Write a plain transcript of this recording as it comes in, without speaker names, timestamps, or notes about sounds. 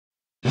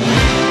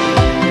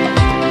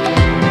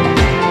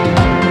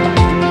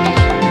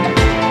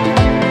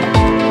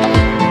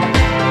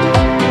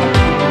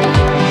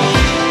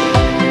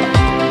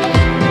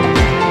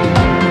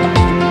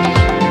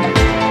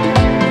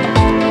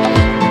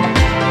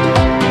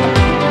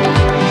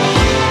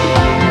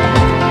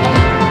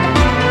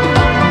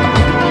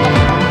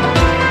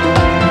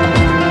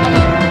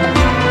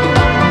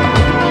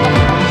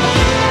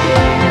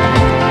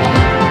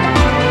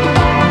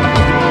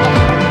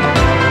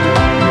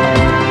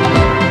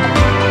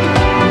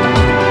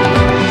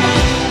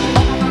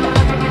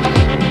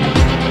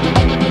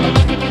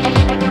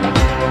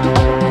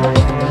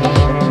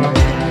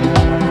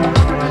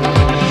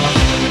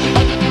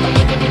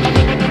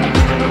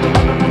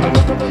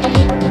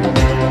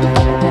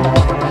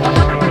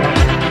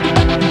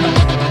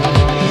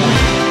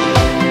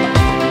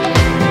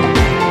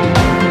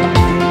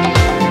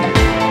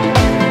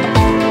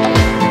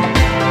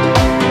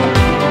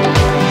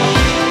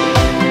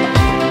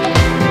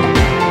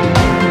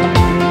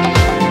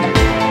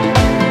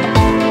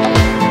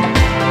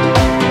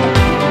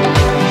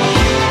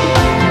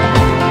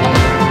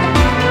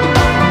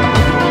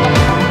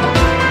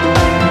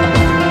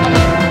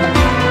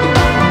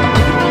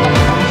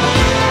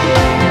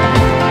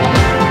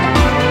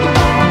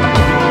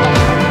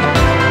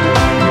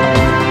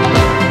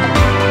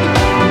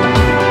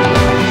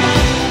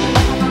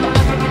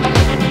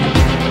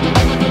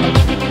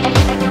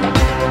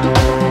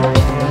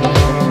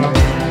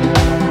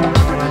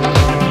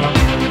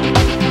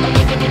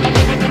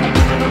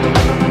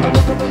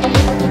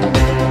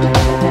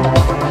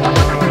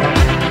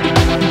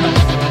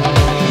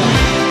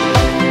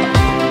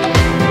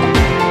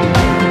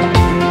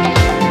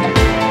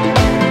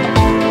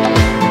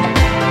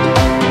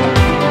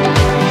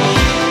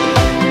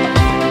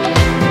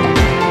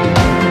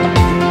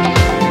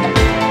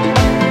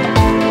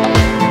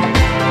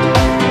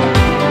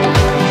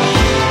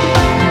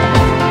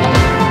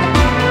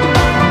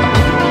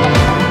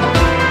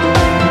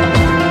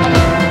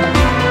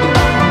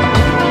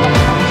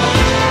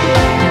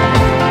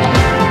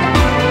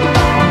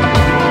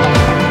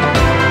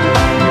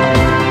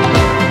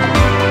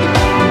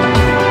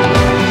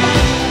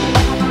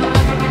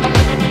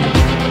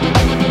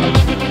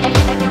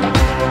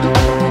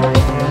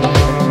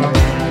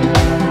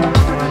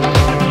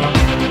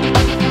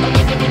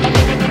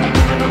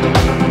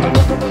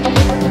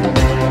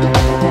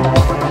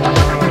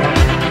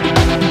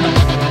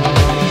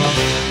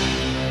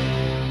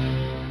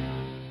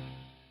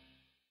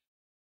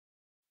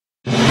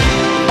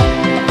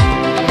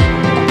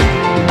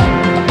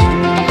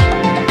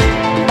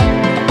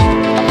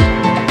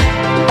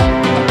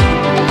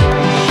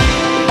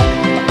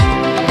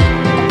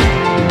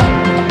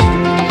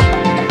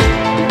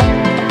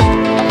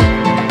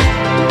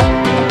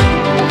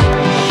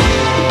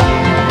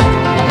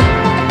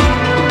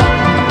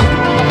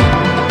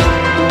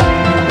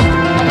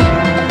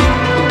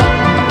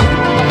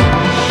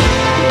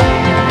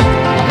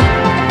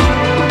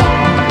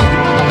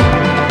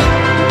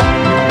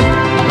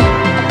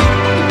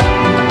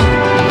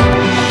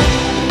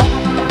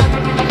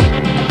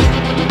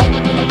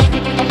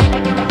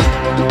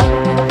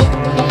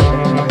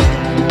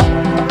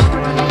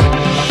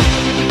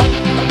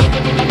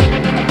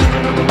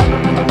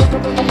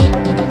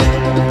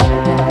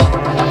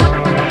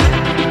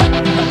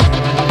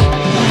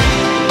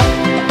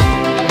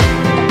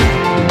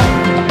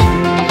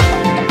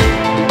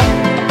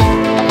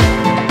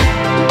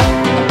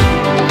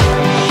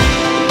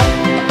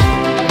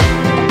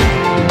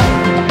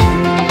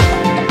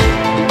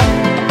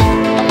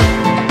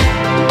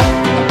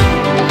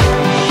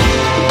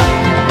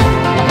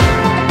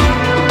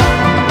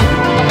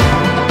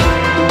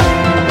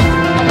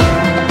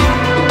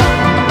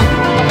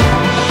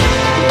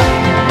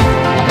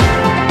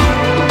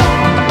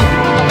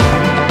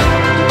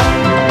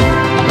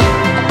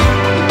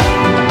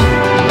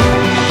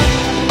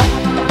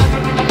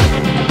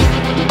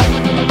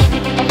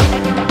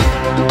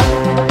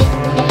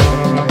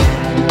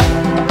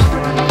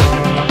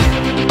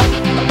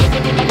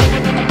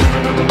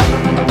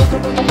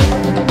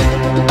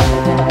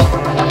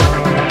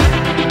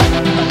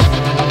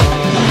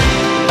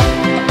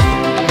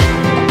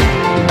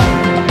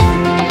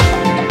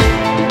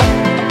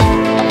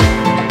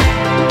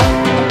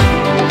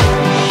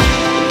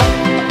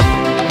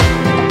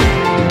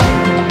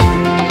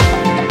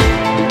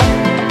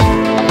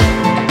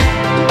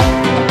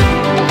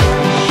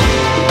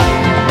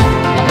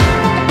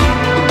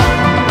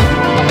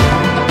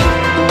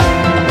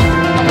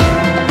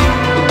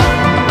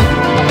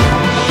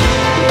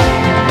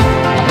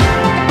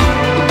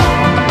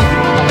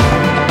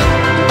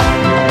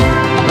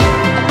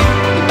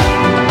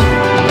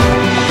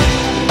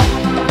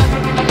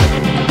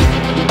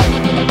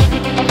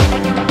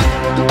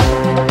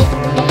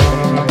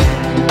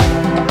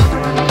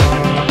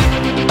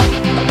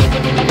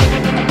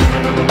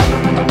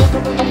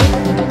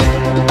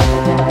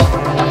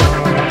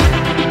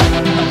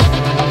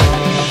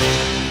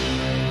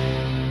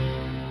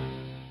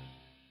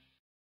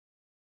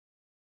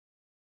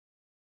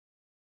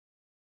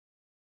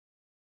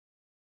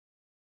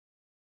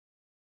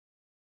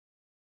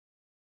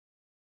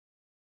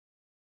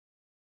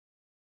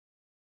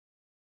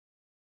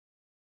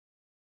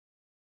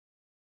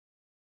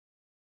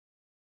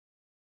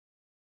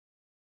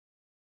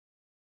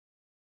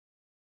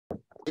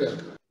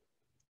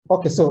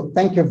Okay, so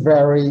thank you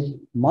very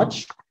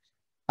much.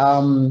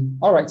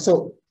 All right,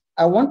 so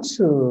I want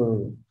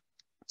to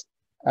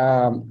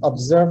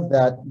observe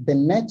that the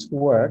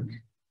network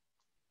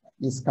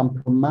is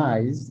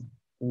compromised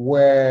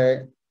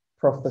where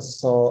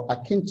Professor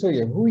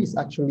Akintoye, who is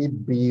actually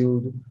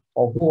billed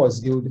or who was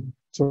billed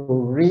to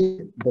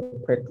read the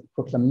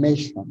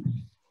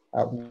proclamation,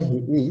 where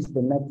he is,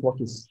 the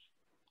network is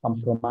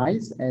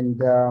compromised,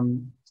 and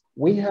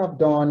we have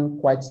done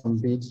quite some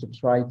bits to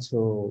try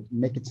to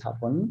make it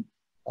happen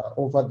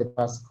over the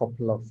past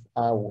couple of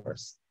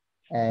hours.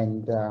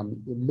 And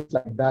it looks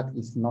like that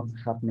is not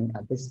happening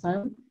at this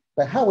time.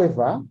 But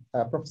however,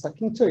 Professor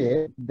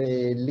Akintoye,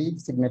 the lead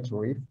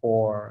signatory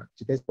for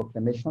today's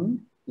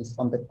proclamation, is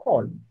on the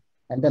call.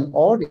 And then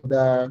all the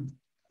other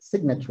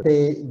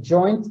signatories, the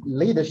joint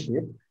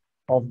leadership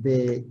of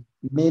the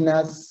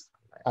Minas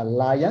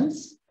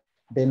Alliance,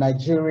 the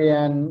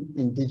Nigerian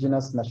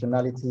Indigenous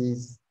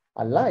Nationalities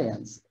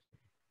Alliance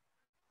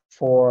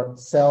for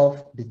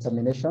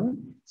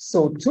Self-Determination,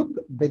 so took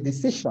the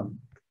decision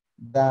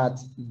that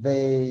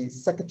the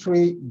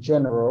Secretary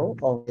General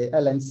of the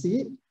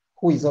LNC,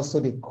 who is also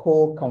the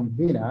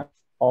co-convener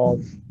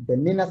of the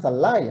Minas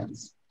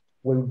Alliance,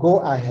 will go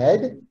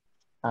ahead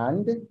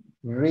and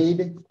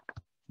read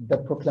the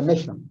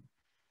proclamation.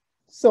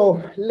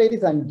 So,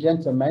 ladies and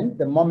gentlemen,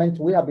 the moment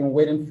we have been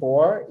waiting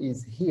for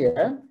is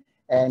here,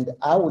 and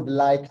I would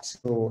like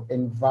to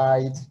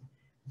invite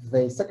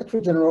the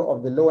Secretary General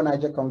of the Lower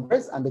Niger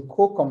Congress and the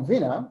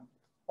co-convener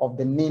of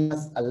the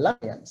Minas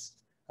Alliance,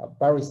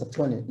 Barrister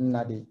Tony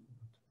Nnadi,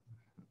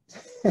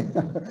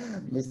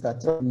 Mr.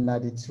 Tony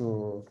Nnadi,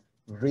 to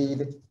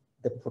read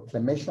the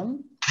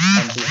proclamation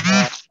on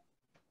behalf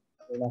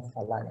of the Minas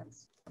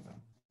Alliance.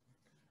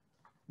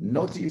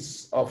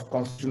 Notice of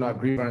constitutional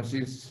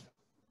grievances,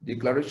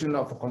 declaration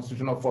of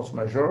constitutional force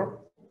majeure,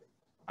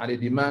 and a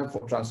demand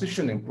for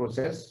transitioning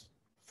process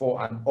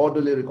for an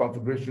orderly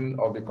reconfiguration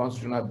of the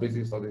constitutional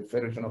basis of the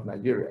Federation of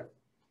Nigeria,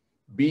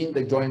 being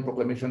the joint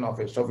proclamation of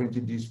a sovereignty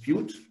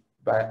dispute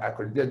by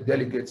accredited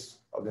delegates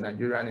of the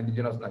Nigerian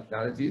indigenous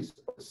nationalities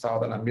of the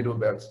Southern and Middle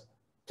Belt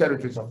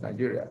territories of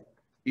Nigeria,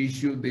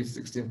 issued the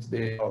 16th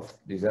day of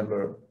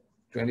December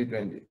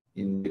 2020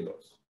 in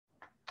Lagos.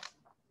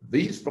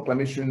 This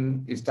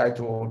proclamation is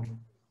titled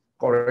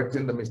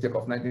Correcting the Mistake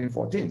of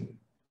 1914.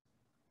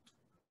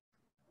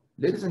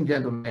 Ladies and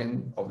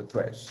gentlemen of the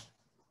press,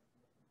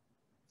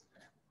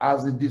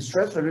 as the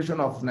distressed federation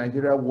of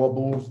Nigeria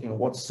wobbles in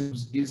what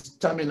seems its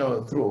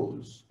terminal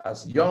throes,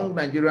 as young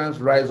Nigerians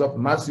rise up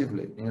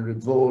massively in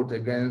revolt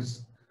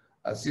against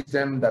a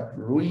system that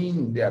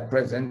ruined their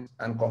present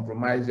and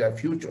compromised their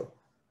future,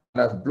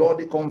 and as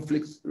bloody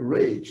conflicts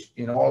rage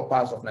in all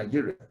parts of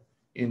Nigeria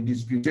in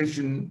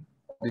disputation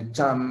of the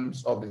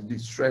terms of the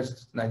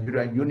distressed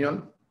Nigerian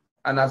Union,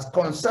 and as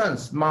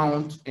concerns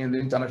mount in the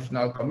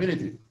international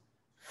community,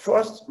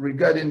 first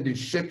regarding the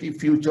shaky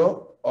future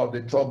of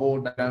the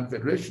troubled Nigerian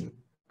Federation,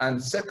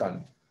 and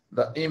second,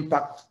 the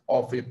impact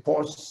of a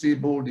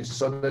possible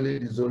disorderly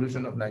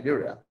dissolution of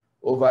Nigeria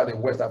over the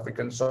West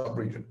African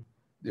sub-region,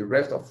 the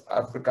rest of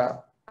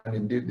Africa, and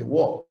indeed the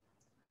world.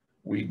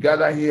 We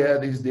gather here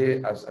this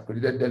day as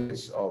accredited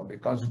delegates of the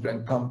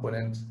constituent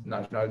component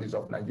nationalities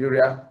of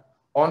Nigeria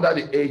under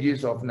the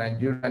aegis of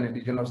Nigerian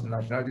Indigenous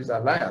Nationalities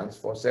Alliance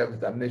for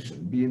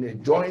Self-Determination, being a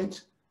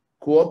joint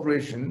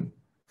cooperation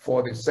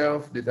for the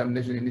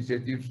self-determination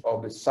initiatives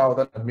of the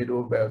Southern and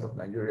Middle Belt of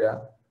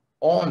Nigeria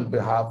on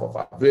behalf of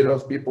our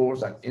various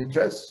peoples and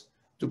interests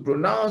to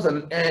pronounce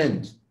an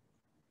end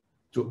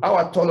to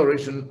our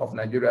toleration of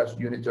Nigeria's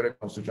unitary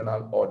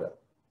constitutional order,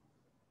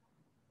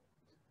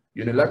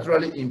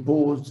 unilaterally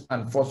imposed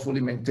and forcefully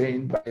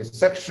maintained by a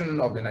section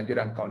of the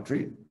Nigerian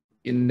country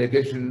in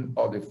negation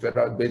of the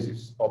federal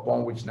basis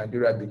upon which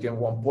Nigeria became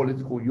one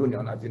political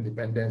union at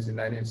independence in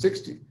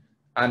 1960,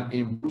 and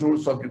in brutal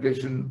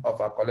subjugation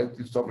of our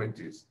collective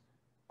sovereignties,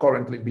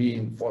 currently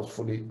being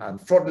forcefully and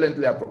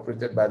fraudulently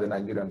appropriated by the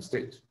Nigerian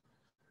state.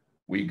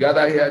 We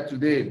gather here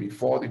today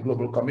before the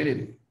global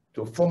community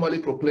to formally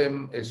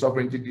proclaim a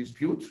sovereignty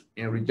dispute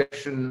in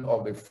rejection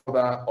of the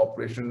further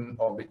operation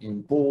of the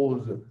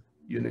imposed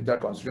unitary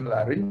constitutional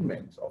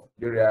arrangements of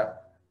Nigeria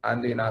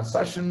and in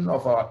assertion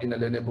of our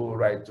inalienable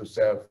right to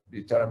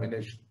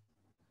self-determination.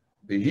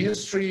 The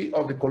history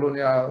of the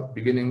colonial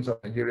beginnings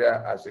of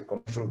Nigeria as a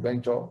commercial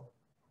venture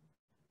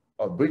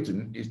of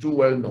Britain is too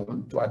well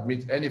known to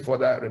admit any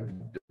further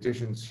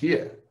repetitions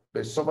here,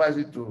 but suffice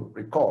it to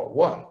recall,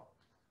 one,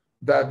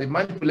 that the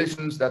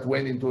manipulations that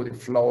went into the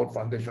flawed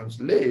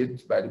foundations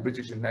laid by the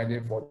British in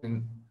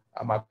 1914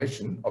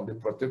 amalgamation of the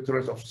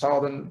protectorate of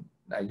Southern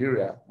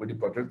Nigeria with the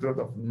protectorate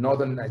of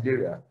Northern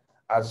Nigeria,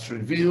 as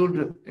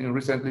revealed in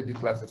recently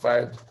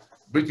declassified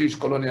British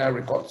colonial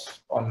records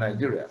on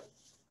Nigeria,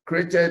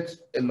 created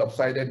a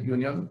lopsided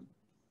union,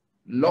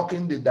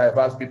 locking the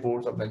diverse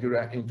peoples of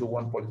Nigeria into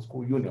one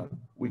political union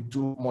with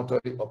two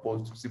mortally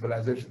opposed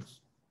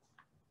civilizations.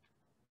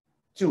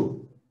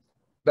 Two,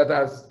 that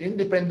as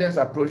independence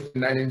approached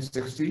in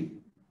 1960,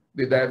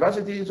 The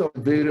diversities of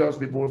various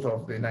peoples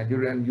of the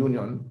Nigerian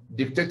Union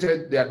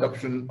dictated the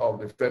adoption of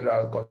the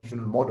federal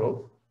constitutional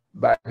model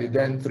by the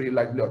then three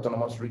largely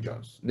autonomous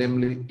regions,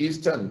 namely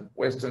Eastern,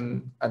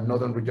 Western, and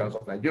Northern regions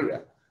of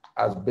Nigeria,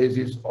 as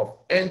basis of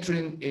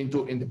entering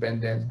into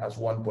independence as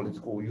one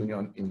political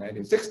union in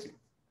 1960.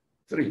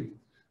 3.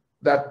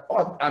 That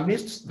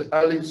amidst the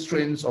early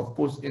strains of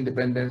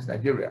post-independence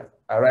Nigeria,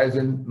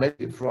 arising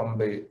mainly from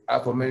the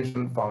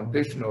aforementioned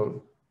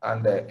foundational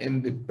and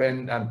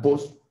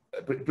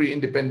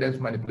pre-independence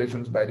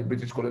manipulations by the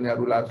British colonial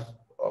rulers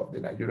of the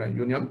Nigerian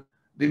Union,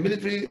 the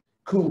military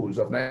coups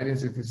of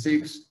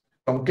 1966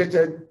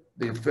 truncated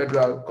the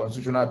federal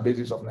constitutional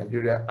basis of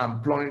Nigeria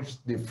and plunged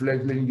the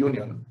fledgling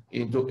union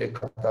into a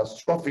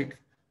catastrophic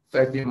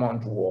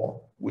 30-month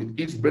war with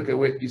its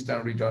breakaway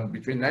eastern region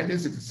between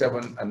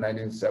 1967 and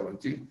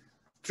 1970,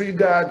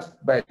 triggered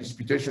by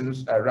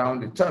disputations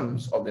around the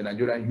terms of the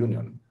Nigerian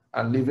Union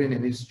and leaving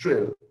in its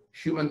trail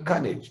human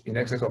carnage in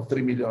excess of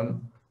 3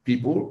 million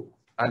people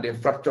and a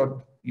fractured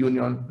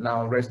union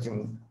now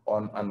resting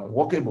on an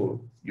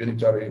unworkable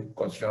unitary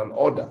constitutional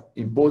order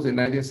imposed in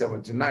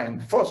 1979,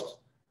 first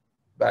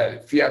by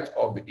fiat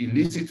of the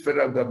illicit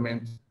federal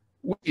government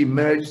which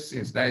emerged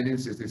since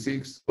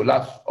 1966,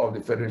 collapse of the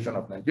Federation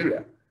of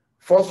Nigeria,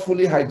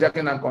 forcefully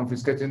hijacking and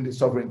confiscating the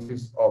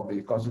sovereignties of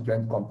the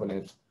constituent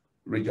component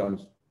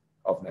regions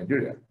of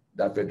Nigeria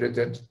that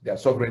federated their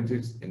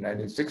sovereignties in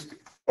 1960.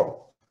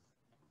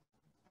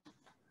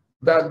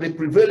 That the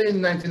prevailing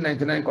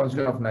 1999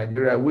 Constitution of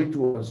Nigeria, which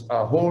was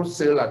a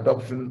wholesale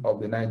adoption of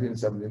the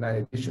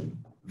 1979 edition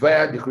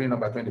via Decree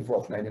number 24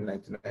 of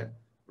 1999,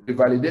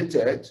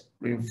 revalidated,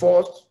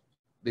 reinforced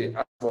the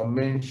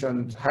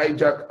aforementioned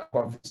hijack and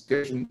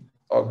confiscation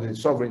of the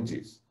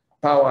sovereignties,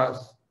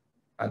 powers,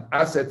 and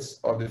assets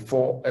of the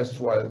four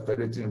erstwhile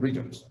federating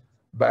regions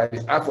by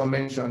the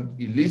aforementioned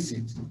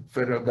illicit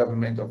federal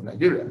government of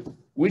Nigeria,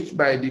 which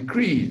by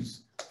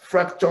decrees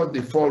fractured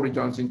the four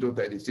regions into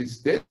 36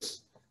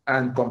 states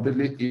and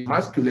completely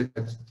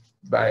emasculated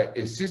by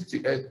a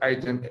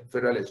 68-item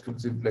federal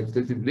exclusive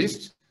legislative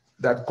list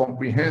that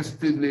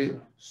comprehensively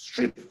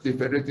stripped the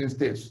federating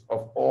states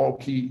of all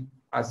key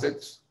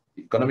assets,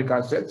 economic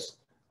assets,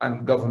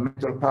 and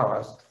governmental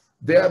powers,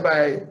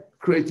 thereby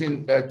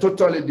creating a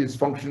totally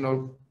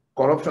dysfunctional,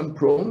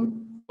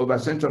 corruption-prone,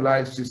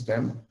 over-centralized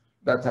system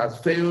that has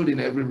failed in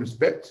every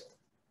respect,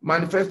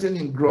 manifesting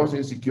in gross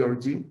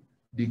insecurity,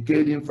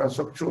 decayed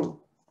infrastructure,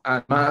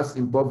 and mass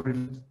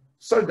impoverishment,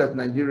 such that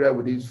Nigeria,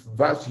 with its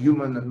vast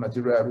human and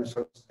material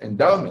resource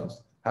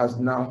endowments, has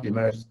now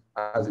emerged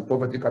as the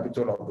poverty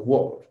capital of the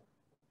world,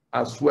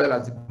 as well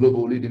as the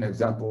global leading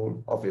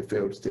example of a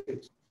failed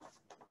state.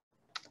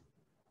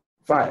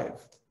 5.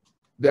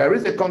 There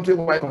is a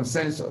countrywide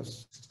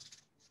consensus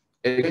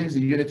against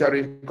the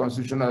unitary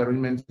constitutional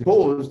arrangement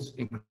imposed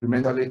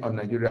incrementally on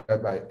Nigeria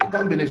by a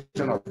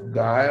combination of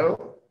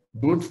guile,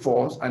 brute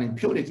force, and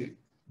impunity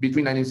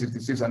between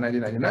 1966 and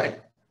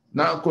 1999,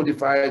 now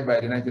codified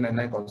by the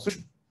 1999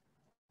 Constitution.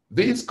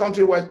 This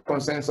countrywide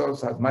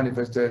consensus has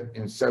manifested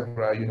in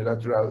several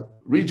unilateral,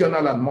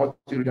 regional, and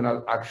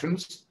multi-regional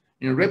actions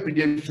in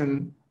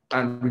repudiation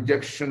and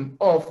rejection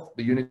of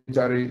the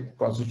unitary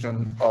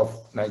constitution of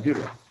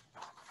Nigeria.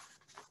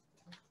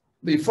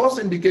 The first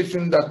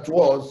indication that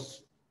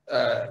was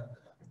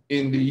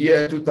in the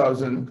year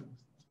 2000,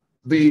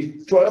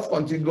 the 12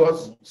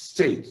 contiguous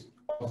states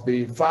of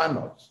the far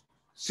north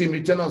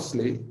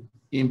simultaneously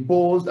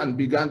imposed and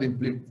began to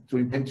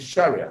implement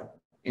Sharia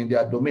in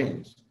their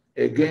domains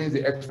against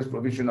the express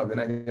provision of the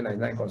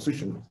 1999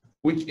 Constitution,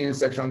 which in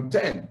Section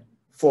 10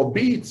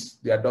 forbids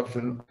the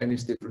adoption of any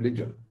state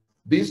religion.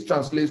 This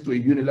translates to a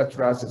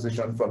unilateral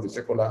secession from the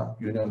secular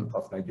Union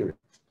of Nigeria.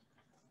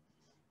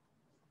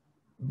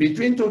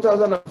 Between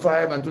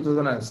 2005 and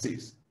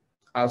 2006,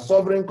 a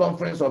sovereign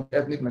conference of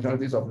ethnic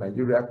nationalities of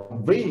Nigeria,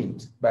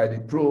 convened by the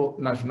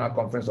pro-national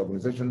conference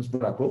organizations,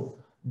 PRONACO,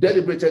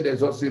 deliberated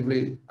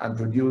exhaustively and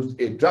produced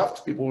a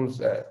draft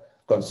People's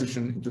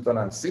Constitution in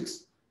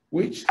 2006,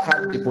 which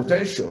had the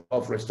potential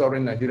of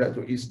restoring Nigeria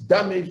to its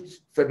damaged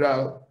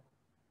federal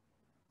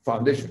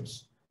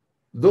foundations.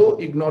 Though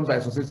ignored by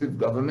successive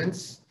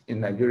governments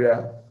in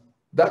Nigeria,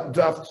 that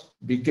draft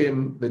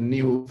became the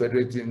new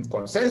federating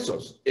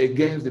consensus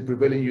against the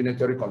prevailing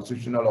unitary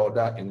constitutional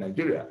order in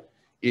Nigeria.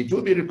 It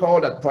will be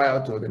recalled that prior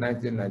to the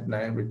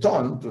 1999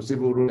 return to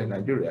civil rule in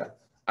Nigeria,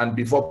 and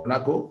before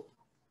PRONACO,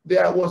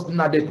 there was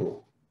Nnadi,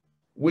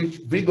 which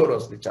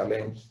vigorously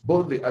challenged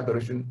both the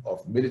aberration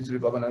of military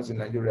governance in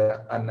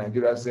Nigeria and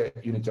Nigeria's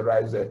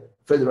unitarized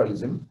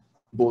federalism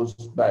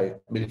imposed by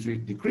military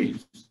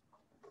decrees.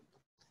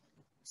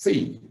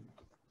 C,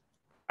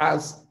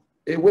 as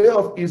a way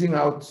of easing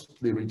out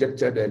the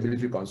rejected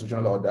military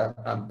constitutional order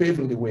and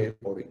paving the way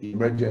for the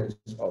emergence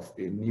of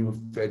a new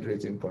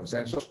federating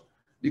consensus,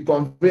 the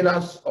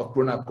conveners of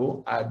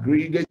PRONACO,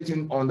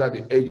 aggregating under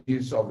the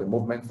aegis of the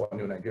Movement for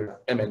New Nigeria,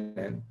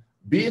 MNN,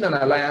 being an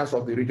alliance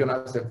of the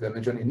regional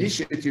self-determination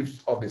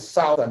initiatives of the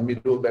South and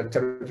Middle Belt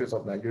territories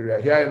of Nigeria,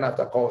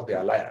 hereinafter called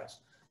the Alliance.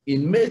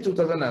 In May of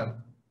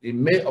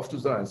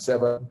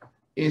 2007,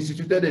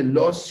 instituted a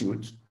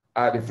lawsuit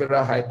at the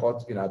Federal High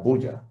Court in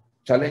Abuja,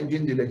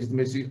 challenging the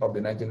legitimacy of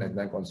the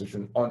 1999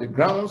 Constitution on the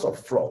grounds of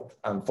fraud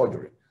and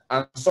forgery,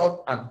 and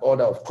sought an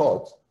order of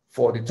court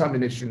for the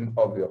termination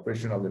of the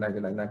operation of the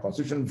 1999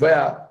 Constitution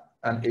via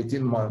an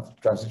 18-month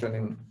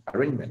transitioning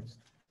arrangement.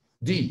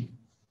 D,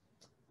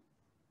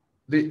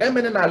 the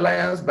eminent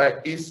alliance by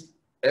East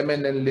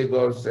Eminent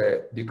Lagos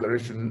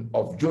Declaration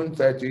of June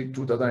 30,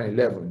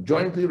 2011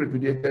 jointly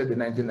repudiated the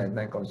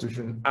 1999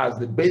 Constitution as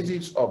the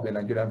basis of the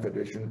Nigerian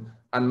Federation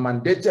and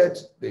mandated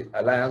the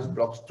alliance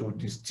blocks to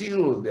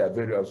distill their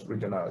various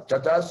regional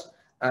charters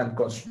and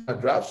constitutional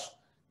drafts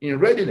in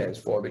readiness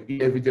for the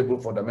inevitable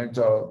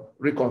fundamental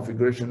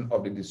reconfiguration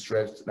of the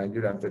distressed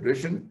Nigerian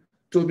Federation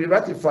to be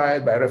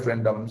ratified by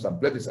referendums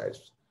and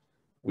plebiscites.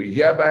 We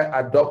hereby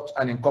adopt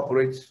and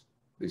incorporate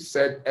the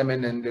said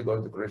eminent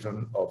Lagos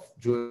Declaration of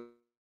June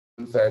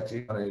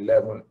 30 and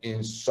 11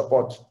 in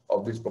support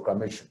of this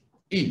proclamation.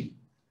 E,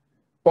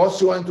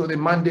 pursuant to the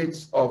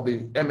mandates of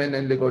the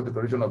eminent Lagos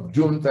Declaration of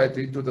June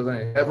 30,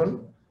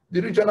 2011,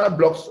 the regional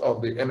blocks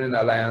of the eminent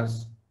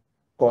alliance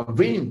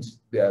convened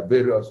their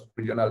various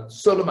regional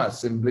solemn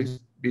assemblies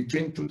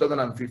between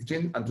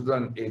 2015 and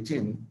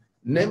 2018,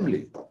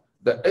 namely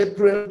the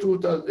April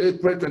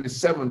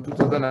 27,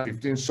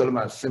 2015 solemn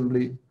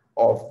assembly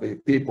of the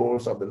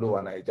peoples of the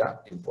Lower Niger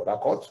in Port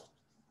Harcourt,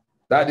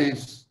 that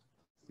is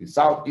the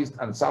Southeast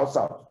and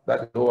South-South,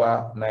 that is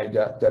Lower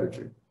Niger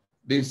Territory.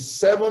 The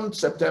 7th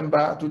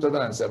September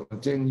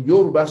 2017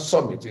 Yoruba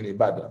Summit in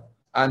Ibadan,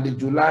 and the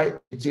July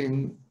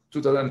 18,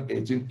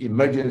 2018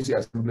 Emergency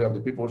Assembly of the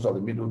Peoples of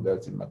the Middle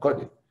Belt in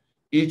Makurdi.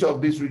 Each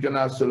of these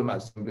regional solemn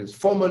assemblies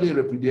formally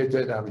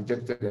repudiated and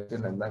rejected the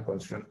 1999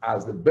 Constitution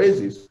as the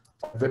basis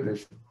of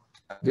federation.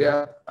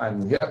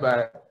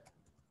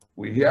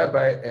 We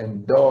hereby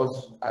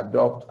endorse,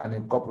 adopt, and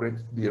incorporate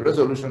the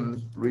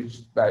resolutions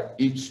reached by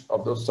each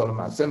of those solemn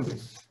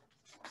assemblies.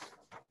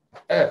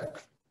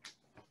 F,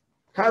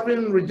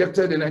 having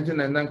rejected the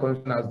 1999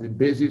 Constitution as the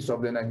basis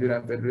of the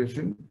Nigerian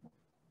Federation,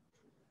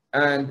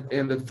 and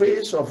in the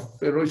face of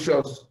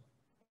ferocious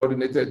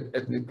coordinated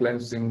ethnic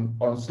cleansing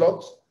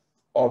onslaught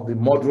of the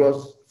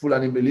murderous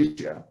Fulani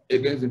militia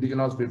against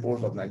indigenous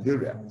peoples of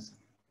Nigeria,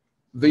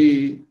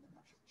 the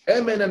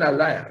eminent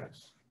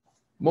alliance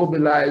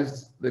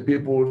mobilized the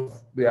people,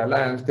 the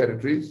alliance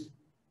territories,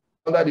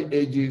 under the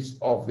aegis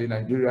of the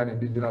Nigerian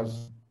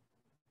Indigenous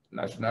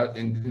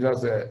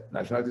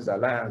Nationalities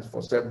Alliance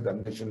for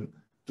Self-Determination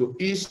to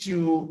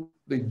issue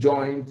the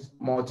joint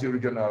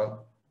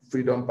multi-regional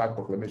Freedom Park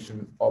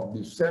Proclamation of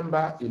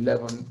December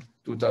 11,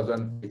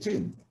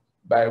 2018,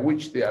 by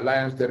which the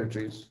alliance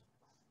territories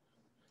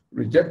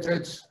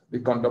rejected the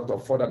conduct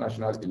of further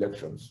national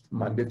elections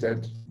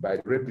mandated by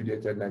the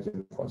repudiated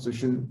 1999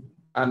 Constitution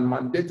and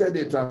mandated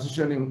a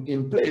transitioning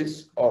in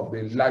place of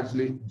the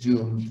largely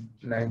doomed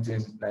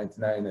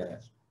 1999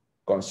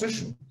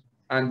 Constitution,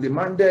 and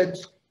demanded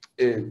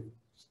a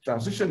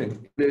transitioning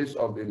in place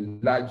of the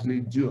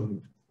largely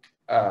doomed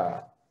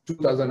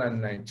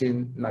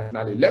 2019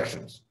 national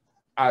elections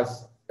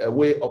as a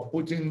way of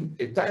putting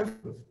a time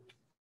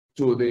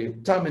to the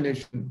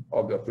termination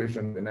of the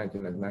operation of the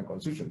 1999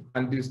 Constitution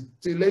and the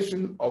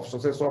distillation of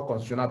successor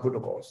constitutional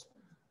protocols.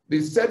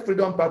 The said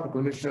Freedom Park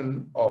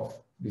Proclamation of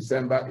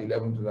December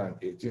 11,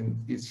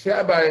 2018 is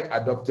hereby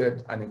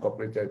adopted and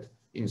incorporated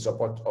in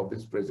support of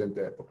this present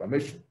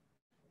proclamation.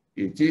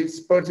 It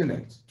is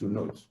pertinent to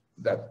note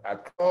that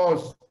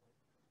across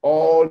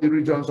all the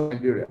regions of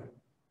Nigeria,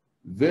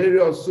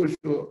 various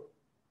social,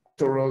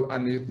 cultural,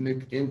 and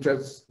ethnic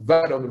interests,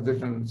 varied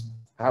organizations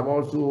have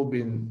also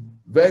been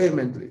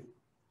vehement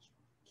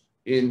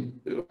in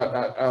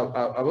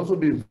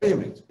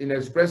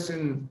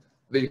expressing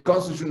the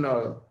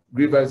constitutional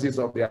grievances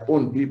of their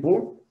own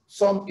people,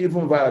 some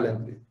even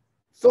violently.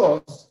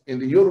 Thus, on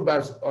the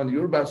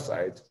Yoruba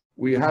side,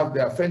 we have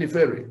the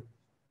Afenifere,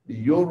 the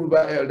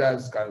Yoruba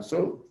Elders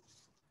Council,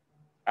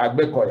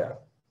 Agbekoya,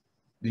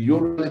 the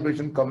Yoruba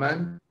Liberation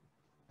Command,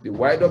 the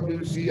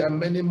YWC, and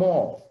many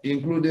more,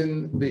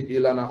 including the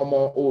Ilana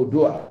Omo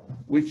Odua,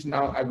 which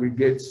now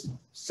aggregates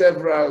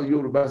several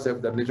Yoruba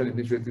self-determination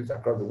initiatives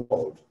across the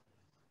world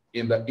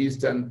in the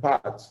eastern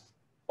part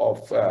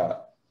of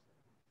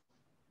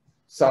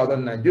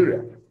southern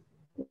Nigeria.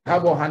 We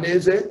have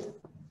Ohaneze,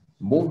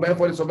 Movement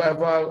for the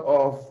Survival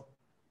of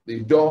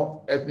the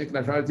Ijaw ethnic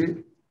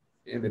nationality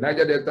in the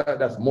Niger Delta,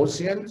 that's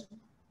Mosians,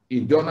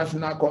 Ijaw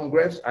National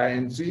Congress,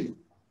 INC,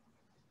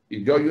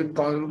 Ijaw Youth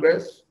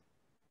Congress,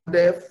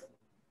 DEF,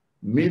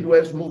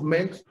 Midwest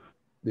Movement,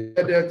 the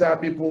Delta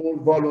People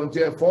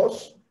Volunteer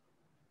Force,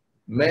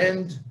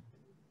 MEND,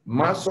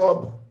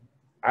 MASOB,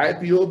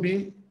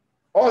 IPOB,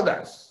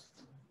 others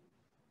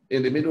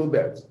in the Middle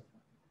Belt.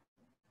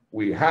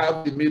 We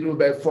have the Middle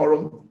Belt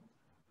Forum,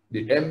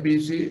 the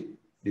MBC,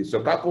 the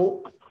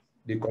SOCAPO,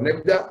 the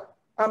Connector,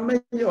 and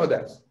many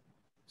others.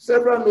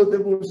 Several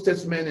notable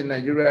statesmen in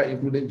Nigeria,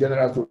 including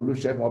General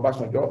Olusegun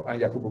Obasanjo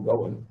and Yakubu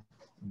Gowon,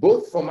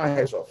 both former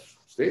heads of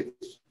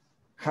states,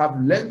 have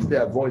lent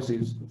their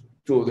voices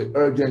to the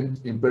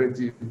urgent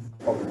imperative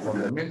of the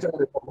fundamental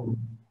reform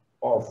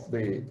of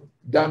the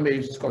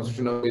damaged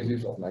constitutional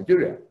basis of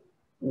Nigeria,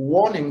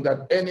 warning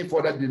that any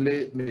further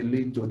delay may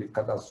lead to the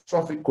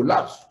catastrophic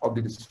collapse of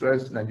the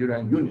distressed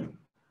Nigerian Union.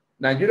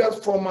 Nigeria's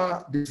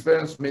former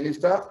defense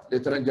minister,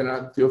 Lieutenant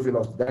General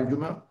Theophilus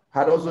Danjuma,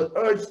 had also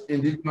urged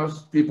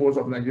indigenous peoples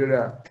of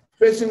Nigeria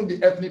facing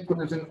the ethnic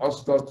cleansing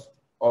onslaught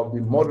of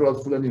the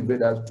murderous Fulani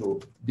invaders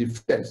to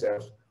defend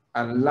themselves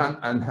and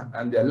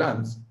their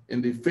lands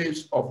in the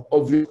face of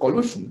obvious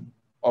collusion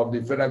of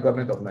the federal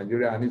government of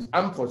Nigeria and its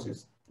armed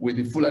forces with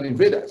the Fulani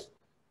invaders.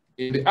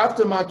 In the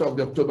aftermath of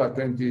the October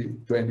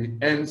 2020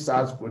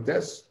 end-SARS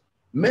protests,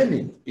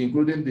 many,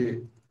 including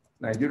the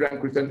Nigerian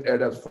Christian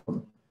Elders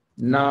Forum,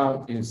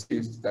 now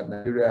insist that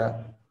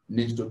Nigeria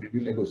needs to be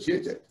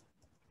renegotiated.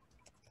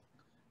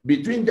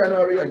 Between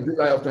January and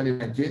July of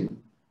 2019,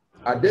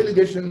 a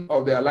delegation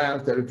of the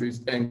Alliance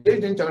territories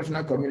engaged the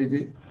international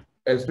community,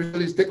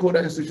 especially stakeholder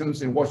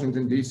institutions in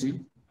Washington, D.C.,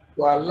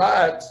 to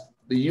alert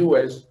the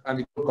U.S.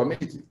 and the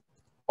community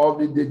of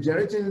the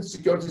degenerating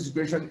security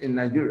situation in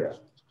Nigeria,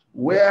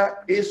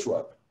 where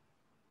ISWAP,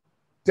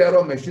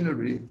 terror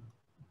machinery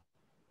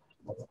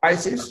of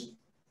ISIS,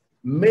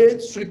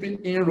 made sweeping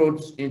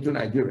inroads into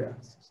Nigeria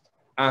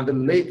and the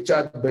Lake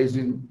Chad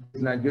Basin,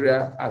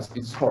 Nigeria as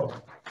its hub,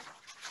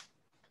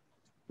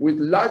 with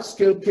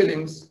large-scale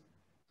killings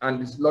and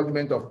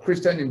dislodgement of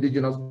Christian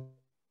indigenous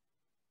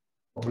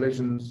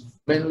populations,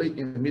 mainly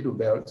in the Middle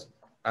Belt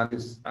and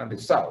the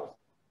South,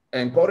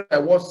 encouraged by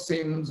what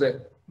seems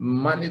a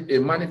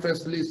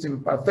manifestly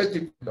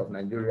sympathetic of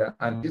Nigeria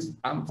and its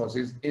armed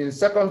forces in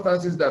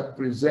circumstances that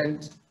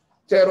present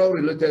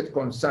terror-related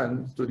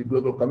concerns to the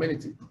global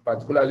community,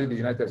 particularly the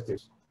United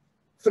States.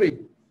 3,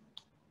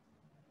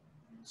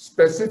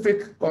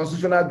 specific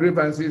constitutional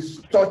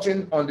grievances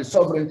touching on the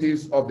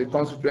sovereignties of the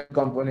constituent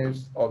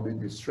components of the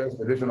distressed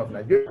Federation of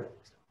Nigeria,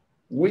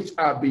 which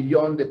are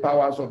beyond the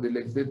powers of the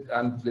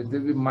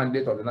legislative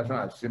mandate of the National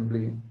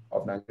Assembly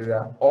of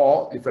Nigeria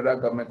or the federal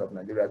government of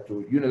Nigeria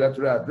to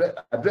unilaterally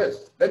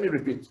address. Let me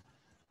repeat.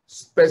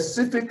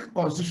 Specific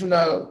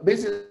constitutional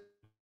basis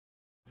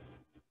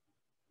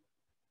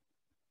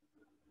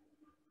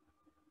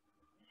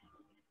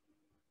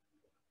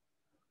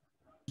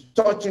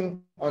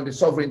touching on the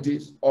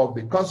sovereignties of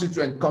the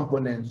constituent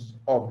components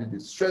of the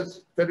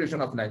distressed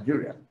Federation of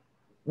Nigeria,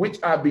 which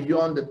are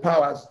beyond the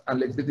powers and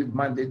legislative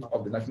mandate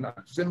of the National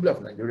Assembly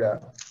of Nigeria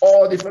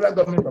or the federal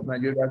government of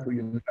Nigeria to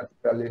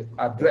unilaterally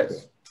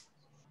address.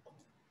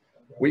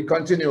 We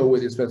continue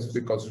with the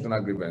specific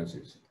constitutional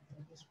grievances.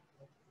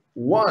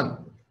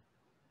 1,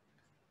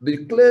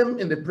 the claim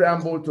in the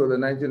preamble to the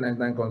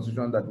 1999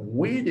 Constitution that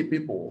we, the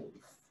people,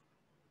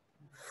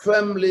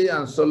 firmly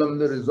and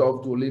solemnly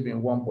resolved to live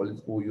in one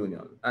political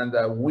union, and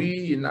that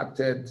we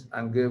enacted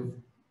and gave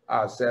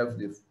ourselves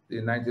the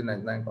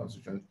 1999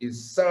 Constitution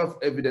is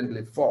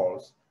self-evidently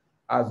false,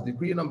 as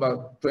Decree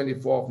number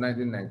 24 of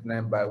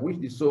 1999, by which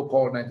the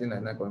so-called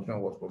 1999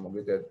 Constitution was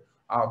promulgated,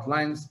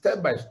 outlines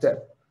step by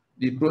step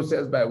the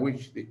process by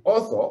which the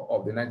author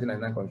of the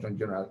 1999 Constitution,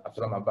 General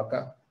Absalom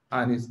Abaka,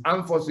 and his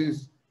Armed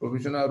Forces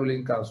Provisional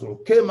Ruling Council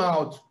came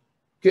about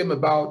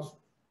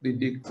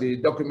the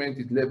document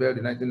is labeled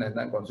the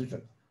 1999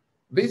 Constitution.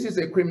 This is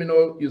a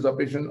criminal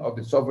usurpation of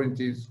the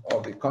sovereignties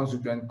of the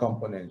constituent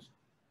components,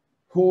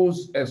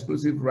 whose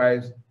exclusive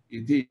right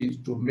it is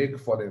to make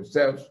for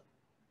themselves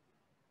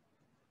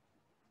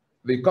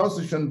the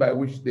constitution by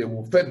which they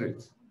will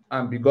federate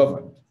and be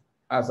governed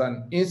as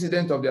an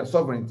incident of their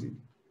sovereignty,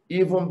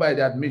 even by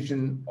the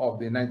admission of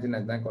the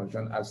 1999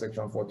 Constitution as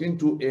Section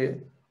 14.2a,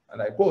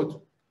 and I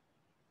quote,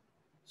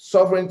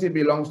 "Sovereignty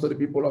belongs to the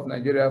people of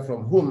Nigeria,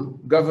 from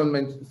whom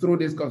government through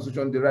this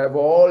constitution derive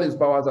all its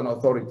powers and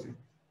authority.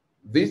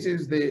 This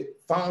is the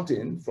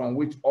fountain from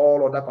which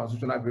all other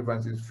constitutional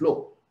grievances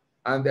flow,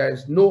 and there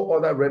is no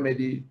other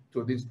remedy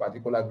to this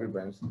particular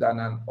grievance than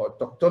an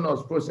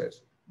autochthonous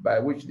process by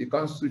which the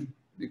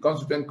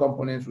constituent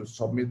components will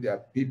submit their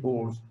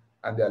peoples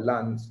and their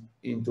lands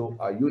into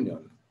a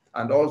union,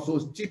 and also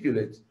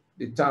stipulate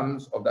the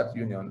terms of that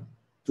union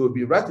to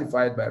be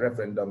ratified by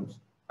referendums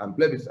and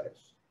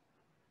plebiscites."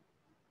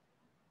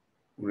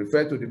 We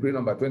refer to Decree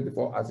number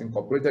 24 as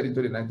incorporated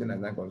into the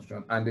 1999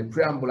 Constitution and the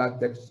preambular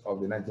text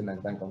of the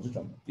 1999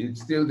 Constitution.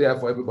 It's still there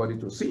for everybody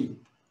to see.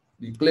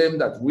 The claim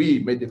that we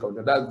made the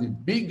Constitution, that's the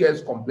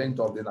biggest complaint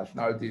of the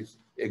nationalities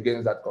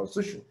against that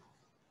Constitution.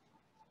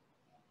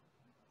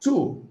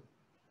 2,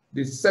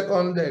 the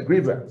second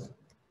grievance.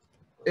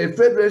 A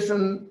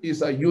federation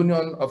is a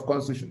union of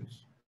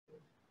constitutions,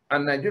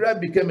 and Nigeria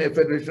became a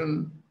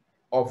federation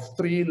of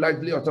 3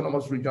 largely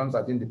autonomous regions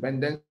at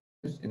independence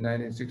in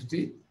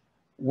 1960,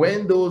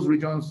 when those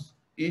regions,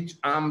 each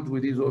armed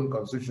with its own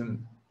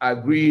constitution,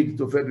 agreed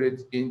to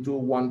federate into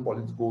one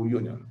political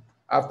union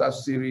after a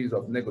series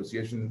of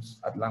negotiations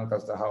at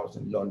Lancaster House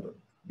in London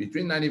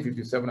between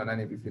 1957 and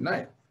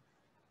 1959.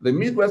 The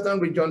Midwestern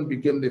region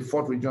became the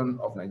 4th region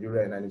of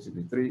Nigeria in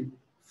 1963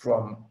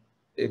 from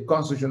a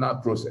constitutional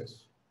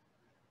process.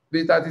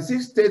 The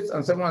 36 states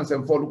and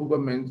 774 local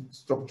government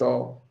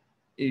structure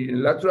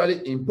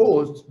unilaterally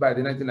imposed by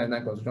the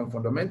 1999 Constitution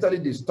fundamentally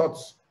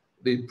distorts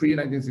the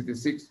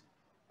pre-1966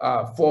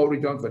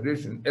 four-region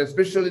federation,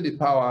 especially the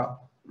power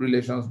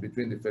relations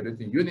between the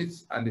federating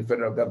units and the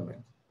federal government,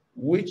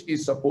 which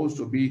is supposed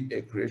to be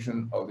a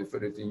creation of the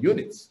federating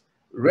units,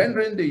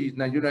 rendering the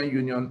Nigerian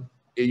Union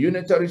a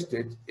unitary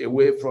state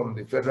away from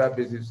the federal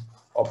basis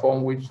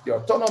upon which the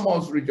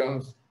autonomous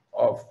regions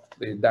of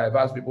the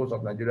diverse peoples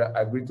of Nigeria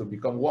agreed to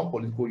become one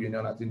political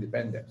union at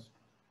independence.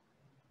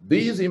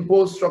 These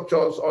imposed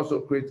structures also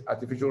create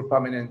artificial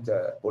permanent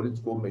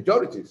political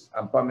majorities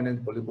and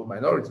permanent political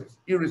minorities,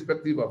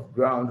 irrespective of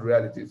ground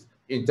realities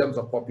in terms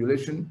of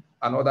population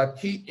and other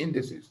key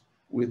indices,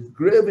 with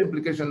grave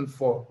implications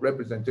for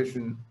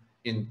representation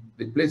in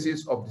the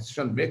places of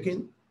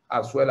decision-making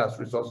as well as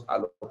resource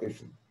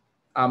allocation,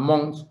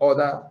 amongst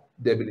other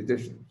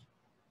debilitations.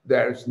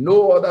 There is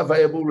no other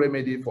viable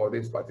remedy for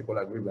this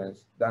particular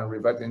grievance than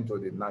reverting to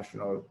the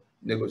national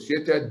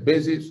negotiated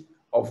basis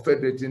of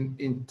federating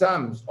in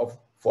terms of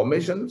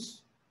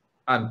formations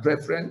and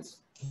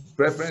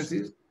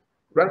preferences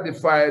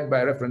ratified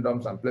by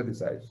referendums and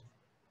plebiscites.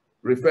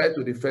 Refer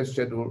to the first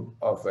schedule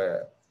of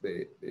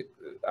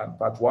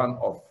part 1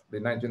 of the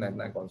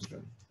 1999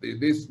 Constitution.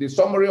 The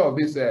summary of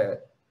this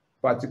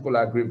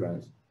particular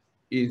grievance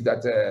is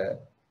that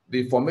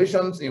the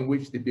formations in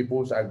which the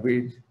peoples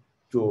agreed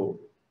to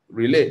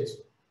relate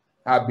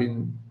have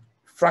been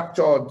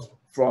fractured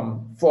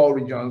from 4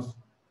 regions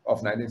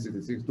of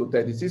 1966 to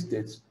 36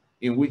 states,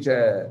 in which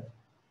the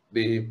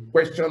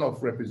question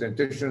of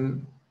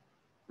representation,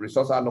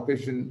 resource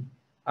allocation,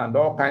 and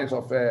all kinds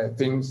of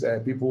things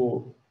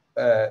people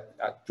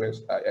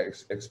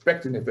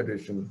expect in a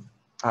federation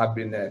have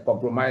been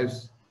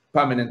compromised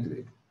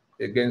permanently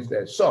against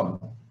some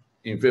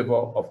in favor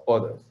of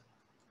others.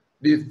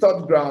 The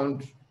third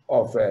ground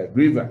of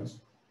grievance,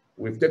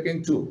 we've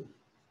taken 2.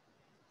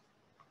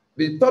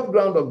 The third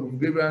ground of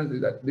grievance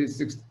is that the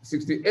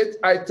 68th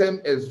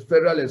item as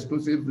federal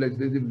exclusive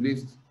legislative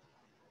list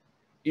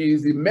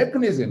is the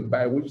mechanism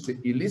by which the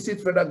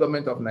illicit federal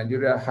government of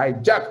Nigeria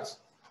hijacked,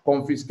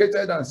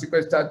 confiscated, and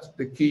sequestered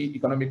the key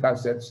economic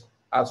assets,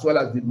 as well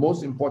as the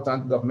most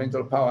important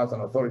governmental powers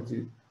and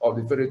authority of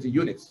the federating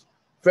units.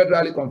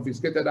 Federally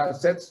confiscated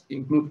assets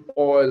include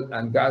oil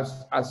and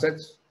gas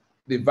assets,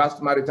 the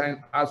vast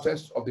maritime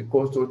assets of the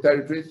coastal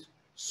territories,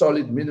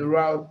 solid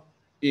mineral,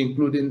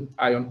 including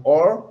iron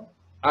ore,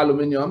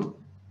 aluminum,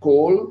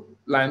 coal,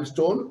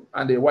 limestone,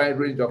 and a wide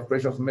range of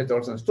precious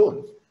metals and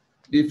stones.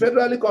 The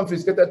federally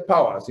confiscated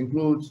powers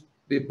include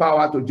the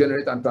power to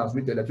generate and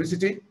transmit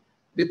electricity,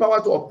 the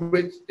power to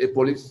operate a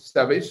police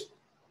service,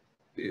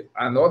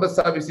 and other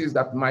services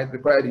that might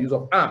require the use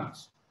of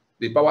arms,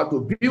 the power to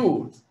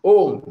build,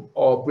 own,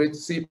 or operate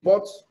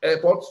seaports,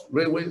 airports,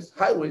 railways,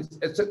 highways,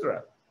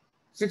 etc.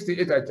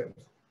 68 items.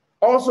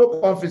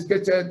 Also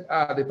confiscated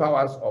are the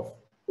powers of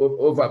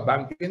over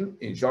banking,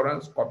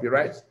 insurance,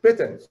 copyrights,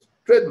 patents,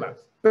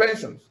 trademarks,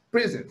 pensions,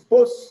 prisons,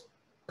 posts,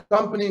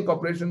 company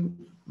incorporation,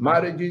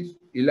 marriages,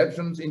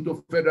 elections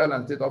into federal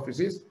and state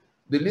offices.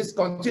 The list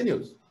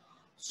continues.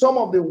 Some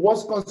of the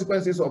worst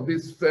consequences of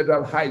this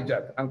federal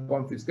hijack and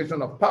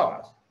confiscation of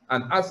powers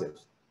and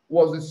assets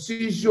was the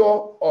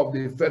seizure of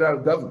the federal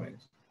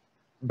government,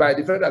 by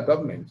the federal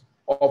government,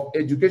 of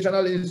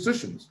educational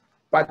institutions,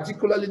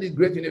 particularly the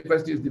great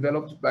universities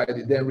developed by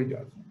the then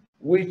regions,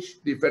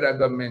 which the federal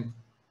government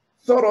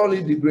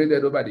thoroughly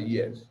degraded over the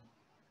years.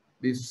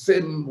 The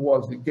same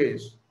was the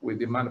case with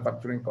the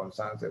manufacturing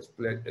concerns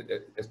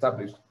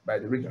established by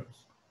the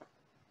regions.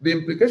 The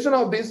implication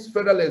of this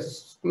federal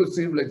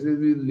exclusive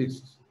legislative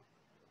list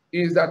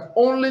is that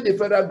only the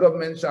federal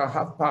government shall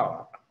have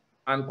power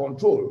and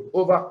control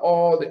over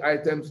all the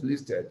items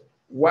listed,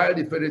 while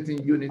the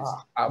federating units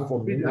are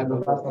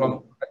forbidden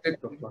from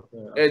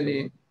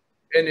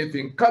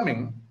anything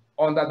coming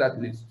under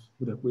that list.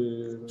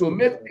 To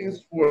make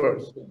things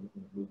worse,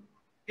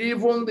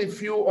 even the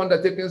few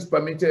undertakings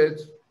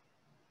permitted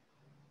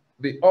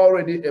the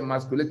already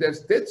emasculated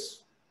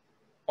states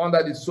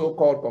under the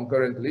so-called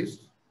concurrent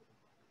list,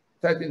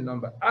 13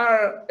 number,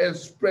 are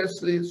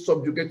expressly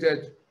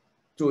subjugated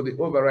to the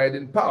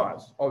overriding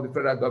powers of the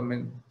federal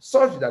government,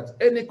 such that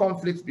any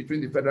conflict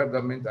between the federal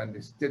government and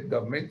the state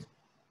government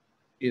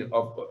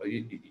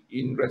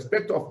in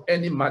respect of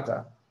any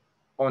matter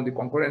on the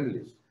concurrent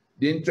list,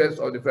 the interests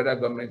of the federal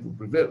government will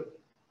prevail.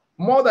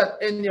 More than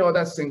any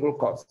other single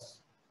cause,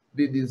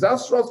 the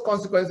disastrous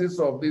consequences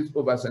of this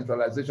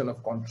over-centralization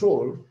of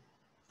control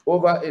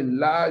over a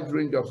large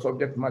range of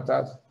subject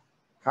matters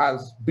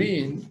has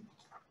been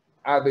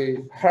at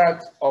the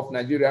heart of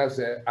Nigeria's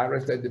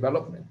arrested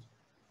development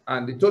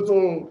and the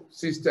total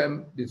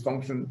system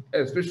dysfunction,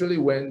 especially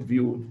when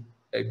viewed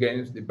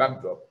against the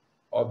backdrop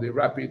of the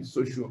rapid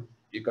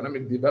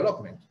socio-economic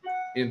development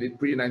in the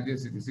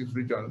pre-1966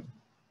 region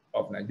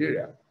of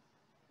Nigeria,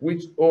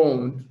 which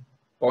owned,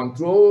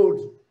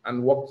 controlled,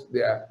 and worked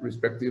their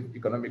respective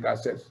economic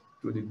assets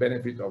to the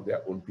benefit of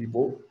their own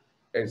people,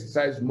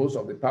 exercised most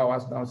of the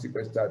powers now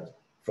sequestered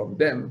from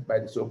them by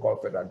the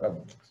so-called federal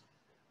government.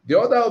 The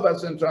other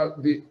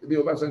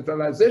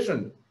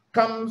over-centralization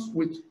comes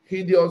with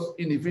hideous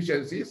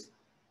inefficiencies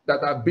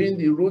that have been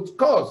the root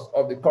cause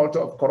of the culture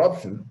of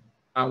corruption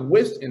and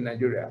waste in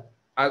Nigeria,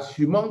 as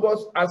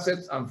humongous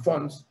assets and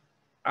funds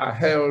are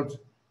held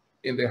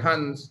in the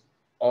hands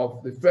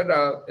of the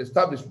federal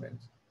establishment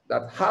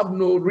that have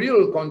no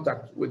real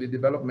contact with the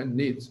development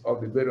needs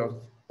of the various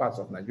parts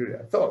of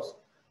Nigeria. Thus,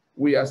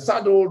 we are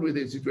saddled with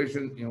a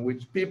situation in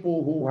which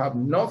people who have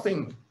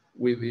nothing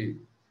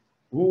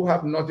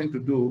to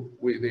do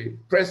with the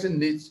pressing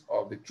needs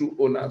of the true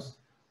owners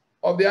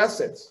of the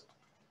assets,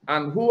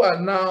 and who are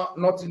now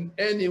not in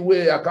any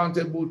way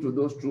accountable to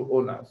those true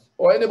owners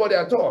or anybody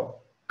at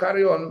all,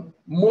 carry on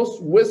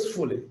most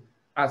wastefully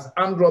as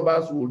armed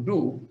robbers will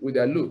do with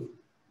their loot.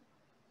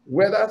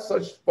 Whether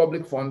such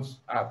public funds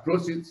are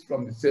proceeds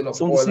from the sale of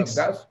oil and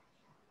gas,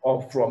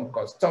 or from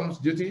customs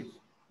duties,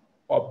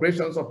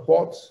 operations of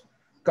ports,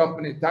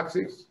 company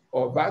taxes,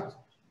 or VAT,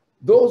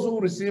 those who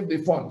receive the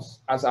funds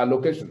as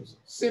allocations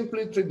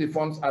simply treat the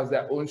funds as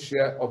their own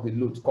share of the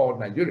loot called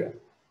Nigeria.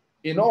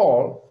 In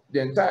all, the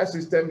entire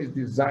system is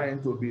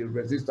designed to be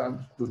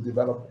resistant to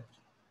development.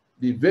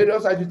 The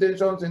various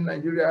agitations in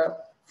Nigeria,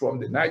 from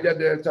the Niger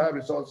Delta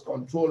Resource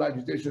Control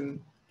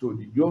agitation to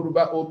the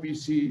Yoruba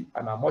OPC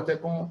and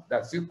Amotekun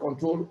that seek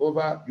control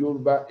over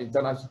Yoruba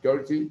internal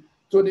security,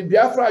 to the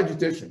Biafra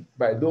agitation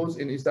by those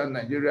in eastern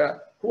Nigeria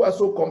who are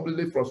so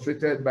completely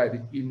frustrated by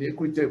the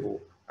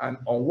inequitable and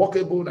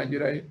unworkable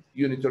Nigerian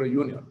Unitary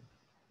Union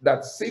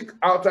that seek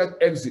outright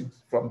exit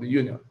from the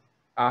union,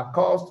 are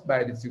caused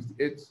by the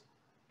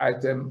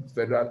 68-item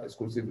federal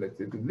exclusive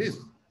legislative list.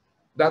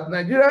 That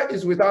Nigeria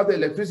is without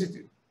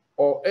electricity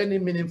or any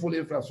meaningful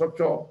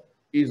infrastructure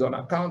is on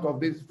account of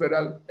this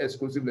federal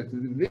exclusive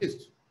legislative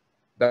list.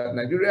 That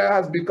Nigeria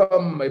has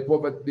become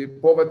the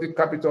poverty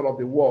capital of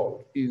the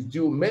world is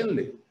due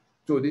mainly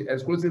to the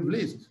exclusive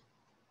list.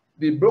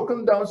 The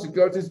broken down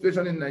security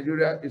situation in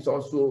Nigeria is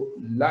also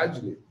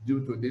largely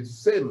due to this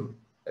same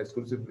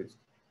exclusive list.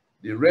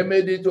 The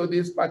remedy to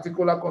this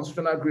particular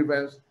constitutional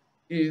grievance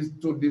is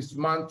to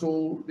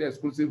dismantle the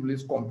exclusive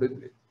list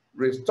completely,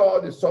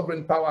 restore the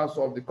sovereign powers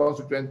of the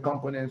constituent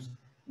components,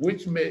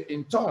 which may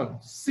in turn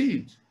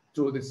cede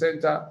to the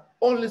center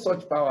only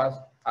such powers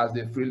as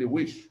they freely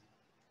wish,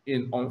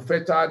 in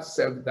unfettered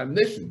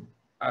self-determination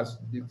as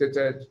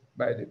dictated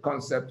by the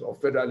concept of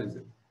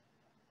federalism.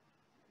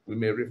 We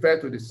may refer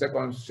to the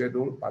second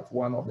schedule, part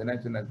 1 of the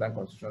 1999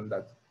 Constitution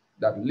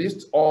that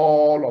lists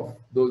all of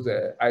those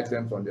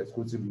items on the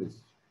exclusive list.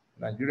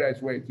 Nigeria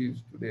is where it is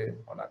today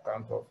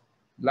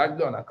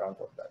largely on account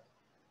of that.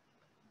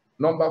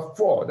 Number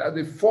 4, that's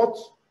the fourth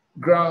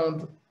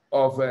ground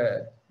of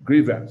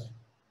grievance.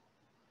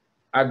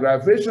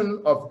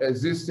 Aggravation of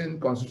existing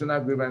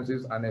constitutional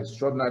grievances and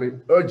extraordinary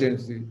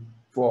urgency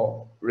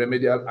for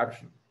remedial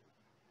action.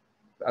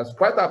 As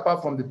quite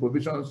apart from the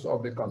provisions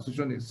of the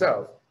Constitution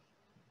itself,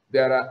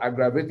 there are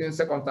aggravating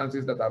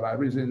circumstances that have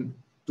arisen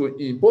to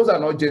impose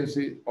an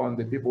urgency on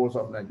the peoples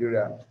of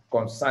Nigeria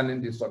concerning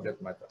this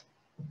subject matter.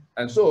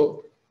 And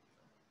so,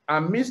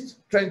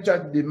 amidst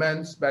trenchant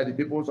demands by the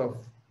peoples of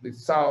the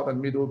South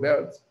and Middle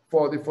Belt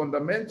for the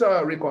fundamental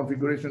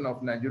reconfiguration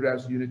of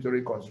Nigeria's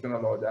unitary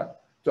constitutional order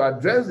to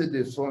address the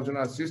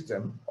dysfunctional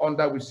system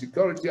under which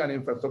security and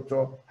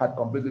infrastructure had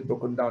completely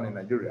broken down in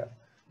Nigeria,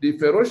 the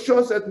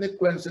ferocious ethnic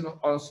cleansing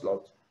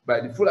onslaught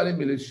by the Fulani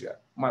militia,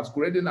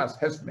 masquerading as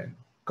herdsmen,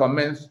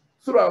 commenced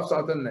throughout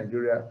southern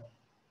Nigeria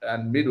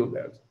and Middle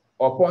Belt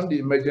upon the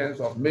emergence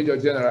of Major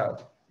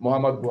General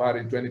Muhammad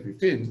Buhari in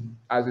 2015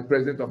 as the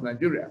president of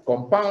Nigeria,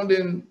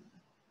 compounding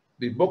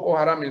the Boko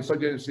Haram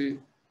insurgency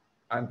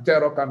and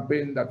terror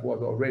campaign that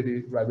was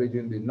already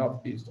ravaging the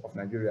northeast of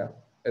Nigeria,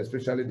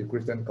 especially the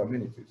Christian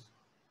communities.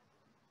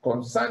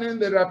 Concerning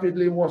the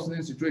rapidly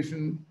worsening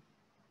situation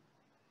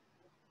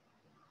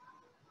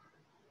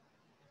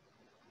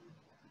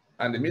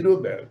and the Middle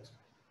Belt,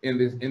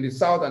 in the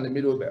South and the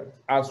Middle Belt,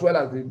 as well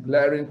as the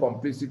glaring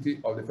complicity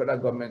of the federal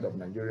government of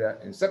Nigeria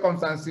in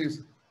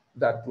circumstances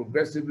that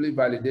progressively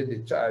validate the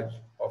charge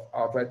of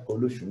outright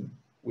collusion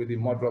with the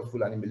murderous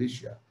Fulani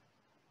militia,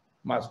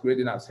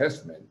 masquerading as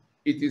herdsmen,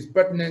 it is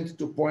pertinent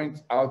to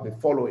point out the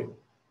following.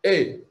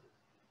 A,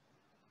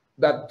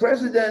 that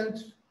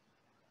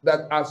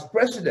as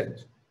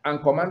president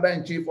and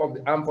commander-in-chief of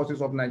the armed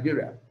forces of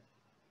Nigeria,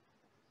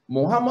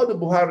 Muhammad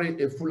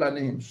Buhari, a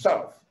Fulani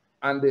himself,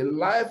 and the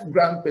life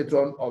grand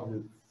patron of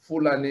the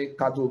Fulani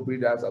Cattle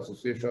Breeders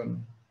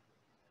Association,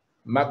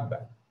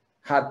 Magba,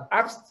 had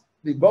asked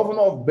the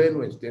governor of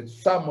Benue State,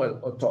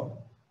 Samuel Otom,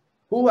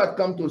 who had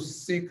come to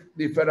seek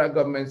the federal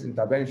government's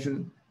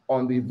intervention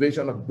on the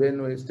invasion of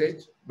Benue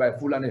State by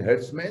Fulani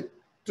herdsmen,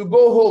 to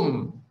go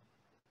home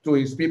to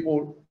his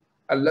people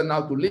and learn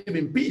how to live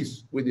in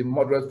peace with the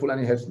murderous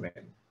Fulani herdsmen,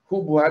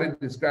 who Buhari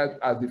described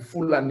as the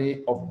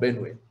Fulani of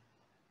Benue.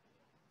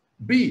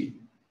 B,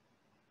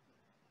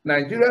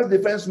 Nigeria's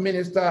defense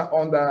minister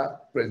under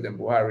President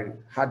Buhari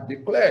had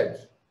declared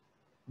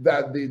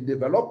that the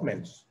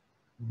developments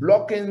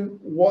blocking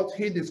what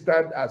he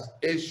described as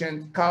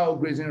ancient cow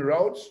grazing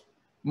routes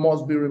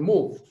must be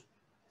removed,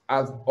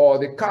 or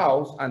the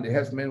cows and the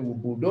herdsmen will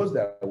bulldoze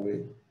their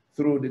way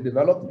through the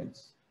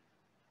developments.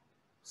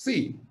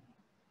 C,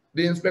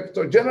 the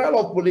Inspector General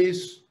of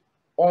Police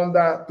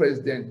under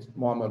President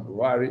Muhammad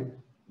Buhari,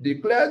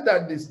 declared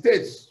that the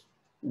states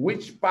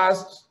which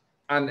passed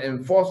and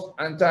enforced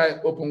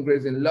anti-open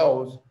grazing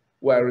laws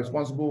were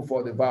responsible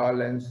for the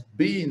violence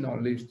being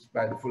unleashed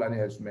by the Fulani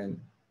herdsmen,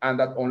 and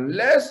that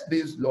unless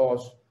these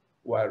laws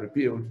were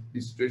repealed,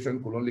 the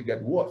situation could only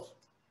get worse.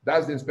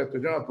 That's the Inspector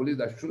General of Police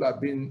that should have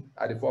been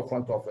at the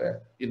forefront of,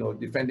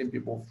 defending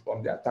people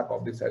from the attack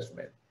of these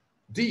herdsmen.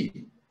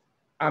 D,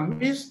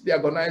 amidst the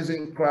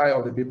agonizing cry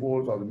of the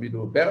peoples of the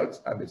Middle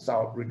Belt and the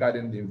South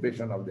regarding the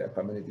invasion of their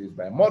communities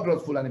by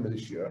murderous Fulani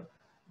militia,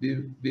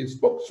 the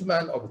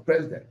spokesman of the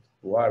President,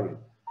 Buhari,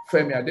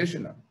 Femi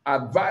Adesina,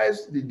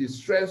 advised the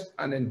distressed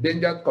and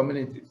endangered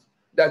communities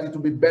that it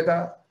would be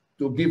better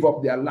to give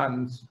up their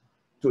lands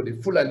to the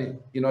Fulani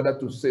in order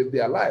to save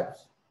their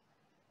lives.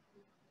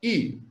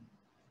 E,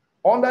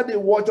 under the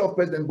watch of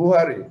President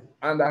Buhari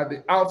and at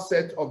the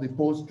outset of the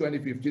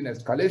post-2015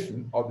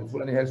 escalation of the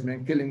Fulani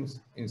herdsmen killings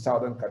in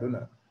southern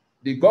Kaduna,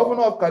 the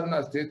governor of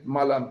Kaduna State,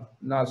 Malam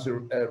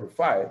Nasir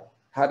El-Rufai,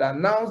 had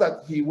announced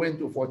that he went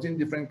to 14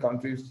 different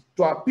countries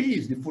to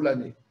appease the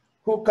Fulani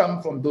who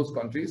come from those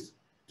countries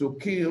to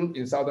kill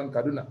in southern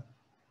Kaduna.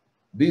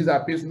 These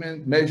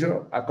appeasement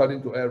measures,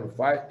 according to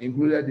El-Rufai,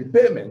 included the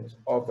payment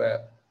of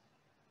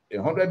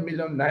 100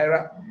 million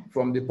naira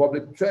from the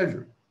public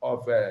treasury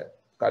of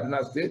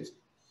Kaduna State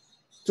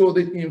to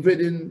the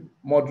invading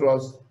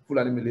murderous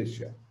Fulani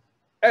militia.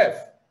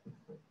 F,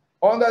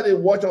 under the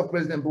watch of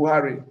President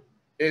Buhari,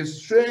 a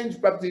strange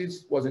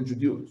practice was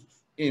introduced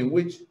in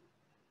which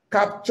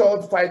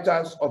captured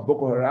fighters of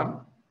Boko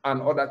Haram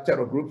and other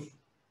terror groups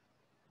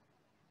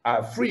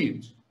are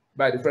freed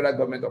by the federal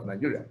government of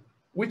Nigeria,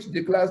 which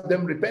declares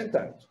them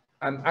repentant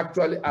and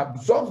actually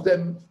absorbs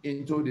them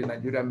into the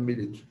Nigerian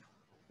military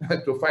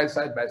to fight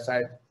side by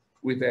side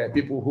with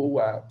people who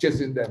were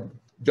chasing them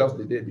just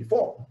the day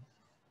before.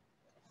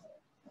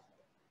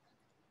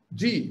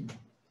 G,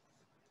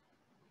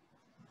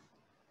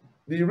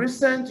 the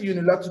recent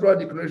unilateral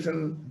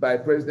declaration by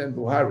President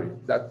Buhari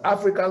that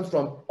Africans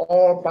from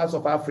all parts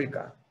of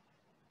Africa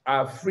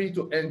are free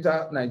to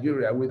enter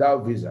Nigeria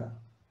without visa,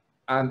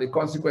 and the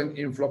consequent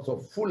influx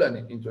of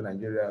Fulani into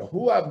Nigeria,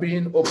 who are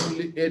being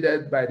openly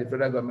aided by the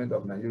federal government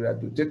of Nigeria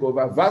to take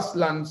over vast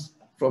lands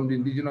from the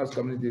indigenous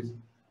communities,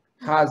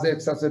 has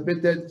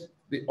exacerbated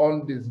the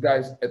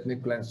undisguised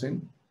ethnic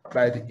cleansing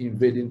by the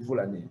invading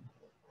Fulani,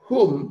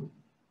 whom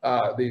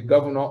the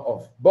governor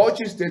of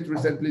Bauchi State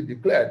recently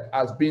declared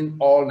as being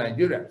all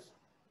Nigerians.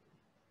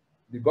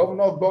 The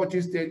governor of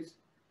Bauchi State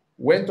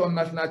went on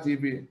national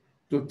TV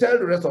to tell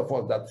the rest of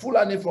us that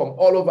Fulani from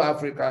all over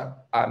Africa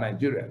are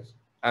Nigerians,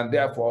 and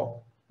therefore,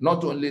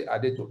 not only are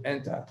they to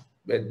enter,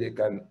 but they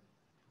can,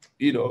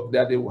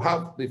 that they will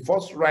have the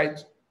first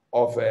right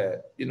of,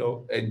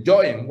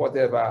 enjoying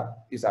whatever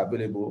is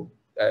available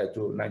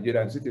to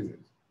Nigerian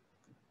citizens,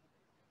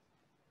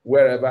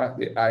 wherever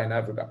they are in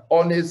Africa.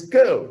 On a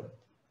scale,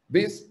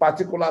 this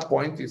particular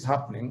point is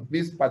happening,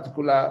 this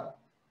particular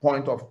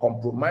point of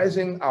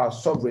compromising our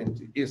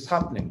sovereignty is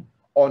happening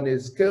on a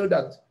scale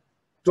that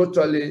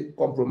totally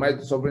compromises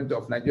the sovereignty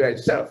of Nigeria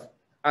itself,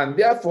 and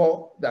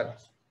therefore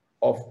that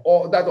of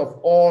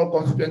all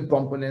constituent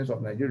components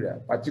of Nigeria,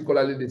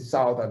 particularly the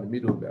South and the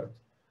Middle Belt.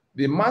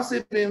 The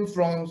massive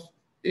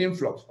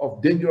influx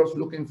of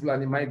dangerous-looking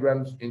Fulani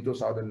migrants into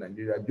southern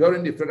Nigeria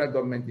during the federal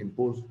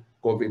government-imposed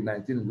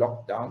COVID-19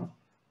 lockdown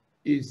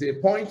is a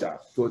pointer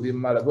to the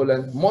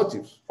malevolent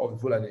motives of the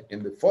Fulani.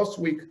 In the first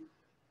week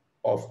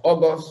of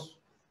August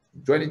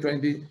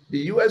 2020, the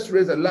US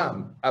raised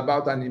alarm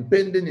about an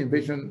impending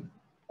invasion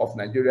of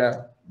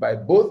Nigeria by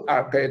both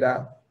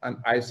Al-Qaeda and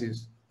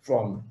ISIS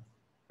from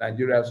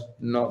Nigeria's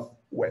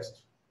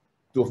northwest.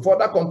 To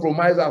further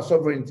compromise our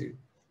sovereignty,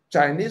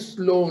 Chinese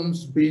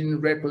loans being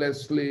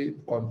recklessly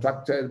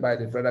contracted by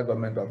the federal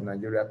government of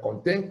Nigeria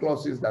contain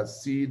clauses that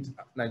cede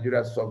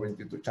Nigeria's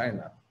sovereignty to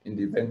China in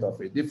the event of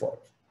a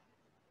default.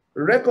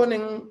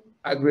 Reckoning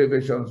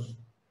aggravations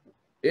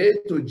A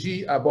to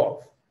G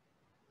above,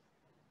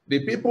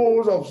 the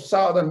peoples of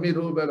South and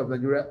Middle Belt of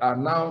Nigeria are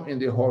now in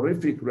the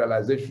horrific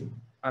realization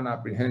and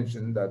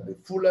apprehension that the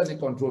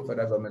Fulani-controlled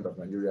federal government of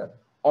Nigeria,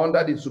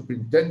 under the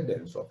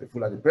superintendence of the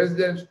Fulani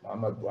president,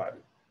 Muhammad Buhari,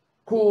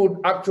 could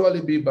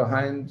actually be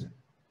behind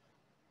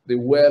the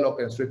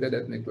well-orchestrated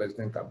ethnic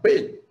cleansing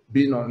campaign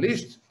being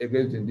unleashed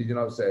against the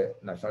indigenous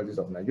nationalities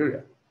of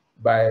Nigeria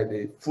by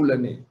the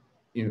Fulani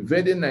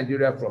invading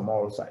Nigeria from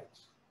all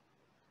sides.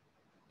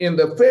 In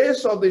the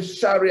face of the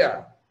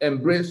Sharia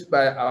embraced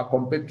by our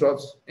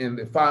compatriots in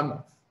the far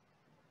north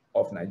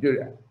of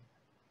Nigeria,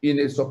 in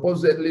a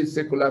supposedly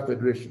secular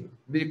federation,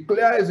 the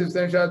clear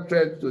existential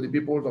threat to the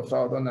peoples of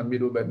southern and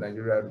middle belt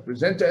Nigeria,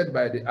 represented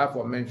by the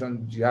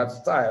aforementioned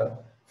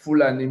jihad-style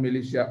Fulani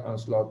militia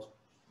onslaught,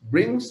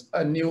 brings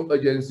a new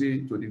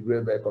urgency to the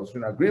grave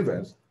constitutional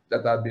grievance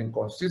that has been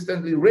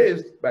consistently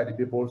raised by the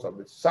peoples of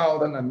the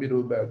southern and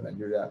middle belt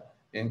Nigeria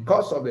in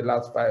course of the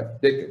last 5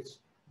 decades,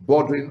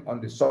 bordering on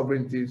the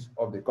sovereignties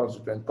of the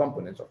constituent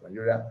components of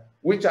Nigeria,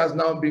 which has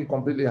now been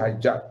completely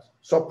hijacked,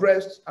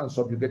 suppressed, and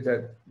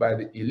subjugated by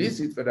the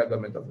illicit federal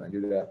government of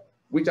Nigeria,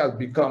 which has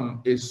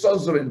become a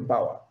sovereign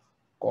power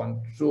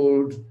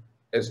controlled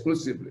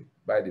exclusively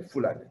by the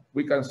Fulani.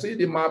 We can see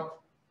the map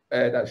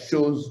that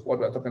shows what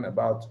we're talking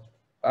about.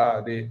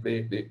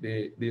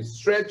 The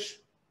stretch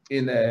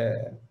in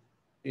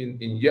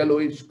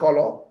yellowish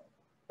color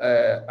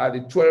are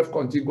the 12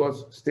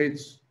 contiguous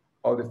states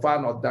of the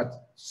far north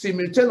that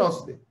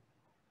simultaneously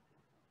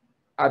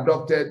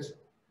adopted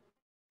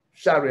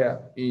Sharia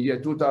in year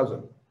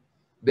 2000.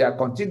 They are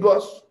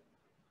contiguous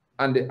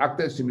and they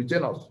acted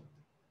simultaneous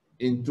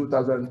in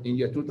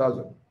year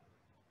 2000.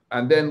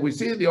 And then we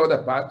see the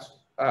other part,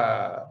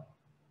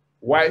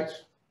 white,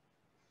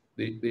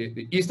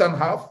 the eastern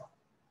half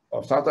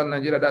of southern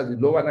Nigeria, that's the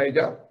lower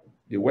Niger,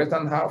 the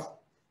western half,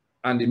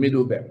 and the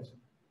middle belt,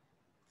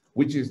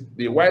 which is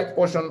the white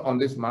portion on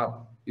this map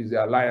is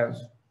the alliance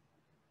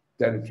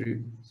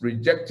territory,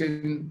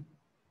 rejecting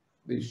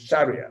the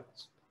Sharia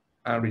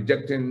and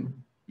rejecting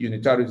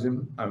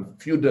unitarism and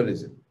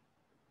feudalism.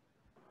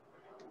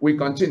 We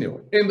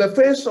continue. In the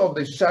face of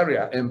the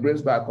Sharia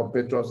embraced by our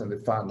compatriots in the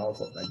far north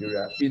of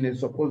Nigeria in a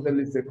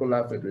supposedly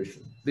secular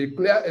federation, the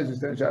clear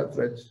existential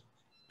threat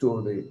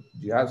to the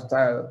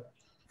jihad-style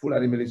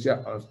Fulani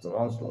militia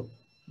onslaught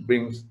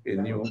brings a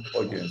new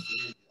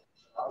urgency.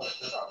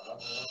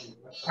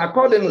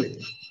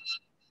 Accordingly,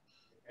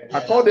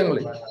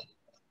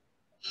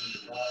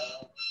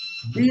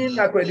 being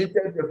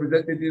accredited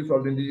representatives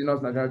of the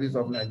indigenous nationalities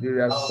of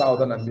Nigeria's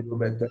southern and middle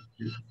belt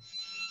territories,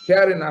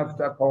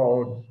 hereinafter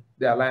called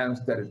the Alliance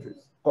Territories,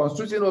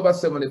 constituting over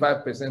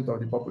 75% of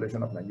the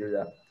population of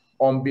Nigeria,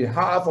 on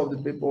behalf of the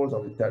peoples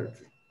of the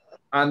territory,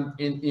 and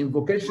in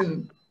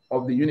invocation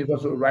of the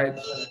universal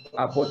rights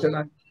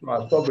appertaining to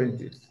our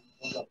sovereignties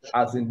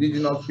as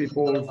indigenous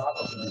peoples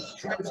of the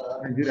distressed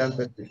Nigerian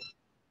federation,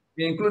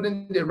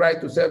 including the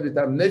right to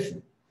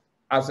self-determination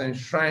as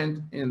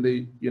enshrined in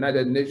the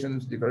United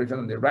Nations Declaration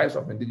on the Rights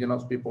of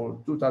Indigenous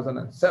People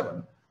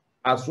 2007,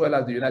 as well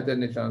as the United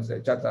Nations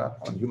Charter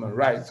on Human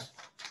Rights.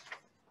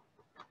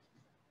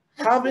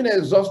 Having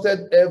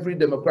exhausted every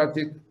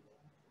democratic,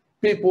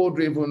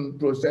 people-driven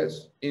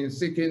process in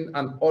seeking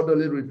an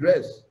orderly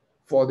redress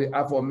for the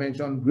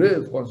aforementioned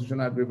grave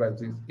constitutional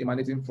grievances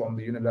emanating from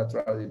the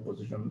unilateral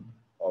imposition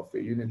of a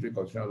unitary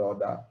constitutional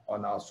order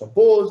on our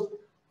supposed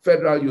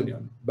federal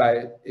union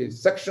by a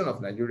section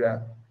of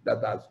Nigeria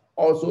that has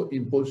also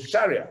imposed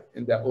Sharia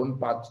in their own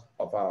part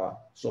of our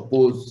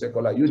supposed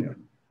secular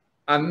union.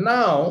 And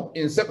now,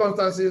 in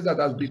circumstances that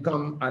has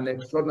become an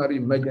extraordinary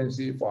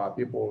emergency for our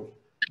people,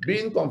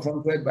 being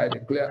confronted by the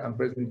clear and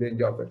present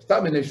danger of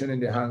extermination in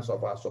the hands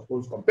of our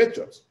supposed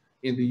compatriots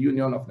in the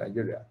Union of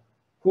Nigeria,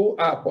 who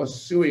are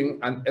pursuing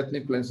an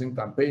ethnic cleansing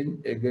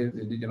campaign against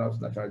the indigenous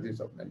nationalities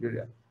of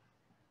Nigeria,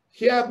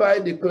 hereby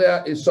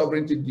declare a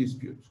sovereignty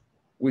dispute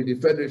with the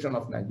Federation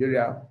of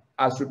Nigeria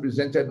as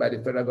represented by the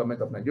federal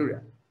government of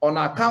Nigeria on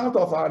account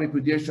of our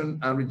repudiation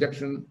and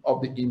rejection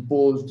of the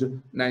imposed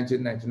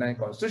 1999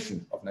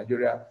 Constitution of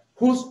Nigeria,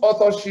 whose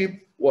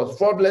authorship was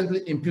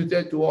fraudulently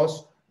imputed to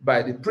us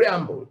by the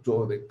preamble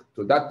to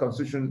that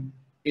Constitution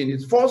in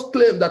its first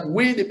claim that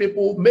we, the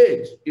people,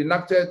 made,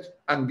 enacted,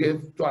 and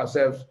gave to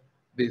ourselves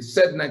the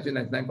said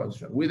 1999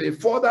 Constitution, with a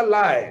further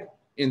lie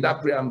in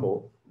that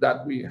preamble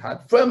that we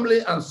had firmly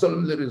and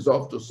solemnly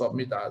resolved to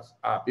submit as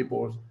our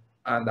peoples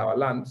and our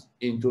lands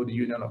into the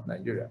Union of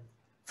Nigeria.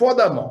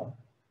 Furthermore,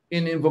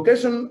 in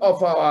invocation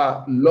of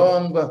our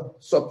long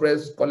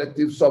suppressed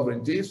collective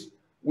sovereignties,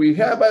 we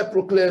hereby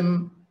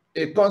proclaim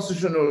a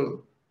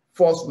constitutional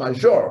force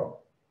majeure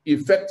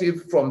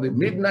effective from the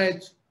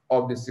midnight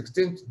of the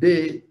 16th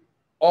day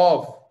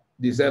of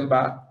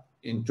December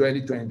in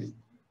 2020,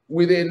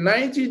 with a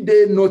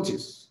 90-day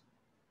notice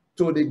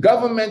to the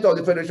government of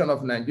the Federation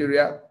of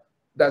Nigeria,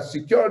 the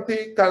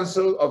Security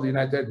Council of the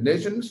United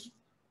Nations,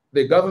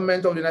 the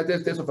government of the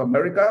United States of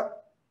America,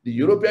 the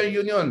European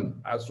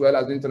Union, as well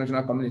as the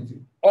international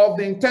community, of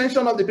the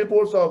intention of the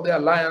peoples of the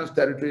alliance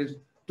territories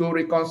to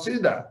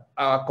reconsider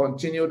our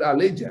continued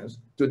allegiance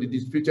to the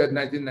disputed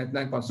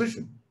 1999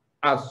 Constitution,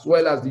 as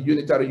well as the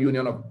unitary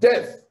union of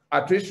death,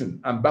 attrition,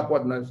 and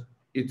backwardness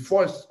it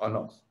forced on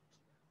us.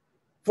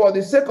 For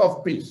the sake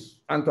of peace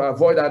and to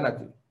avoid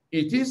anarchy,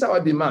 it is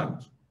our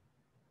demand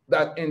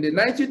that in the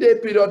 90-day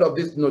period of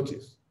this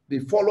notice, the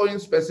following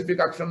specific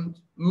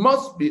actions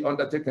must be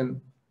undertaken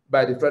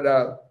by the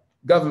federal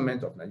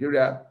government of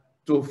Nigeria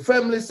to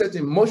firmly set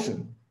in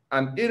motion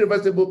an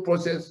irreversible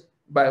process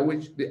by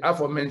which the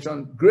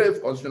aforementioned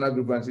grave constitutional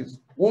grievances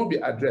will be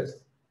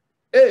addressed.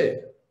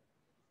 A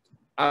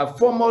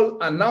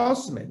formal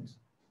announcement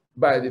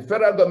by the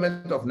federal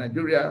government of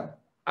Nigeria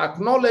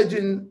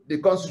acknowledging the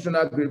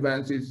constitutional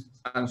grievances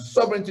and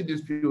sovereignty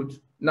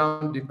dispute now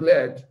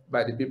declared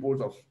by the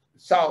peoples of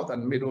South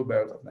and Middle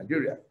Belt of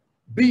Nigeria.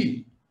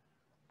 B,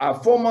 a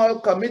formal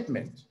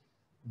commitment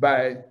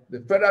by the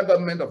federal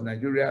government of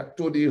Nigeria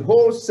to the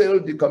wholesale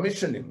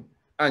decommissioning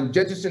and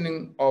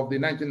jettisoning of the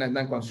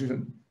 1999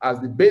 Constitution as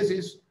the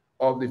basis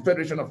of the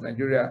Federation of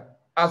Nigeria,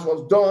 as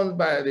was done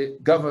by the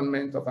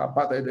government of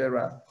apartheid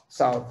era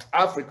South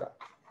Africa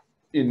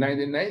in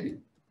 1990.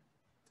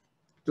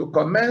 to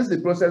commence the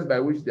process by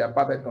which the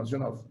apartheid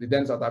constitution of the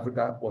then South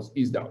Africa was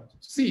eased out.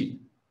 C,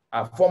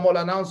 a formal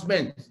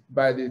announcement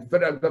by the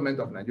federal government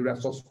of Nigeria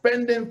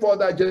suspending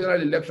further general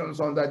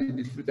elections under the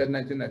disputed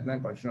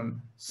 1999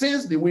 constitution,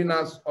 since the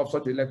winners of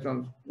such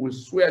elections will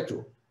swear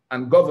to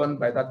and govern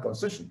by that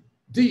constitution.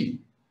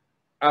 D,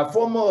 a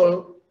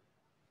formal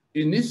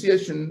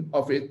initiation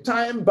of a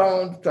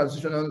time-bound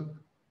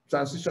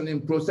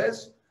transitioning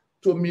process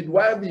to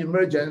midwife the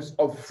emergence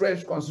of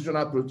fresh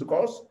constitutional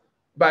protocols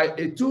by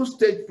a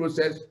two-stage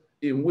process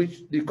in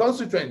which the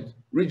constituent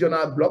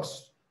regional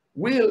blocks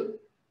will,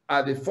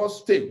 at the first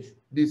stage,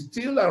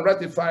 distill and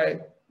ratify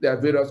their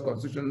various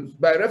constitutions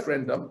by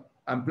referendum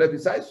and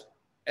plebiscites,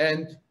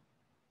 and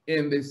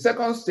in the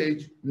second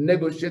stage,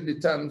 negotiate the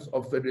terms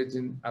of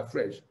federating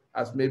afresh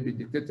as may be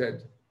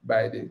dictated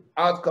by the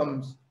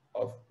outcomes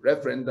of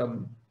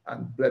referendum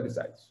and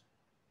plebiscites.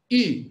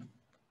 E,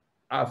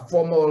 a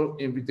formal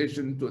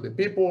invitation to the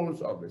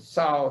peoples of the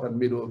South and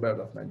Middle Belt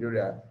of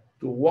Nigeria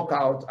to work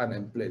out and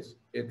in place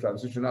a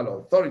transitional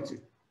authority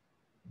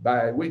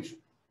by which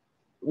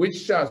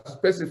shall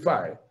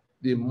specify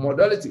the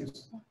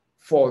modalities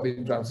for the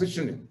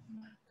transitioning.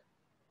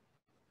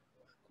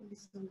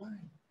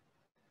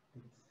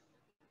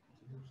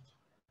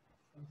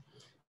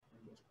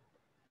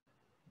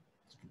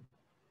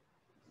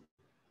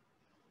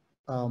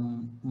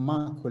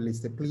 Mark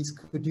Olise, please,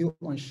 could you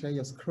unshare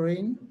your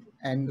screen?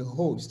 And the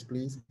host,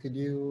 please, could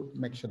you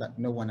make sure that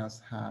no one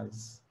else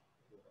has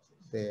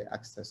the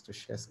access to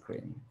share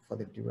screen for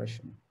the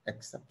duration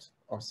except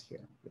us here,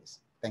 please.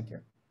 Thank you.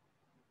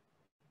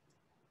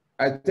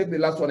 I take the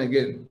last one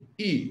again.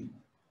 E,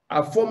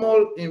 a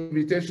formal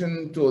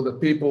invitation to the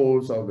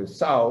peoples of the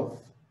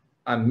South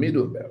and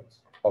Middle Belt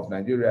of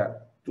Nigeria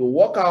to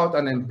work out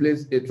and in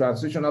place a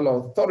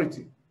transitional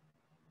authority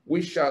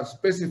which shall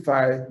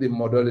specify the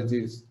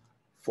modalities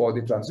for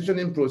the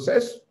transitioning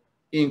process,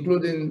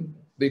 including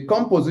the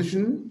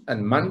composition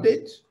and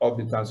mandate of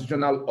the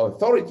transitional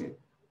authority,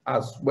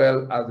 as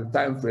well as the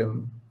time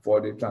frame for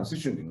the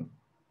transitioning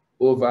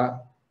over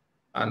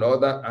and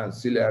other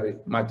ancillary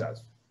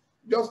matters,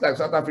 just like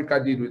South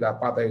Africa did with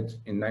apartheid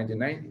in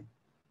 1990.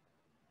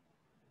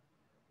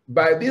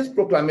 By this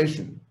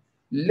proclamation,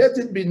 let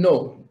it be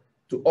known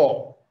to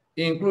all,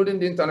 including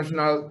the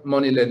international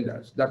money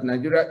lenders, that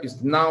Nigeria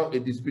is now a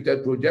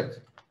disputed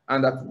project,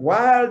 and that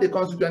while the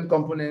constituent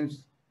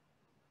components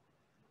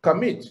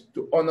commit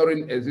to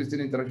honoring existing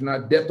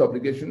international debt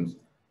obligations,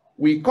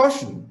 we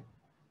caution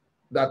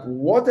that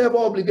whatever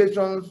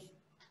obligations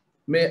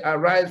may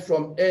arise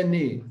from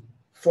any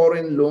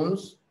foreign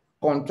loans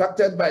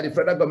contracted by the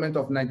federal government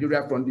of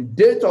Nigeria from the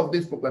date of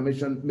this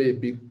proclamation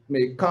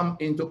may come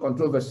into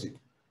controversy.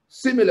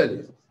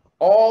 Similarly,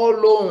 all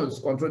loans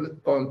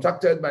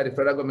contracted by the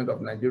federal government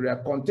of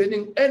Nigeria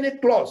containing any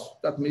clause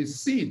that may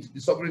cede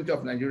the sovereignty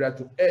of Nigeria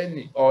to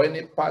any or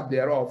any part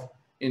thereof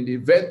in the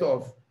event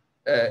of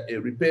a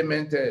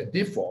repayment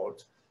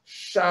default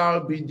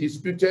shall be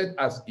disputed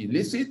as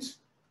illicit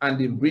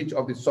and in breach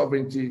of the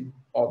sovereignty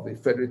of the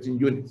federating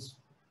units.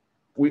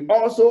 We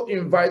also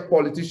invite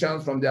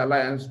politicians from the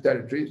alliance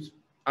territories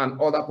and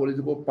other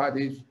political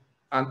parties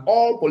and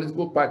all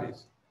political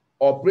parties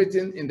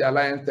operating in the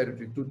alliance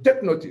territory to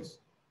take notice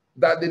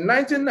that the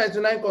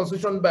 1999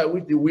 constitution by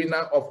which the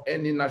winner of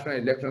any national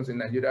elections in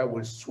Nigeria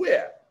will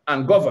swear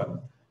and govern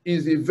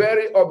is the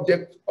very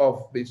object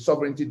of the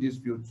sovereignty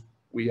dispute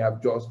we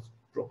have just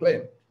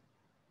proclaimed,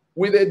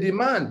 with a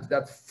demand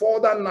that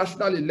further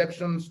national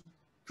elections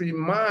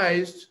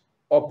premised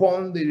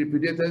upon the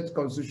repudiated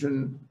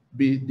constitution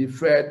be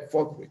deferred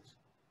forthwith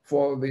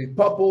for the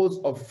purpose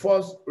of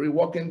first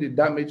reworking the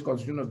damaged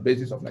constitutional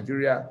basis of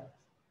Nigeria.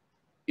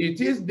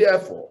 It is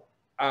therefore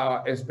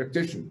our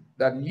expectation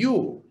that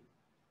you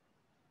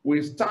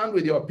will stand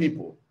with your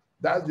people,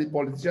 that's the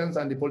politicians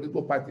and the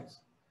political parties,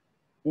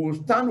 will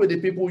stand with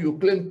the people you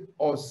claim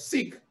or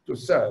seek to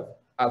serve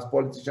as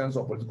politicians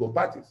or political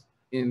parties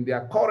in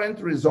their current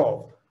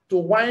resolve to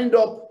wind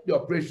up the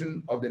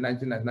operation of the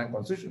 1999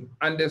 Constitution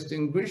and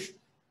extinguish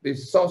the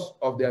source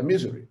of their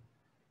misery.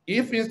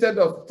 If instead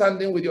of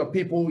standing with your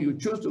people, you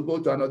choose to go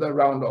to another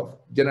round of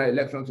general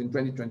elections in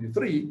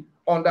 2023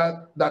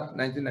 under that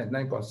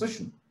 1999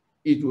 Constitution,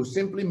 it will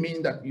simply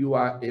mean that you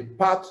are a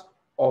part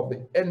of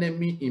the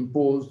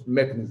enemy-imposed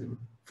mechanism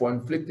for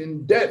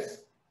inflicting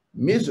death,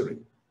 misery,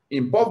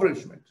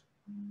 impoverishment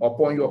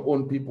upon your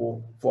own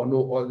people for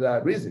no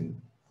other reason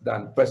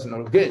than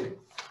personal gain.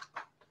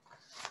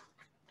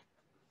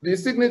 The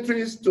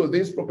signatories to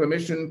this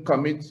proclamation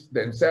commit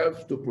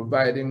themselves to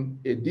providing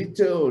a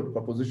detailed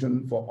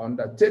proposition for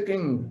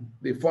undertaking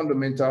the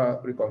fundamental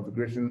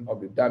reconfiguration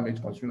of the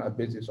damaged constitutional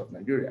basis of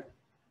Nigeria.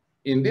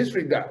 In this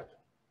regard,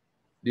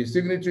 the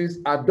signatories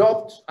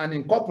adopt and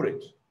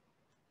incorporate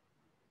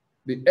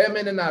the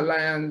MNN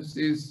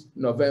Alliance's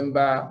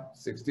November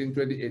 16,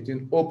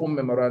 2018 open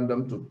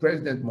memorandum to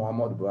President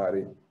Muhammadu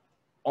Buhari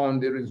on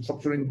the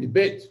restructuring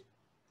debate,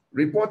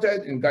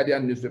 reported in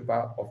Guardian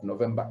newspaper of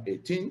November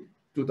 18,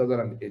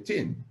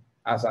 2018,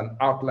 as an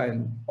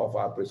outline of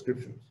our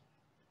prescriptions.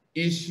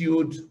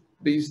 Issued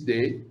this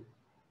day,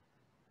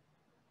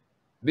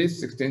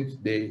 this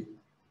 16th day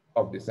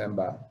of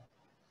December,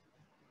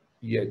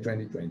 year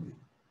 2020.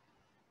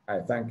 I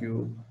thank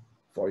you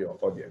for your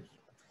audience.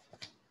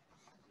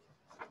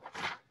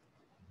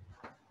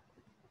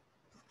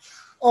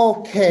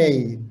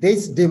 Okay,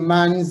 this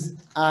demands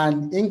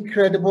an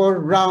incredible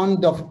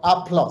round of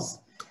applause.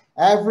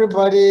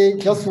 Everybody,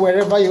 just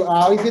wherever you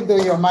are, even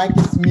though your mic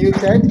is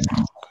muted,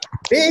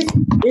 this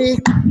is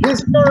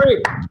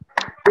history.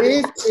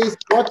 This is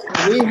what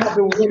we have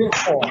been waiting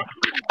for.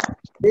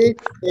 This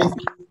is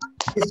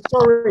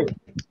history.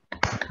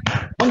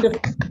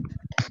 Wonderful.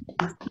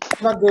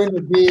 It's not going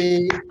to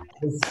be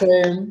the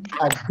same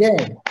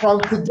again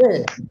from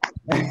today.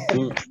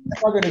 It's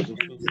not going to be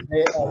the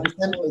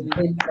same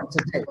again from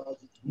today.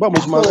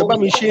 So,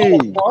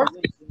 of course,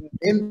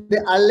 in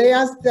the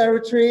Alliance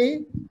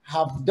territory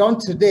have done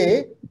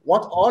today,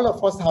 what all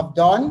of us have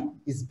done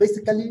is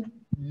basically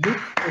look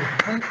a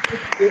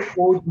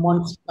 100-year-old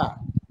monster,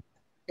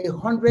 a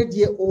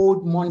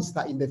 100-year-old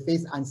monster in the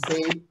face and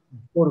say,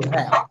 go to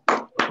hell,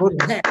 go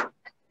to hell.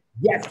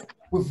 Yes,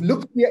 we've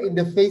looked here in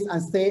the face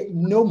and say,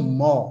 no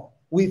more.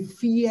 We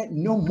fear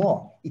no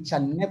more. It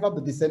shall never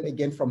be the same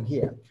again from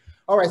here.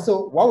 All right,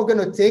 so what we're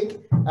going to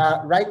take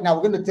right now,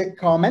 we're going to take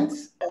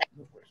comments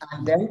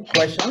and then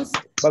questions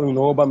from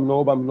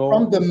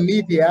the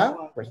media.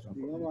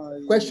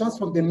 Questions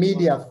from the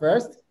media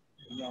first.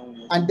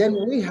 And then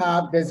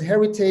there's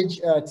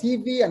Heritage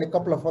TV and a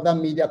couple of other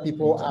media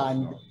people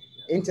and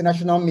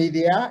international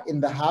media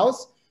in the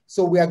house.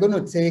 So we are going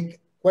to take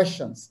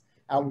questions.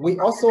 We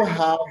also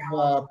have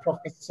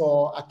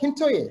Professor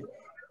Akintoye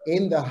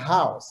in the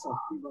house.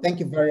 Thank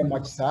you very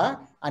much, sir.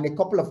 And a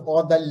couple of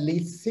other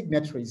lead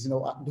signatories,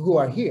 who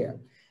are here.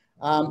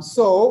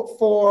 So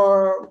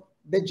for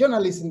the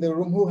journalists in the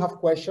room who have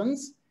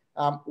questions,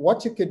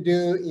 what you could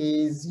do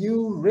is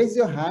you raise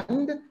your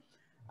hand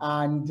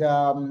and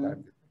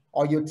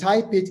or you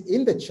type it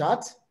in the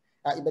chat.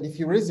 But if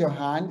you raise your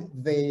hand,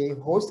 the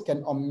host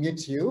can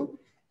unmute you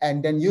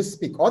and then you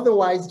speak.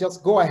 Otherwise,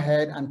 just go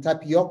ahead and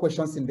type your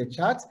questions in the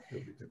chat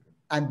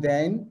and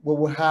then we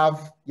will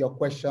have your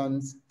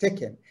questions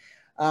taken.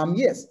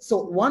 Yes,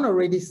 so one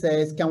already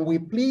says, can we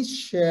please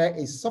share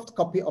a soft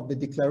copy of the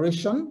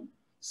declaration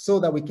so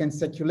that we can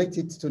circulate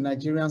it to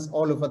Nigerians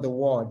all over the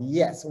world?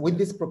 Yes, with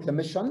this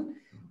proclamation,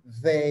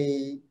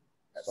 the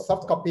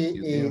soft copy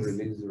is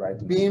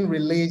being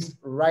released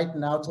right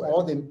now to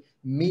all the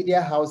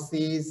media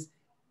houses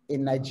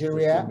in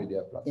Nigeria,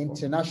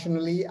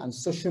 internationally, and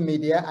social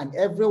media, and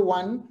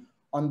everyone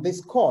on this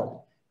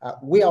call.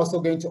 We're also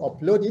going to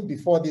upload it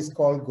before this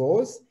call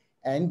goes,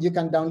 and you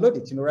can download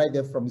it, right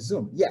there from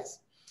Zoom. Yes.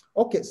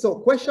 Okay, so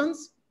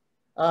questions?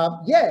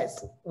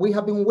 Yes, we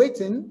have been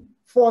waiting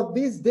for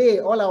this day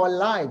all our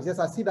lives. Yes,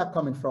 I see that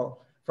coming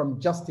from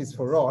Justice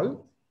for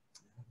All.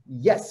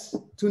 Yes,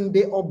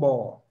 Tunde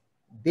Obo.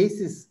 This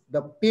is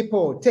the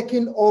people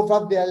taking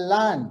over their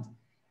land.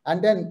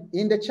 And then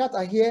in the chat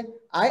I hear,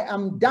 I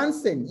am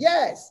dancing.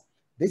 Yes,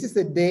 this is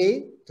a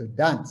day to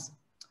dance.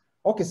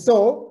 Okay,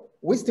 so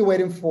we're still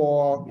waiting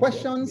for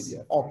questions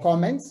or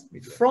comments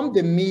from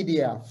the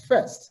media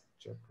first.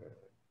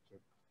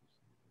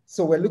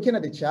 So we're looking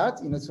at the chat,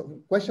 so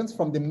questions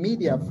from the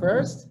media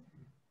first,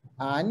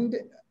 and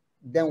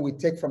then we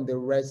take from the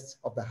rest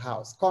of the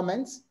house.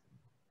 Comments?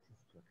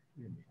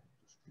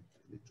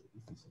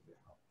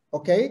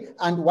 Okay,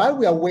 and while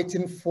we are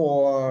waiting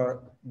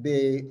for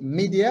the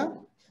media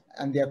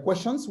and their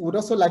questions, we'd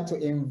also like to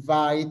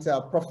invite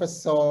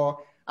Professor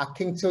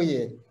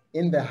Akintoye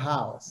in the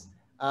house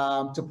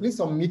to please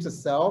unmute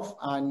yourself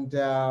and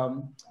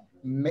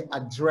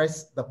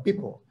address the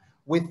people.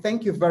 We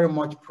thank you very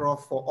much,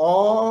 Prof, for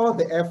all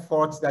the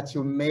efforts that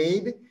you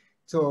made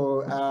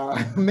to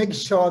make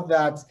sure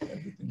that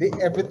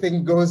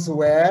everything goes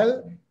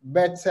well.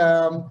 But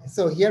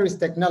so here is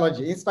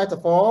technology. In spite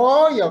of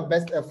all your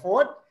best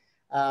effort,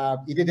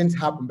 it didn't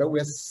happen, but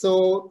we're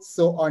so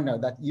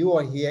honored that you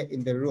are here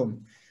in the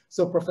room.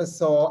 So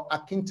Professor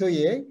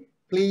Akintoye,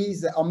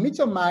 please unmute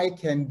your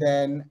mic and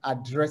then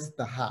address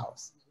the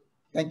house.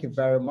 Thank you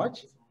very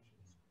much.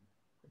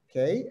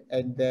 Okay,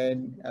 and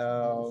then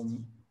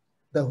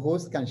the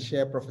host can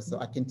share Professor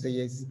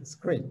Akintoye's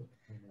screen.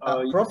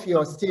 Prof,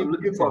 you're still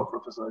muted.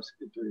 Professor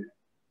Akintoye.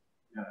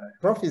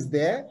 Prof is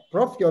there.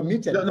 Prof, you're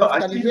muted. No, Prof, I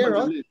can see you hear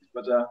us?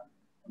 but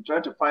I'm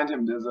trying to find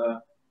him. There's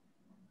a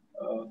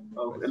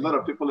lot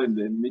of people in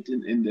the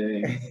meeting.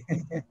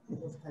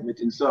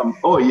 So,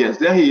 oh yes,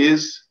 there he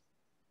is.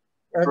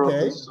 Okay.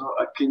 Professor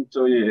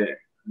Akintoye.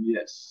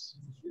 Yes.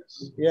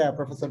 Yeah,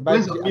 Professor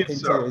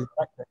Akintoye.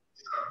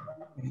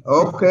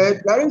 Okay,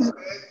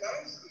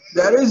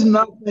 there is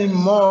nothing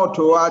more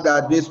to add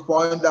at this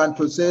point than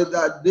to say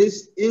that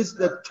this is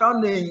the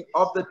turning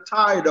of the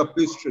tide of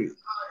history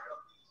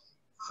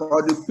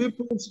for the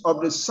peoples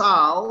of the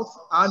South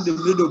and the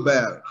Middle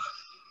Belt.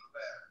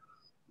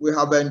 We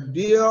have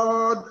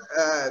endured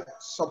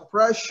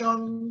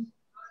suppression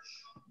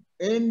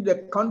in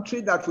the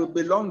country that we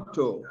belong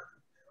to.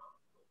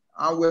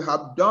 And we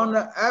have done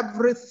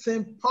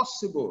everything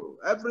possible,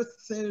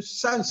 everything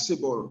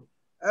sensible,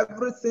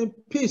 everything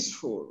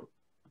peaceful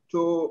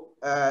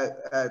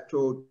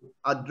to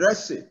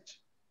address it.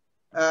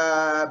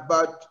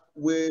 But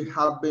we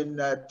have been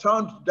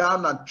turned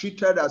down and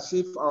treated as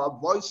if our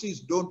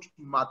voices don't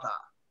matter.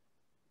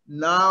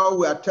 Now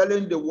we are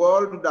telling the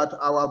world that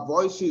our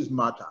voices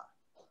matter.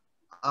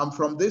 And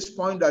from this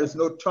point, there is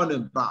no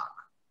turning back.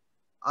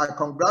 I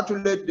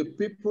congratulate the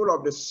people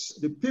of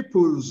the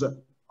peoples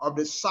of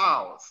the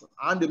South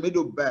and the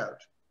Middle Belt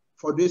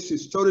for this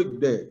historic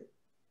day.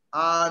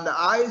 And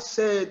I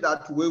say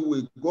that we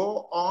will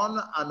go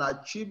on and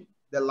achieve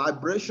the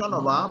liberation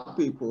of our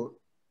people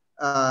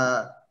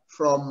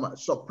from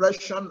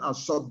suppression and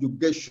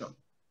subjugation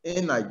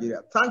in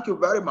Nigeria. Thank you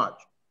very much.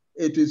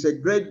 It is a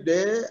great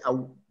day,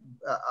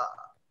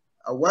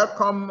 a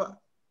welcome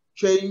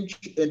change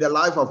in the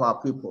life of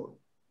our people.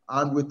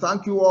 And we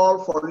thank you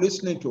all for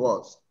listening to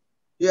us.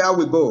 Here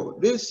we go.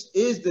 This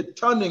is the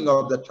turning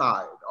of the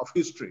tide of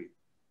history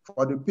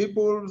for the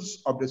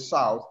peoples of the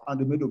South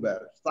and the Middle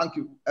Belt. Thank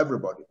you,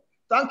 everybody.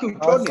 Thank you,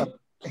 Tony. Awesome.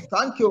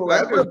 Thank you,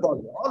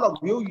 everybody. All of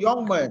you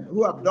young men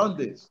who have done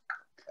this.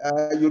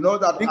 You know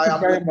that I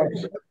am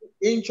every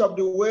inch of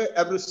the way,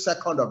 every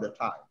second of the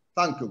time.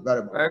 Thank you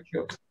very much. Thank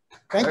you.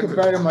 Thank you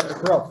very much,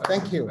 Prof.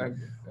 Thank you.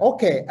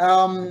 Okay,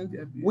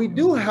 we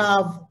do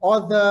have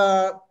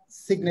other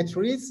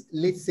signatories,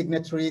 lead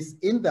signatories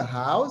in the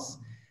house.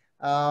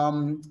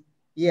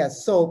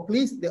 Yes, so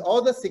please, the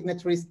other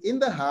signatories in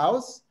the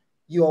house,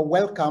 you are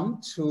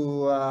welcome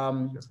to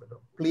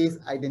please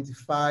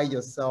identify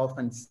yourself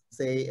and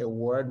say a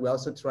word. We're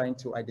also trying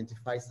to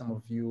identify some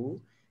of you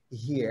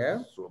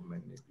here. So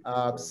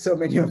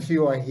many of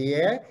you are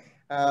here.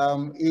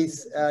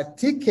 Is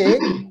TK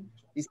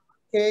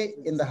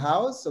in the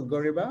house of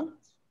Goriba?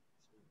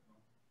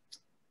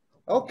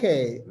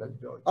 Okay.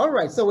 All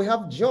right. So we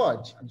have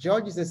George.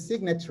 George is a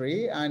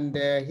signatory and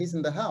he's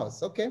in the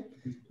house. Okay.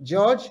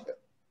 George,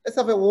 let's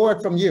have a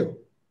word from you.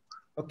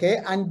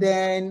 Okay. And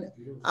then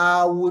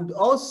I would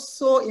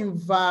also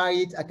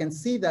invite, I can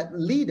see that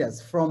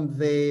leaders from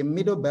the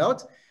Middle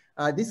Belt.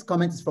 This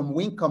comment is from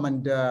Wing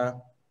Commander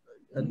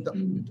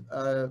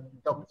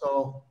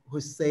Dr.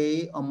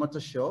 Hussein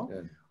Omotosho.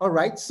 Yeah. All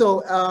right,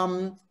 so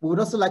we would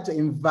also like to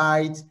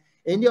invite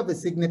any of the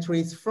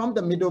signatories from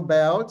the Middle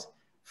Belt,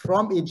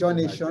 from Ijaw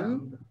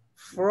Nation,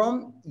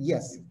 from,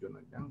 yes,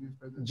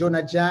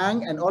 Jonah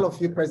Jang, and all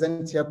of you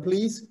present here,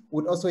 please,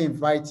 would also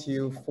invite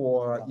you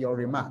for your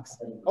remarks.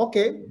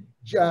 Okay,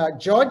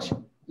 George,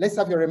 let's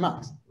have your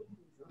remarks.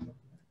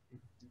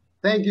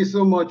 Thank you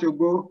so much,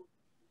 Ogbo.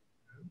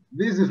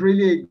 This is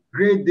really a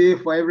great day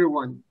for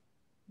everyone.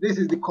 This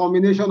is the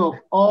culmination of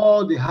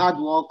all the hard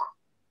work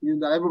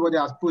that everybody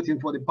has put in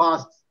for the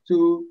past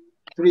 2-3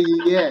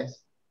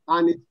 years.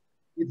 And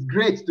it's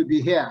great to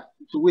be here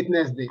to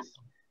witness this.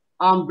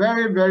 I'm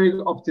very, very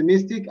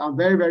optimistic. I'm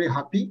very, very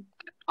happy.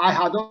 I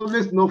had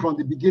always known from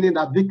the beginning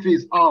that victory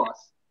is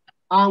ours.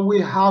 And we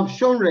have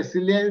shown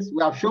resilience,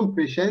 we have shown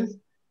patience,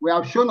 we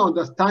have shown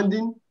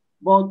understanding,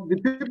 but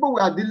the people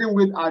we are dealing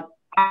with are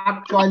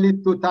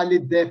actually totally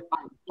deaf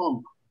and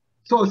dumb.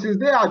 So since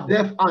they are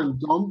deaf and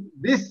dumb,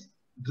 this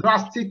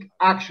drastic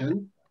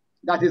action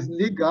that is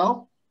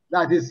legal,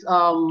 that is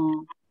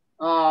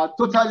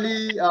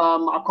totally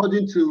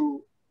according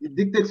to the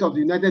dictates of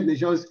the United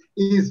Nations,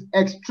 is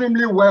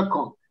extremely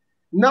welcome.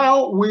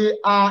 Now we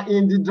are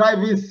in the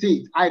driving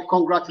seat. I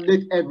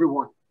congratulate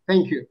everyone.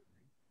 Thank you.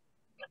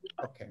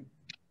 Okay.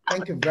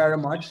 Thank you very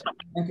much.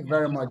 Thank you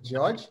very much,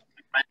 George.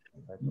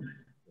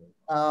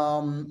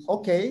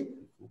 Okay.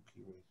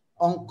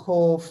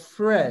 Uncle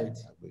Fred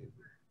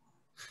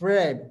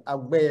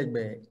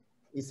Agbegbe.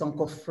 Is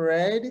Uncle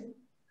Fred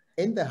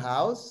in the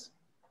house?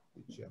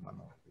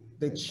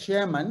 The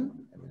chairman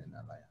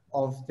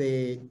of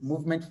the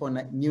Movement for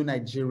New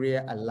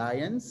Nigeria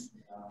Alliance.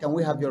 Can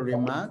we have your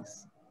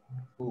remarks?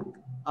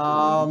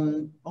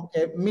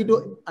 Okay,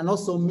 Middle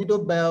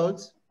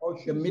Belt,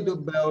 the Middle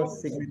Belt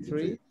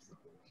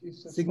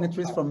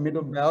signatories from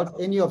Middle Belt.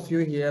 Any of you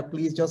here,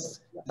 please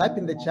just type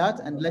in the chat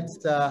and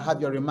let's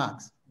have your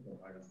remarks.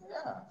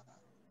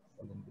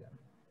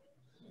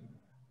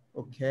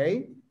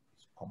 Okay.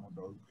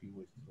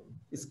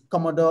 Is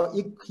Commodore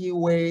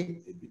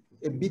Ikiwe,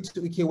 a bit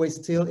to Ikiwe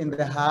still in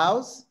the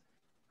house?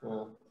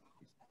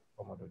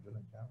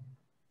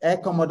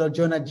 Commodore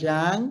Jonah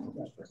Jang.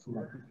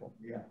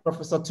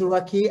 Professor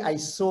Turaki, I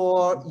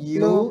saw you.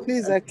 No,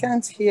 please, I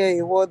can't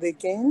hear a word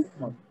again.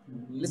 A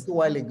little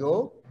while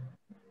ago.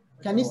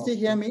 Can you still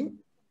hear me?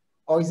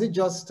 Or is it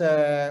just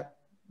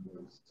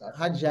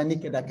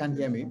Hajjanike that can't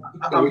hear me?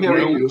 I'm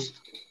hearing you.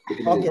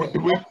 Okay,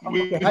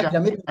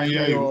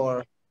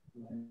 Hajjanike,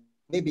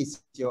 maybe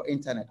it's your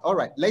internet. All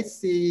right, let's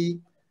see.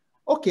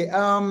 Okay,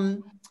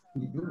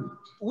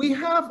 we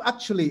have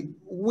actually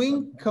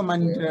Wing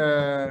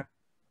Commander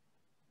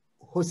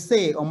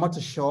Hussein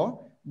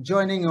Omotosho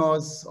joining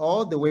us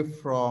all the way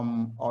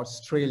from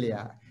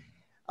Australia.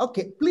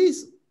 Okay,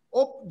 please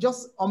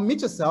just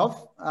unmute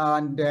yourself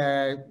and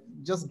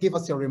just give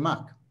us your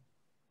remark.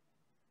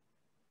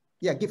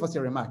 Yeah, give us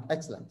your remark.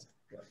 Excellent.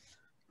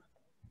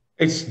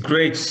 It's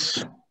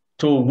great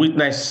to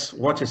witness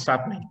what is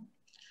happening.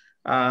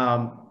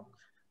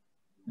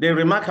 the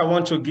remark I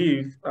want to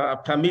give,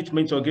 permit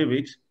me to give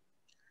it,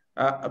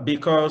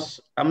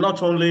 because I'm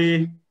not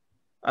only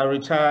a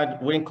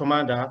retired wing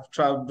commander, I've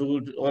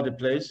traveled all the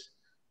place.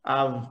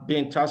 I've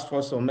been task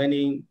force on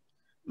many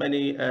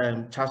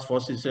task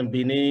forces in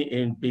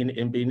Benin,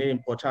 in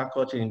Port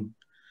Harcourt, in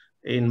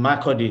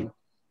Makurdi.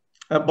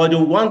 But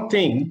the one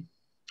thing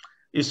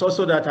is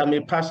also that I'm a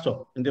pastor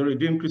in the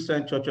Redeemed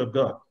Christian Church of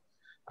God.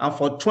 And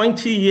for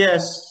 20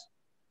 years,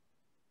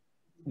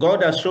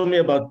 God has shown me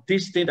about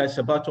this thing that's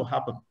about to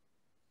happen.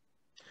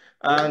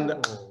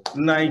 And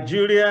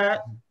Nigeria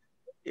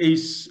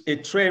is a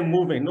train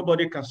moving.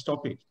 Nobody can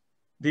stop it.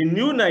 The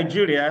new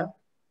Nigeria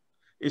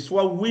is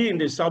what we in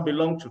the South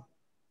belong to.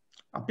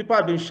 And people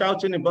have been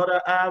shouting about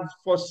it. I've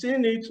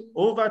foreseen it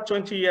over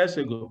 20 years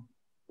ago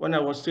when I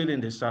was still in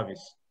the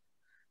service.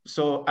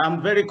 So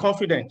I'm very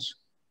confident.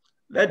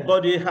 Let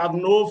body have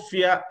no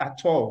fear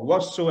at all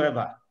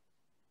whatsoever.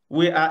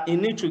 We are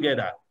in it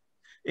together.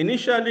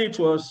 Initially, it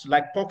was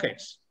like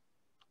pockets.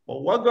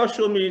 But what God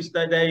showed me is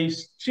that there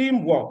is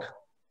teamwork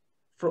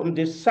from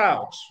the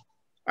South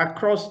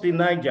across the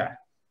Niger.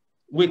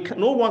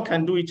 No one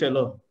can do it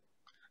alone.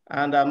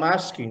 And I'm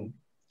asking,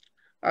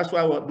 that's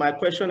why my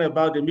question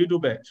about the Middle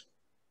Belt.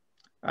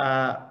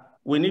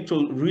 We need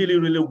to really,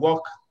 really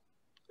work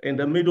in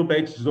the Middle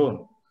Belt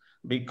zone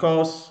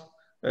because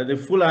the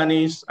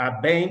Fulanis are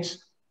bent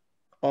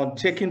on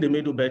taking the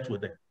Middle Belt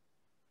with them.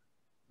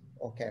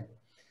 Okay.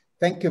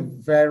 Thank you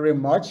very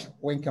much,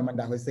 Wing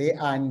Commander Jose,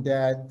 and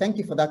thank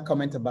you for that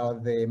comment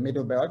about the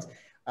Middle Belt.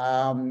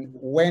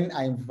 When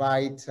I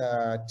invite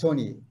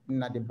Tony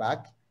Nnadi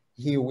back,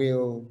 he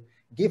will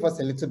give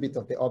us a little bit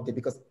of the update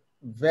because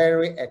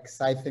very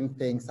exciting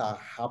things are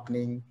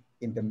happening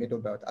in the Middle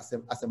Belt. As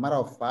a matter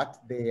of fact,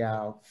 they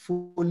are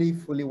fully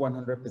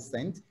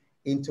 100%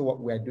 into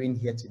what we're doing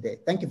here today.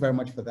 Thank you very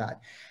much for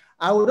that.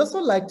 I would also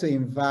like to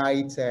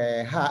invite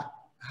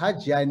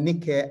Hajia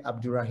Nike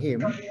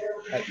Abdurrahim.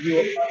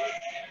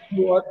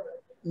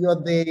 You're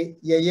the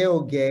Yeye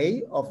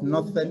Oge of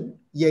Northern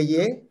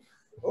Yeye.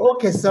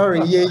 Okay, sorry,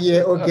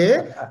 Yeye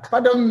Oge.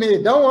 Pardon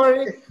me, don't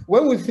worry.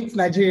 When we fix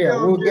Nigeria,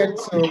 we'll get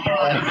to,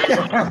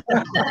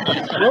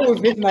 when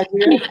we fix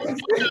Nigeria,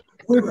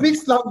 we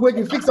fix language,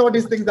 we fix all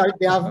these things that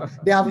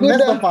they have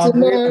messed up our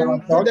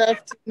brain. Good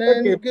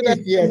afternoon, okay, good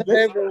afternoon,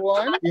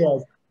 everyone.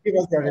 Yes, give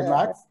us your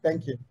remarks.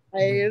 Thank you.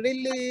 I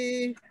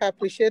really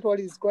appreciate what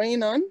is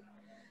going on.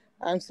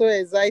 I'm so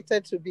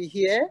excited to be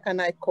here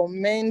and I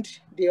commend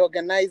the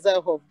organizer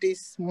of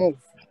this move.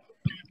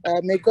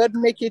 May God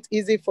make it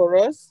easy for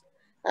us.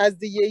 As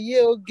the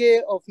Yeye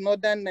Oge of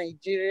Northern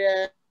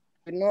Nigeria,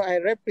 you know, I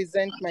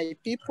represent my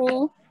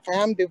people. I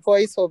am the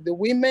voice of the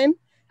women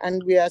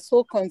and we are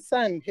so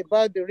concerned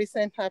about the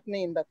recent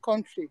happening in the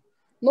country.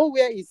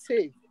 Nowhere is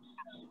safe.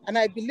 And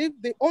I believe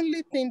the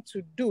only thing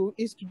to do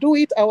is to do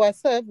it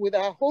ourselves with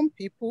our own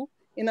people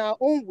in our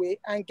own way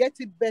and get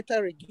it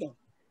better again.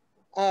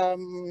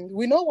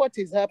 We know what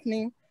is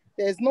happening.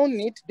 There's no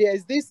need.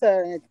 There's this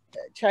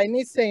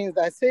Chinese saying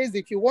that says,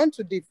 if you want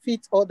to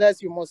defeat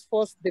others, you must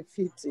first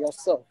defeat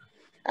yourself.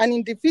 And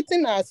in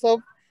defeating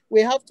ourselves,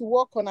 we have to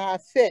work on our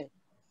fear,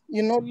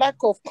 you know, lack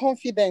of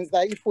confidence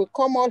that if we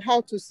come out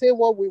how to say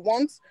what we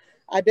want,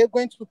 are they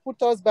going to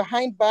put us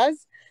behind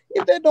bars?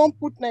 If they don't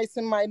put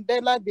Nelson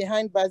Mandela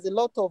behind bars, a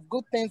lot of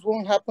good things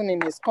won't happen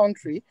in his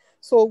country.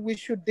 So we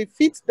should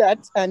defeat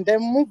that and then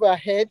move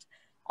ahead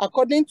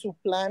according to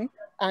plan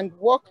and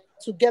work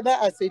together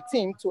as a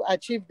team to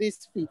achieve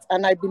this feat.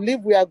 And I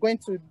believe we are going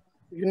to,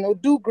 you know,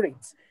 do great.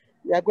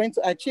 We are going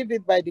to achieve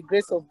it by the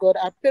grace of God.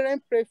 Our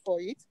parents prayed for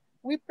it.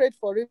 We prayed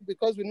for it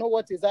because we know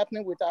what is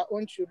happening with our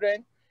own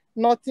children.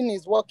 Nothing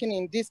is working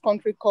in this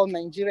country called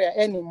Nigeria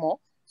anymore.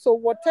 So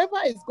whatever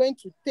is going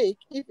to take,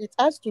 if it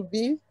has to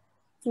be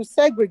to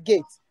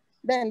segregate,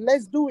 then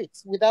let's do it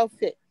without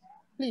fear.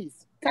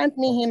 Please, count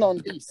me in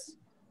on this.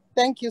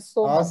 Thank you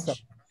so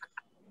much.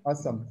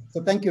 Awesome.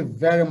 So thank you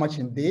very much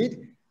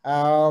indeed.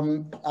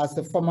 As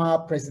the former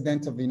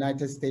president of the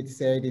United States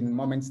said in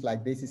moments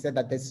like this, he said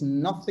that there's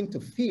nothing to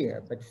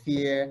fear but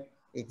fear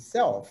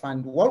itself.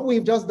 And what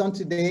we've just done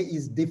today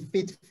is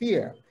defeat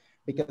fear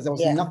because there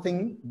was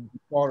nothing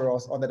before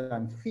us other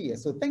than fear.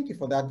 So thank you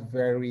for that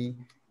very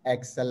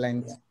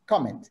excellent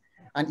comment.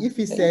 And if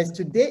he says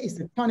today is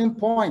the turning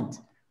point,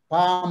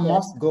 power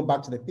must go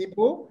back to the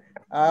people.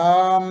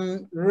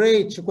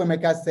 Ray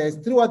Chukwemeka says,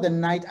 throughout the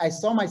night, I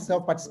saw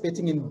myself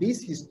participating in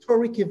this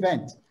historic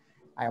event.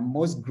 I am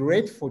most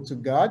grateful to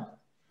God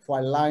for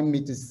allowing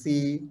me to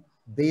see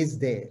this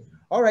day.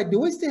 All right, do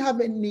we still have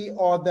any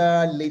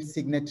other late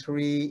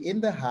signatory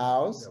in the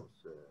house?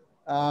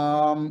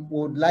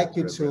 Would like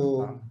you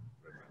to,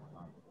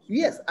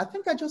 yes, I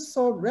think I just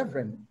saw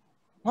Reverend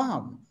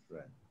Palm.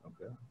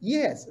 Okay.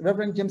 Yes,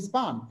 Reverend James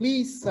Palm,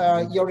 please,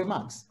 your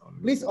remarks.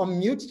 Please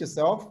unmute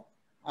yourself.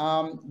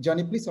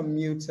 Johnny, please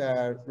unmute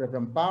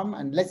Reverend Palm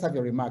and let's have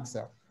your remarks,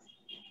 sir.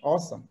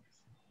 Awesome.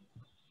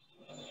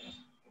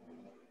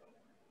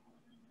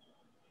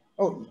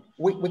 Oh,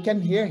 we can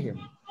hear him.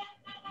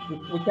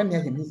 We can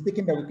hear him. He's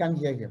speaking, but we can't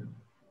hear him.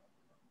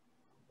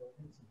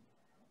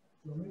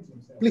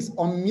 Please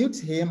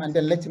unmute him and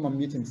then let him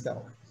unmute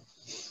himself.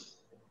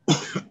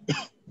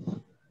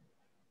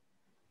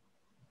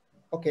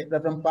 Okay,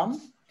 Reverend Pam,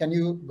 can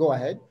you go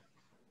ahead?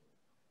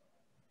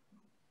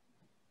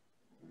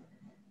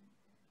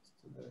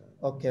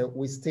 Okay,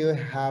 we're still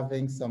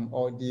having some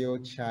audio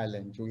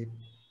challenge with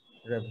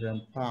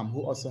Reverend Pam,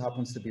 who also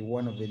happens to be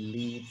one of the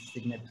lead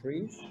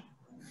signatories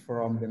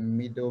from the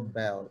Middle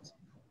Belt.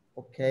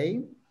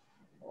 Okay,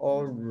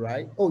 all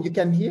right. Oh, you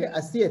can hear,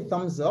 I see a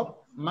thumbs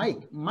up.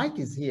 Mike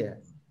is here.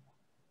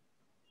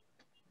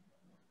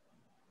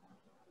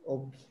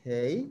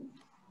 Okay.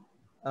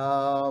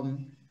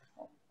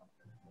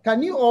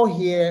 Can you all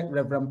hear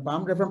Reverend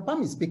Pam? Reverend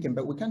Pam is speaking,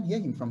 but we can't hear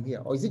him from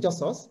here. Or is it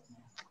just us?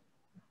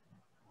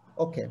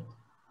 Okay.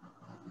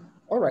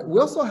 All right. We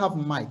also have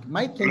Mike.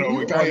 Mike, can you?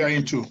 We can hear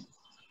him too.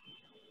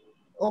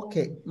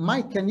 Okay.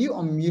 Mike, can you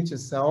unmute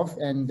yourself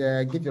and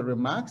give your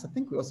remarks? I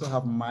think we also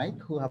have Mike,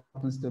 who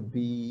happens to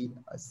be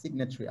a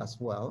signatory as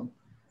well.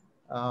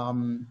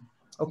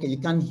 Okay, you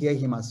can hear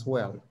him as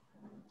well.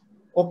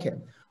 Okay.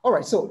 All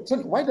right. So,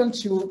 Tony, why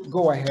don't you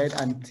go ahead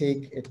and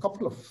take a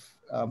couple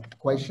of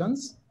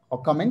questions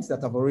or comments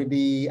that have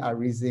already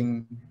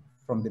arisen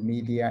from the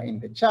media in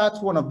the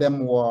chat. One of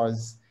them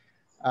was,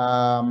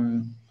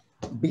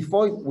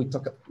 before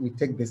we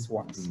take this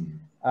ones,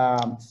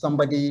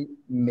 somebody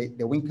made,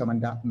 the wing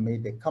commander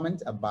made a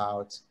comment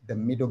about the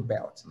Middle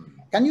Belt.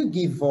 Can you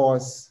give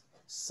us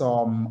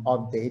some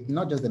update,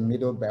 not just the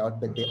Middle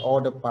Belt, but the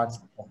other parts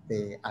of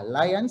the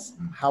alliance,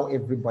 how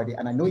everybody,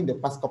 and I know in the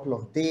past couple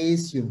of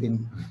days, you've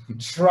been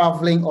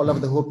traveling all over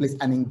the whole place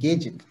and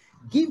engaging.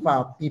 Give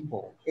our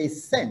people a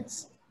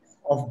sense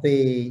of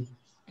the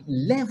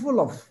level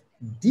of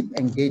deep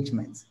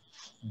engagement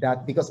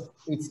that, because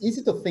it's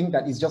easy to think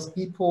that it's just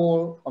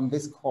people on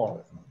this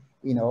call,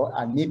 you know,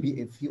 and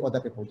maybe a few other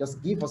people.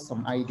 Just give us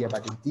some idea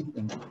about the deep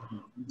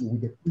engagement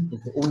with the people,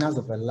 the owners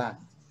of the land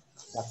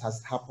that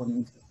has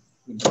happened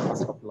in the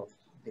past couple of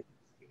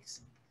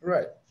days.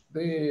 Right.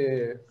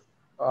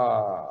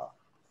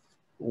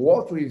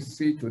 What we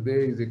see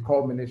today is a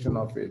culmination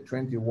of a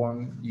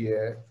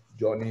 21-year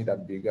journey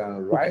that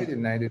began right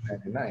in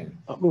 1999.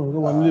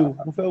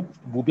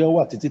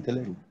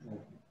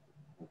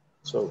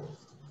 So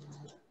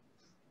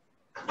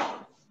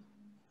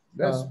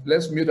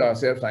let's mute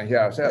ourselves and hear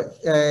ourselves.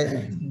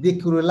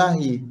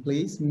 Dikirulahi,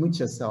 please mute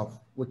yourself.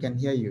 We can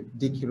hear you.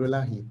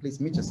 Dikirulahi, please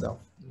mute yourself.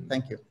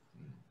 Thank you.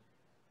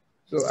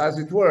 So as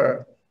it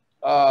were,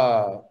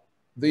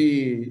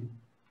 the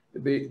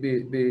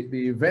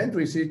event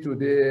we see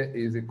today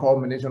is a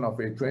culmination of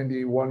a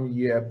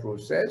 21-year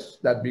process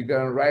that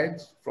began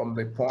right from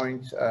the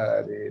point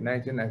the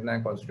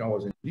 1999 Constitution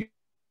was introduced.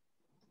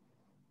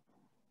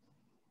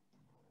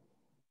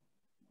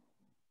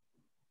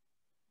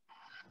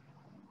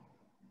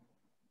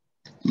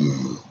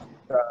 The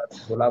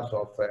collapse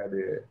of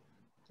the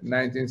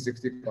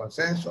 1960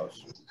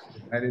 consensus,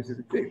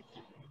 1966.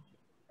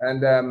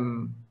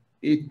 And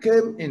it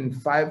came in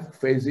 5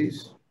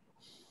 phases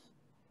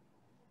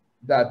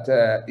that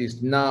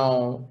is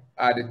now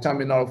at the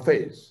terminal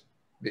phase.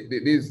 This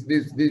is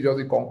just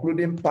the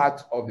concluding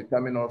part of the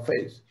terminal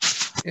phase.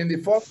 In the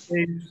first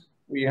phase,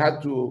 we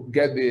had to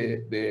get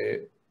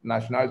the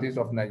nationalities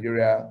of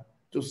Nigeria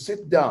to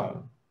sit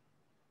down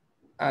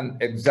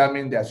and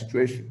examine their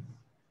situation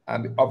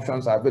and the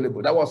options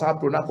available. That was how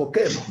PRONACO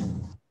came.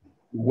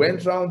 We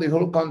went around the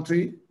whole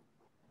country.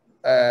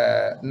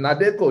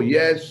 Nnadi,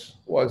 yes,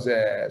 was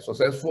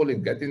successful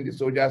in getting the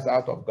soldiers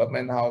out of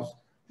government house,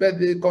 but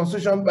the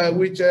constitution by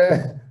which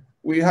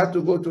we had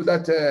to go to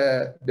that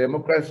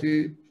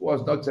democracy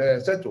was not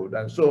settled.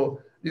 And so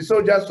the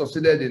soldiers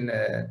succeeded in,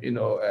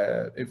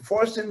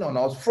 enforcing on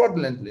us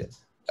fraudulently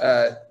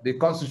the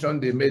constitution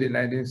they made in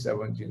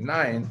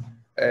 1979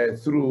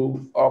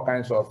 through all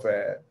kinds of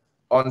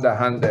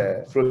underhand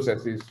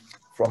processes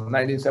from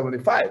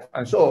 1975.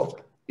 And so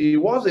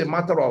it was a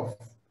matter of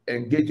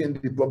engaging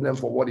the problem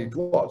for what it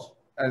was.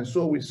 And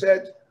so we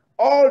said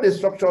all the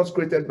structures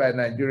created by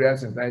Nigeria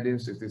since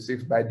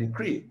 1966 by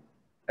decree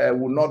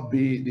will not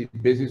be the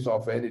basis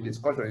of any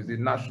discussion. It's the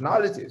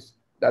nationalities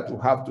that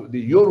will have to,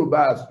 the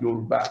Yorubas,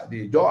 Yoruba,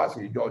 the Ijaws,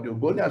 Ijaw, the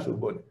Ogonians,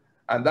 Ogoni.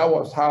 And that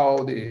was how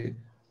the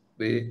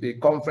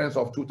conference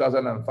of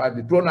 2005,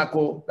 the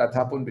PRONACO that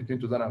happened between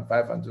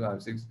 2005 and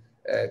 2006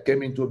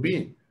 came into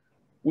being.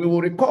 We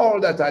will recall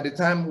that at the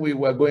time we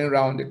were going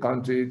around the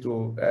country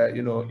to,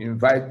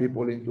 invite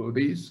people into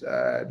these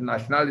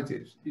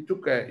nationalities. It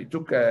took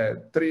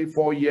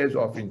 3-4 years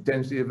of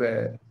intensive,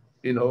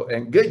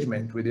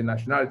 engagement with the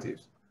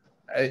nationalities.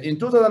 In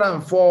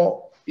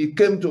 2004, it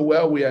came to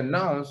where we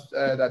announced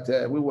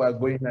that we were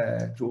going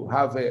to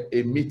have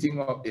a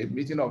meeting of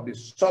the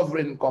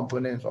sovereign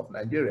components of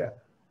Nigeria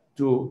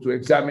to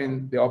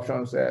examine the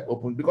options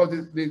open, because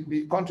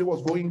the country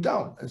was going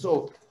down. And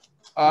so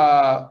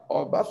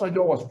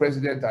Obasanjo was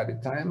president at the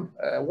time.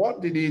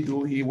 What did he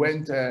do? He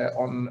went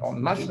on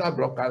national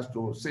broadcast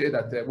to say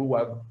that we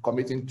were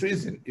committing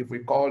treason if we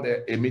called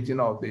a meeting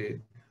of the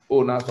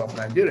owners of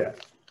Nigeria.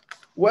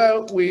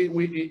 Well,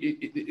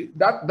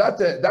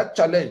 that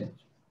challenge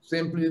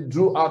simply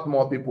drew out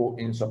more people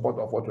in support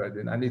of what we're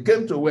doing. And it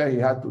came to where he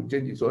had to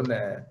change his own,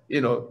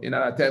 in an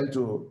attempt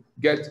to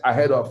get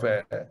ahead of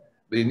the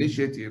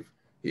initiative.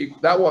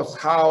 That was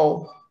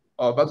how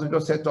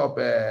Obasanjo set up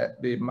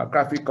the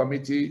McCarthy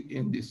Committee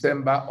in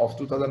December of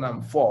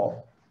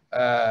 2004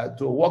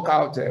 to work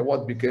out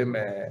what became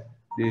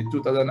the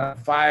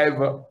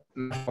 2005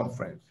 National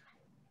Conference.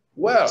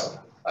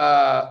 Well,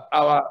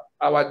 our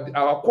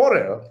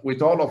quarrel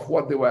with all of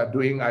what they were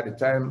doing at the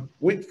time,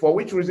 for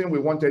which reason we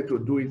wanted to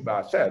do it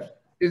by ourselves,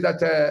 is that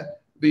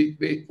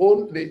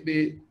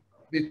the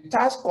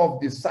task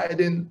of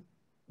deciding,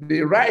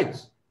 the right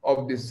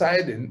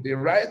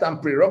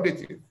and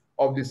prerogative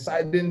of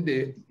deciding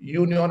the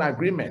union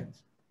agreement,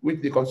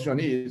 which the Constitution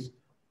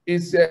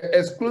is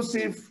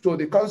exclusive to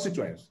the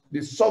constituents.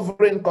 The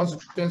sovereign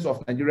constituents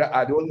of Nigeria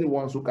are the only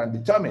ones who can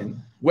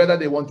determine whether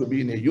they want to be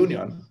in a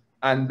union,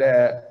 and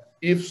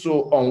if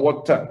so, on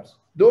what terms.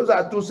 Those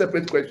are two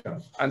separate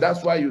questions. And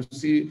that's why you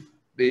see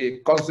the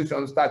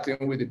Constitution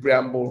starting with the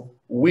preamble,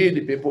 we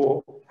the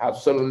people have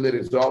solemnly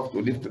resolved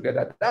to live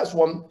together. That's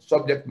one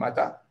subject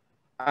matter.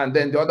 And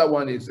then the other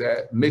one is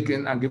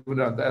making and giving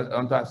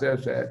unto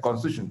ourselves a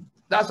constitution.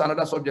 That's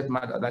another subject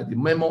matter, like the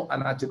memo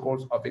and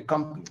articles of a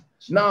company.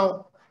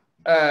 Now,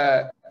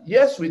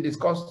 yes, we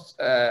discussed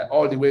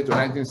all the way to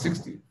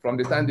 1960, from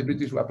the time the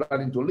British were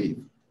planning to leave.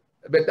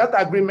 But that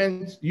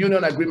agreement,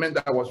 union agreement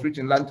that was reached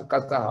in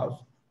Lancaster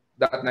House,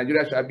 that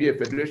Nigeria shall be a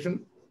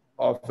federation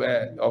of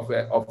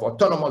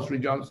autonomous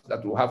regions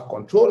that will have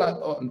control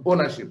and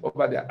ownership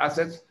over their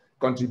assets,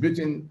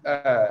 contributing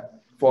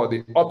for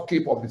the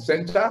upkeep of the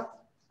center,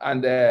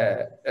 and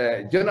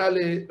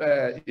generally,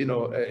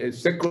 a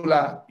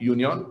secular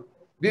union.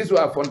 These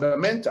were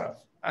fundamentals.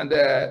 And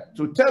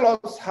to tell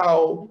us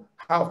how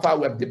far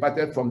we have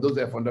departed from those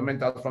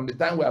fundamentals, from the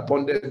time we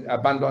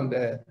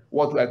abandoned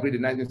what we agreed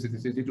in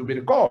 1966, it will be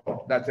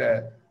recalled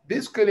that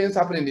these killings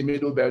happen in the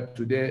Middle Belt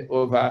today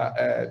over,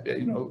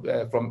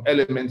 from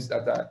elements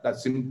that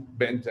seem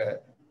bent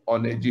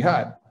on a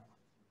jihad.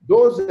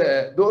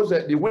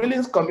 The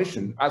Willings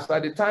Commission, as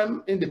at the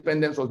time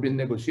independence was being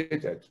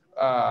negotiated,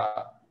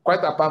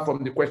 quite apart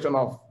from the question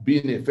of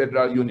being a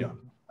federal union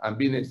and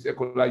being a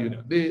secular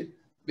union,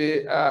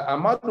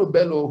 Ahmadu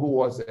Bello, who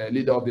was a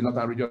leader of the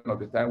northern region of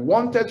the time,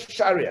 wanted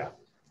Sharia,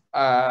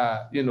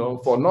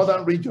 for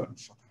northern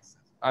regions.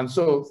 And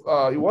so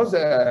it was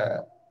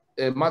a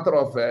matter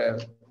of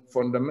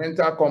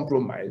fundamental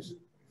compromise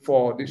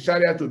for the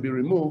Sharia to be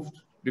removed,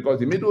 because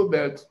the Middle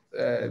Belt,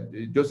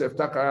 Joseph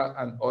Tucker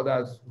and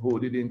others who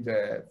didn't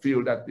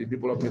feel that the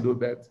people of Middle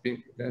Belt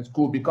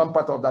could become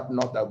part of that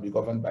north that would be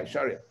governed by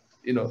Sharia.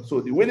 So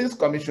the Willings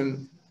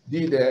Commission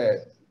did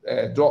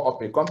draw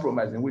up a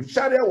compromise in which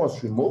Sharia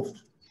was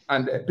removed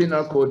and a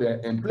penal code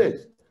in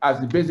place as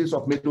the basis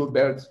of Middle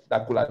Belt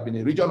that could have been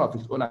a region of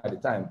its own at the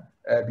time,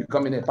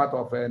 becoming a part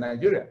of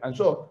Nigeria. And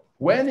so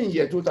when in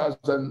year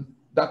 2000,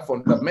 that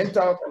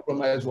fundamental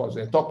compromise was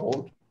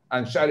toppled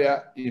and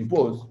Sharia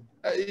imposed,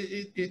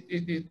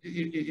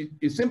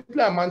 it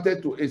simply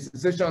amounted to a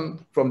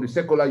secession from the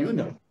secular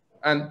union.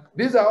 And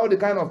these are all the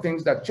kind of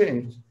things that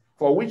changed,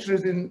 for which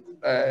reason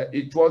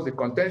it was the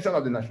contention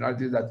of the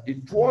nationalities that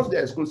it was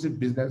their exclusive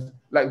business,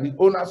 like the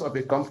owners of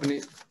a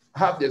company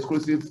have the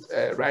exclusive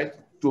right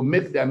to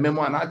make their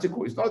memo and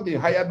article. It's not the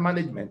hired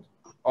management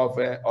of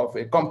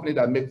a company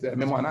that makes a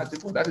memo and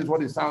article. That is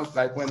what it sounds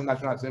like when the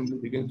National Assembly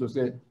begins to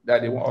say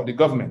that they want, or the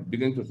government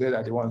begins to say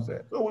that they want.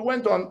 So we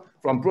went on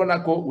from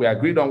Pronaco, we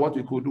agreed on what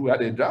we could do, we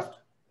had a draft.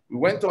 We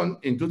went on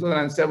in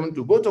 2007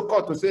 to go to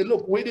court to say,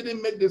 look, we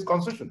didn't make this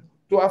constitution,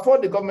 to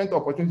afford the government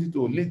opportunity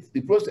to lead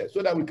the process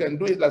so that we can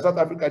do it like South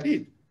Africa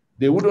did.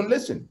 They wouldn't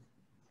listen.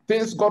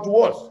 Things got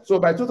worse. So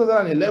by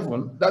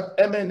 2011, that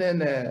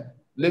MNN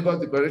Lagos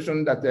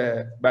Declaration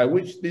that by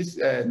which these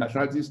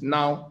nationalities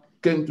now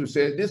came to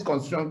say this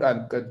constitution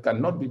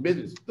cannot be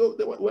basis. So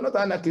we're not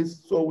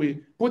anarchists, so we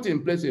put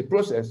in place a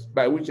process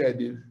by which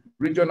the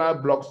regional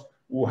blocks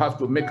will have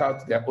to make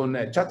out their own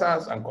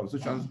charters and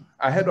constitutions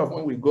ahead of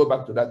when we go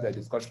back to that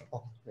discussion.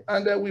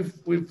 And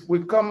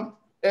we've come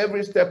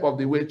every step of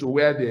the way to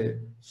where they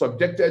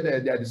subjected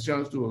their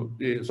decisions to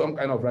some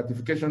kind of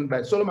ratification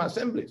by solemn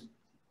assemblies.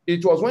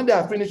 It was when they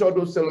had finished all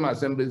those solemn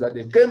assemblies that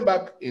they came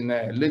back in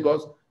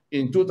Lagos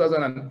in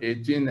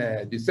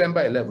 2018,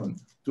 December 11,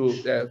 to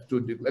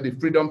declare the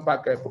Freedom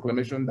Park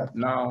Proclamation that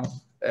now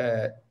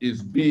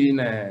is being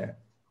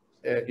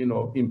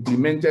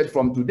implemented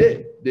from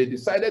today. They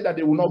decided that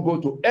they will not go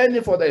to any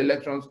further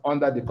elections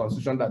under the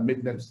constitution that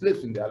made them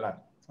slaves in their land.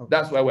 Okay.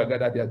 That's why we're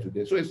gathered here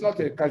today. So it's not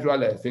a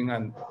casual thing,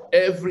 and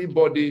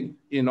everybody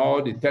in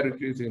all the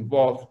territories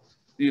involved,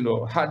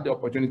 had the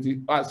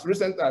opportunity. As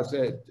recent as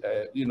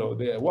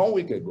 1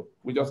 week ago,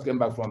 we just came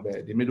back from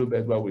the Middle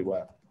Belt where we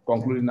were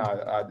concluding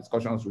our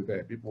discussions with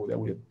people that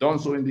we have done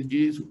so in the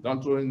East, we've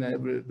done so in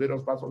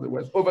various parts of the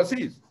West,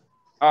 overseas.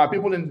 Our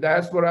people in the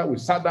diaspora, we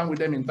sat down with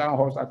them in town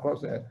halls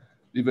across the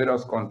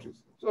various countries.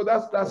 So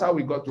that's how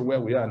we got to where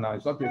we are now.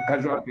 It's not a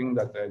casual thing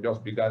that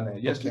just began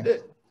yesterday.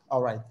 Okay.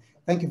 All right.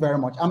 Thank you very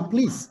much. And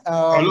please,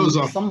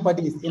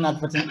 somebody is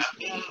inadvertent.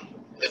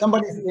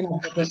 somebody's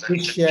inadvertently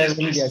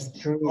sharing their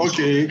screen.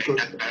 Okay.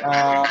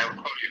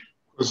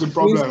 What's the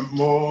problem?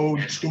 More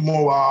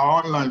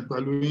online.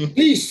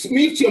 Please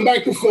mute your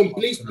microphone,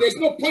 please. There's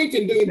no point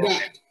in doing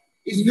that.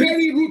 It's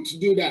very rude to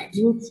do that.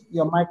 Mute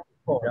your microphone.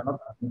 You are not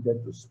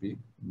admitted to speak.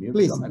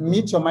 Please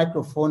mute your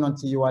microphone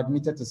until you are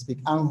admitted to speak.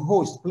 And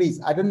host,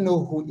 please, I don't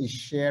know who is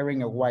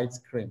sharing a white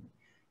screen.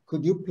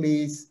 Could you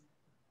please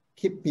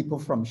keep people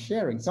from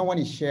sharing? Someone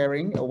is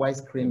sharing a white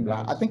screen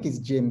now. I think it's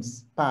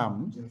James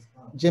Palm.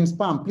 James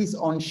Palm, please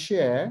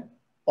unshare.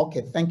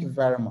 Okay, thank you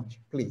very much,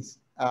 please.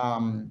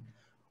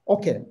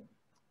 Okay,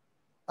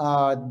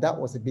 that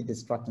was a bit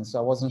distracting, so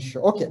I wasn't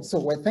sure. Okay, so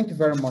well, thank you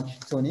very much,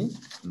 Tony.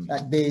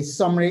 The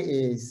summary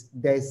is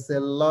there's a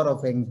lot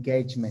of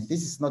engagement.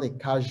 This is not a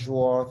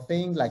casual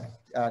thing, like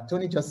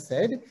Tony just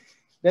said.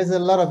 There's a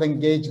lot of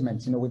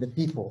engagement, you know, with the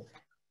people.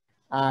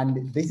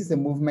 And this is a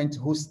movement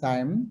whose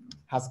time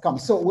has come.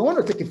 So we want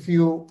to take a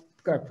few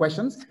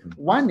questions.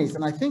 One is,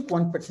 and I think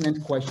one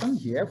pertinent question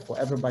here for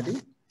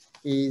everybody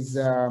is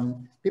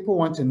people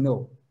want to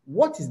know,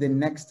 what is the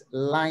next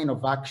line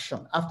of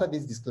action after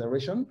this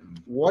declaration?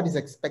 What is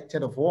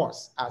expected of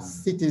us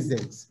as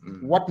citizens?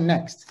 What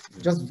next?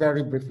 Just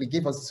very briefly,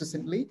 give us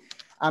succinctly.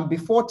 And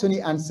before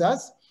Tony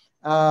answers,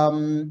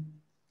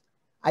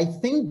 I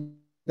think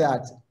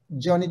that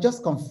Johnny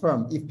just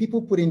confirmed, if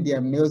people put in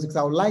their mails, because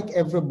I would like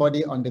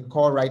everybody on the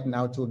call right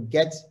now to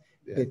get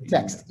the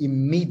text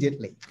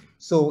immediately.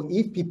 So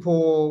if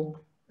people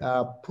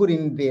put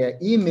in their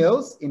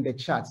emails in the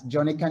chat,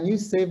 Johnny, can you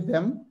save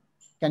them?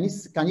 Can you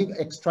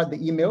extract the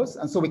emails?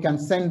 And so we can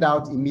send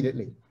out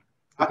immediately.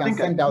 We can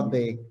send out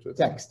the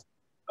text.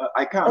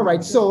 I can. All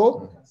right,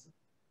 so,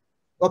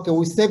 okay,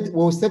 we'll save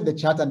the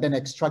chat and then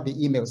extract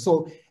the email.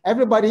 So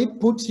everybody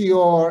put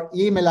your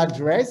email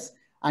address,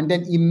 and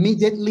then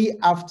immediately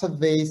after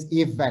this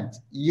event,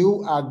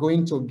 you are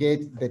going to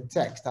get the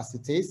text as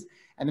it is,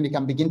 and then you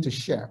can begin to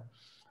share.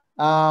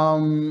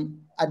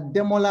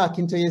 Ademola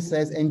Akintoye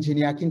says,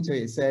 Engineer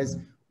Akintoye says,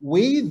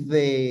 with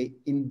the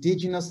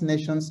indigenous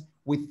nations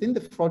within the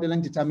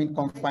fraudulent determined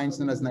confines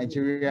known as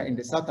Nigeria in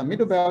the South and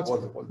Middle Belt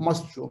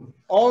must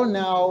all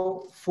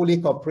now fully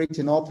cooperate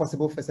in all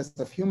possible facets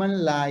of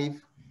human life,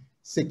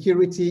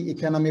 security,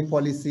 economic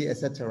policy,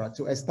 etc.,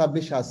 to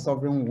establish our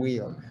sovereign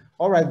will.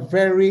 All right,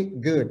 very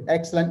good,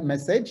 excellent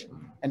message.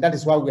 And that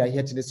is why we are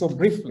here today. So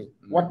briefly,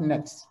 what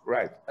next?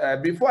 Right,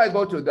 before I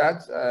go to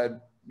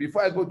that,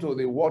 before I go to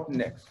the what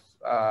next,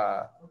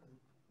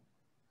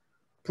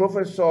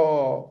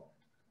 Professor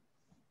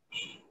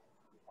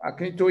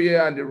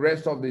Akintoye and the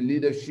rest of the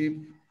leadership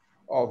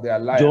of the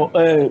alliance.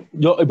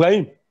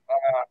 Ibrahim,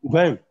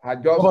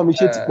 what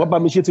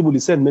initiative will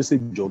send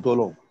message?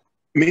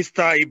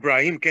 Mr.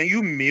 Ibrahim, can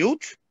you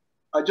mute?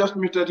 I just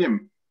muted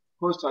him.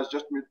 Host has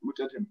just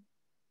muted him.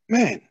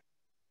 Man.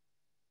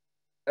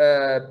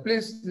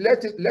 Please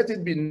let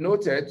it be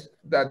noted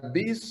that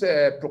this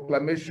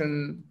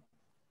proclamation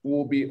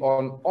will be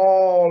on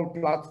all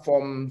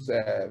platforms,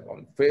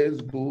 on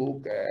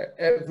Facebook,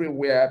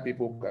 everywhere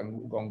people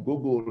can on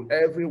Google,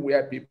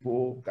 everywhere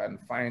people can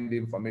find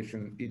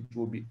information. It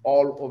will be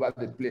all over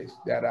the place.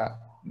 There are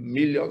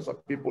millions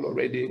of people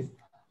already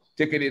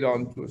taking it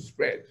on to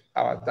spread.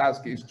 Our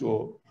task is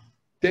to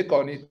take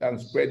on it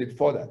and spread it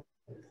further.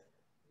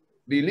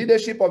 The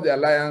leadership of the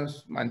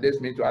Alliance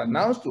mandates me to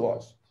announce to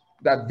us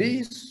that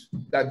this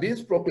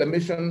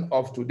proclamation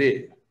of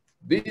today,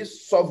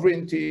 this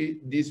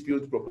sovereignty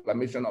dispute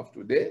proclamation of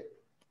today,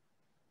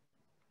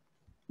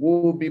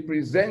 will be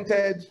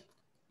presented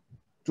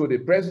to the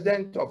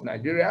President of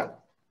Nigeria,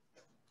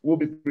 will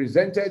be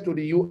presented to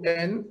the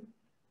UN,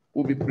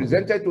 will be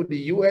presented to the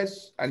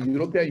US and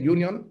European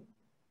Union,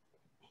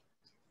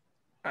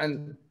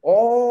 and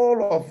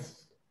all of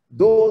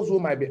those who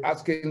might be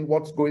asking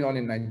what's going on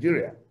in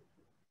Nigeria.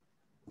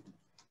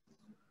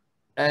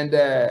 And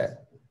the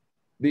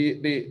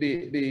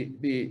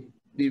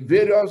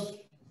various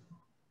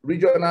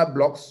regional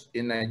blocks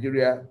in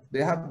Nigeria,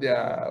 they have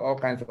their all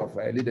kinds of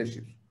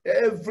leadership.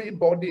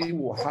 Everybody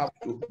will have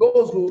to,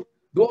 those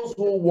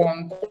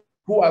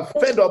who are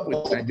fed up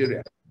with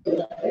Nigeria,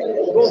 those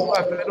who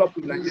are fed up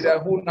with Nigeria,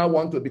 who now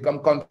want to become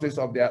countries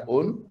of their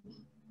own,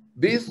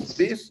 this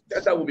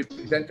data will be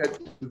presented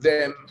to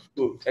them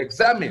to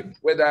examine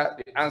whether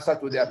the answer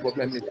to their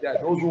problem is there.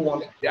 Those who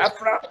want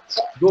Biafra,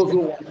 those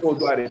who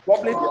want a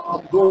republic,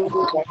 those who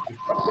want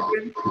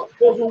restructuring,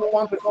 those who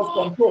want resource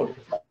control,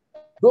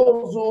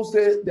 those who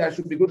say there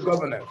should be good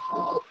governance.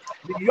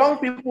 The young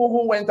people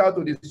who went out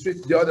to the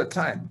streets the other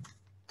time,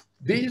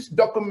 this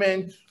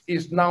document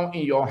is now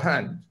in your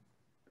hand.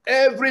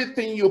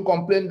 Everything you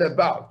complained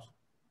about,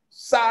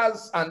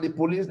 SARS and the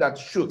police that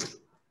shoot,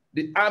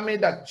 the army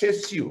that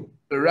chase you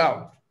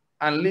around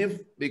and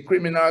leave the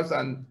criminals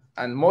and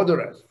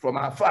murderers from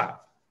afar,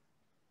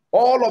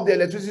 all of the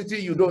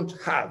electricity you don't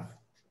have,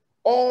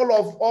 all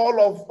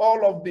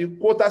of the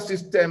quota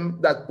system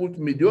that put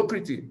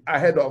mediocrity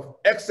ahead of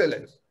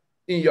excellence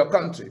in your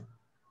country,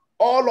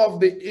 all of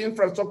the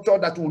infrastructure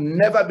that will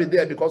never be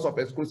there because of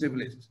exclusive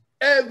lists,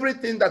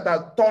 everything that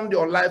has turned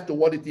your life to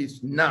what it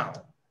is now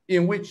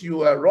in which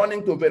you are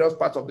running to various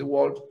parts of the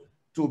world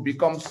to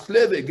become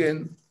slave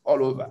again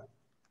all over.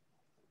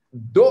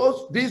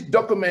 This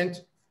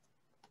document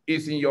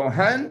is in your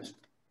hand.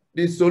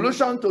 The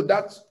solution to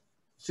that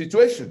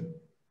situation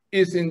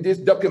is in this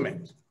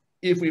document.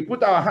 If we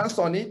put our hands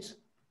on it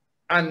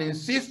and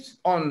insist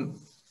on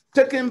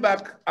taking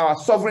back our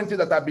sovereignty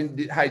that have been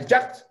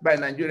hijacked by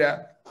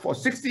Nigeria for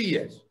 60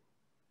 years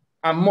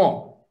and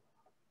more,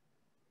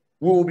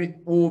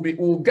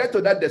 we'll get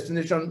to that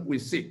destination we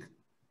seek.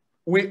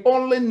 We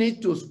only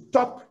need to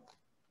stop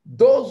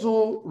those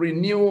who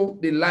renew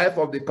the life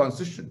of the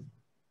Constitution.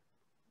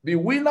 The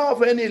winner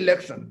of any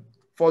election,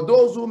 for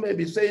those who may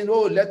be saying,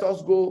 oh, let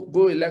us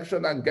go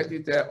election and get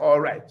it there, all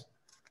right.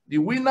 The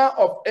winner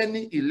of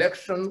any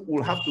election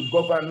will have to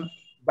govern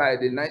by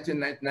the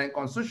 1999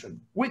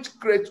 Constitution, which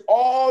creates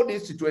all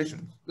these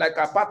situations, like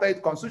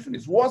apartheid constitution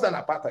is worse than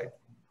apartheid.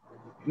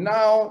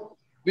 Now,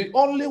 the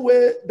only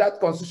way that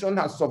constitution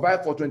has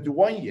survived for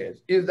 21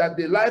 years is that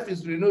the life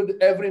is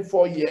renewed every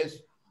 4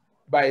 years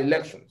by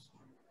elections.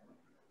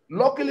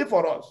 Luckily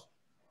for us,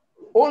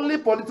 only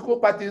political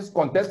parties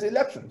contest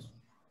elections.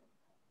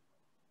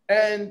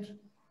 And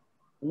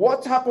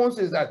what happens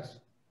is that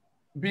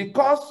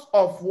because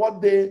of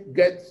what they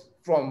get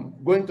from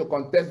going to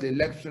contest the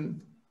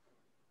election,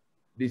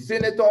 the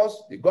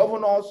senators, the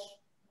governors,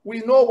 we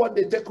know what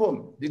they take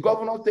home. The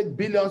governors take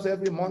billions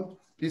every month.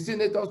 The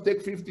senators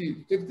take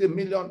 50, 60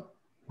 million,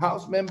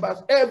 House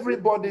members,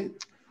 everybody,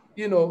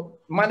 you know,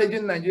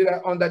 managing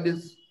Nigeria under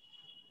this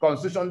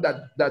constitution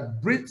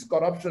that breeds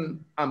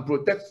corruption and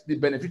protects the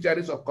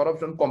beneficiaries of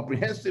corruption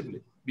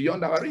comprehensively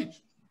beyond our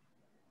reach.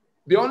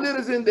 The only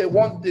reason they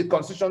want the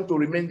constitution to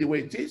remain the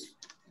way it is,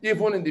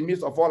 even in the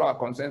midst of all our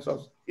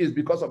consensus, is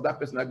because of that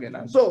personal gain.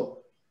 And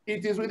so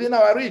it is within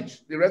our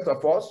reach, the rest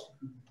of us,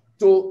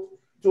 to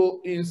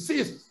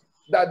insist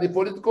that the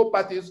political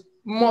parties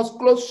must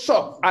close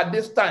shop at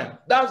this time.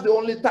 That's the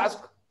only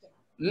task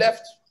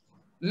left.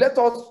 Let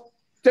us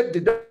take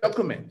the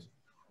document,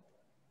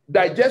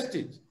 digest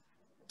it,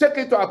 take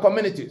it to our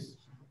communities,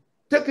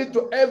 take it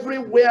to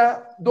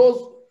everywhere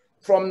those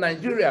from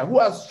Nigeria who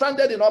are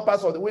stranded in all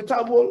parts of the world. We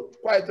travel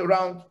quite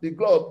around the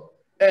globe,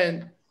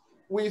 and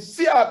we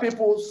see our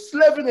people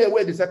slaving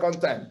away the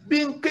second time,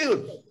 being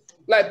killed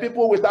like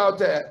people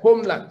without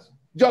homeland,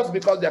 just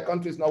because their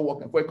country is not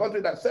working, for a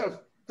country that sells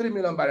 3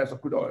 million barrels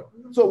of crude oil.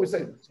 So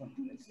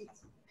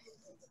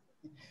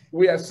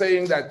we are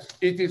saying that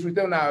it is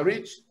within our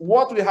reach.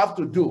 What we have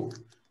to do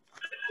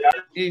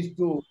is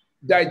to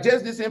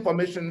digest this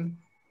information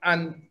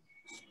and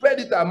spread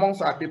it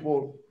amongst our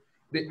people.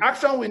 The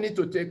action we need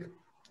to take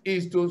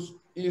is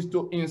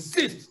to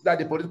insist that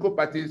the political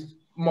parties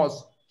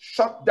must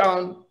shut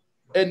down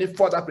any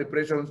further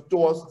preparations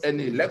towards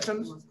any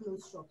elections,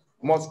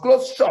 must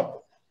close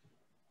shop,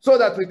 so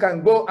that we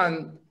can go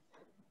and,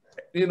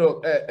 you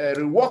know,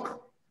 rework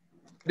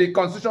the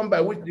constitution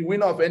by which the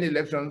winner of any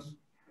elections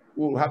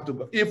will have to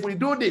go. If we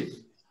do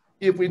this,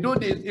 it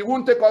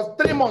won't take us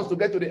 3 months to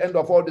get to the end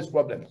of all these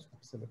problems.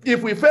 Absolutely.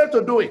 If we fail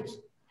to do it,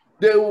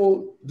 they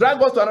will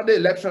drag us to another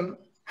election,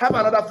 have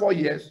another 4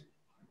 years,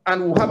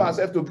 and we'll have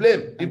ourselves to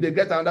blame if they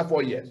get another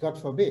 4 years.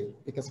 God forbid,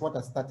 because what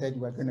has started,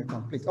 we're going to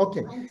complete.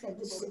 Okay.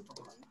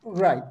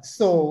 Right.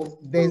 So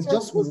there's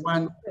just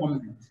one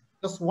comment.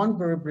 Just one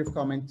very brief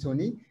comment,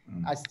 Tony.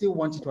 I still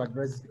want you to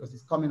address this because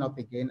it's coming up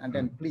again. And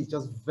then please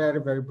just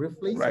very, very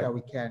briefly so that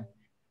we can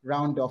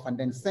round off and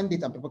then send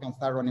it and people can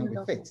start running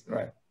with it.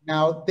 Right.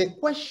 Now, the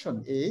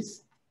question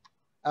is,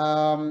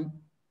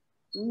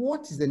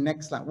 what is the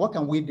next line? What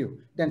can we do?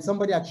 Then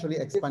somebody actually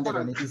expanded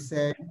on it. He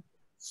said,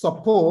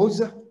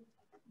 suppose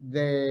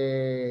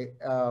the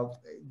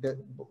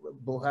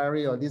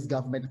Buhari or this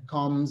government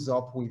comes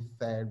up with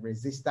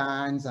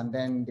resistance and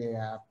then they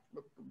are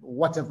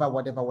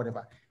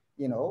whatever.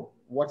 You know,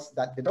 what's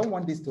that? They don't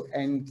want this to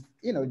end,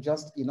 you know,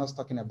 just us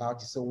talking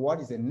about it. So what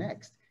is the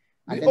next?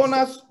 And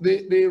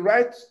the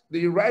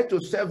right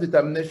to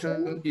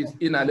self-determination is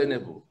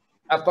inalienable,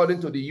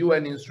 according to the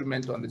UN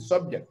instrument on the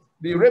subject.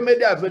 The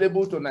remedy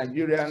available to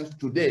Nigerians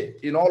today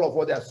in all of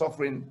what they are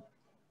suffering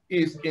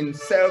is in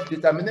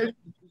self-determination.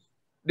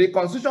 The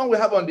constitution we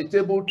have on the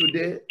table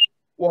today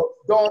was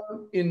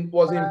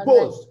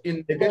imposed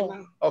in the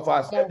name of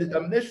our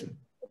self-determination.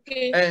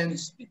 Okay. And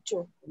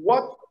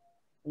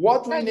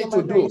what we need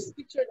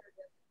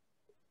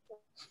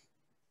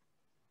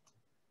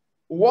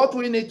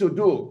to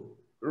do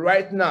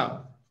right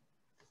now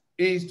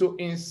is to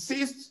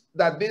insist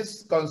that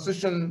this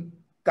constitution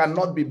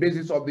cannot be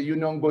basis of the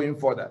union going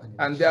further,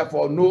 and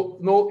therefore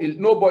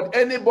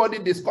anybody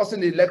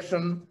discussing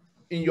election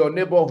in your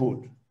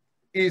neighborhood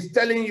is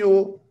telling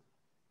you,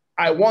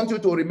 I want you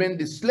to remain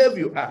the slave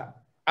you are.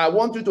 I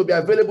want you to be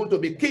available to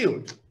be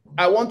killed.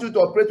 I want you to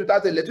operate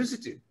without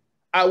electricity.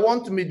 I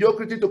want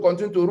mediocrity to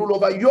continue to rule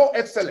over your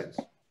excellence.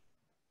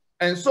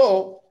 And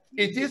so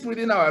it is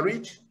within our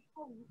reach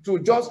to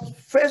just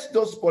face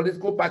those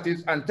political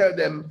parties and tell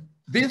them,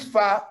 this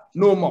far,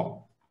 no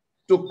more.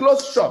 To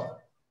close shop.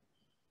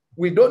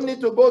 We don't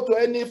need to go to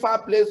any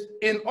far place.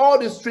 In all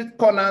the street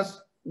corners,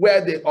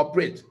 where they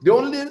operate. The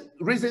only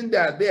reason they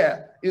are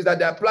there is that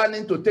they are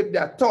planning to take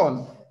their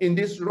turn in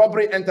this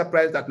robbery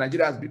enterprise that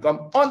Nigeria has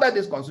become under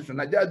this constitution.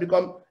 Nigeria has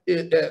become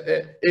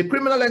a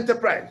criminal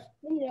enterprise.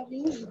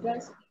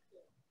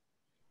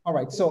 All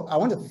right, so I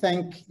want to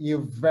thank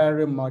you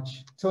very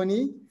much,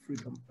 Tony.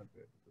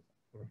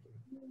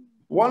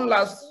 One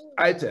last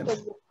item.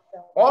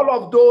 All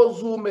of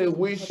those who may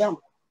wish to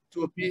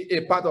be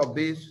a part of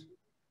this,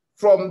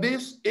 from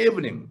this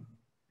evening,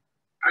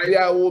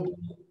 I will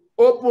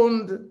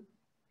opened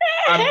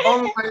an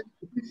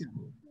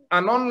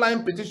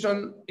online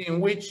petition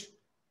in which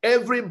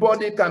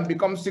everybody can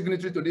become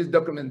signatory to this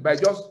document by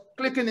just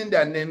clicking in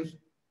their names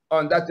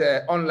on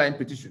that online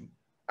petition.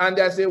 And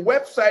there's a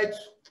website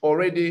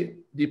already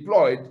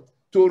deployed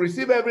to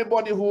receive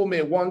everybody who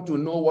may want to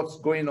know what's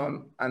going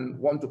on and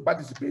want to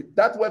participate.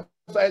 That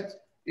website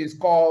is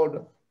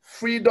called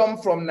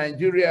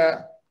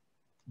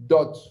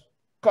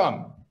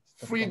freedomfromnigeria.com.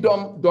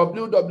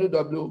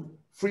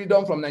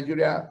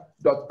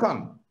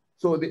 www.freedomfromnigeria.com.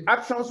 So the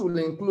actions will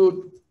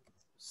include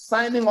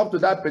signing up to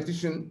that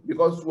petition,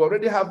 because we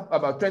already have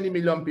about 20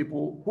 million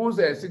people whose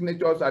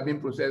signatures have been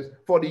processed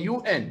for the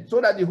UN,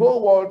 so that the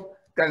whole world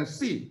can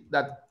see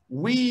that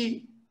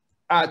we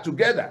are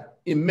together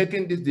in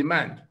making this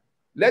demand.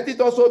 Let it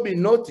also be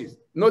noted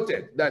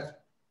that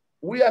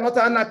we are not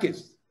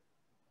anarchists.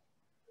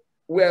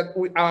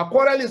 Our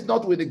quarrel is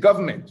not with the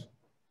government.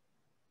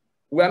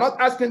 We are not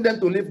asking them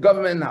to leave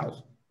government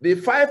house. The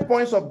 5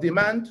 points of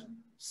demand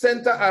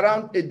center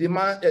around a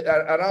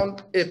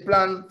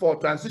plan for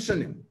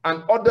transitioning,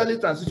 an orderly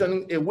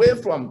transitioning away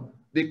from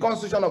the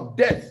constitution of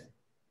death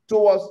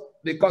towards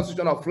the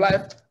constitution of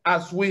life,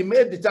 as we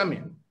may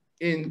determine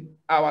in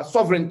our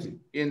sovereignty,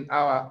 in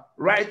our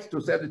right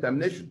to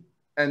self-determination.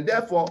 And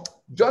therefore,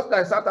 just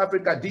like South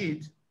Africa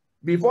did,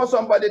 before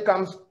somebody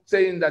comes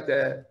saying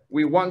that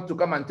we want to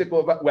come and take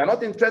over, we are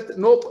not interested.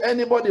 No,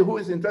 anybody who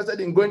is interested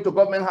in going to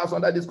government house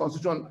under this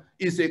constitution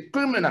is a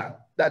criminal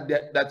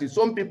that his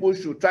own people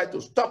should try to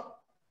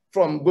stop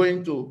from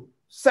going to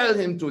sell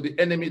him to the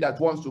enemy that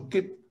wants to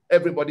keep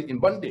everybody in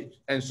bondage.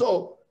 And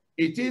so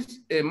it is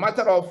a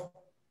matter of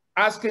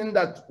asking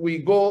that we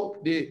go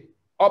the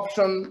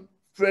option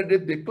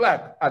Frederick de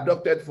Klerk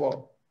adopted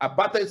for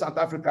apartheid South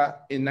Africa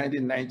in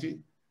 1990,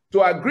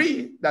 to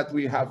agree that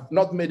we have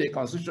not made a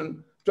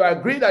constitution, to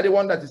agree that the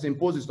one that is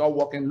imposed is not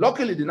working.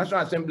 Luckily, the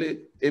National Assembly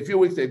a few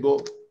weeks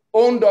ago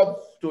owned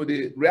up to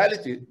the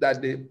reality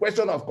that the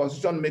question of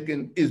constitution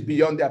making is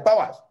beyond their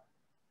powers.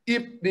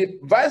 If the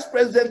Vice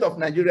President of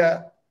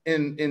Nigeria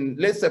in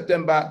late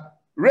September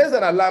raised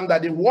an alarm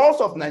that the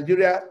walls of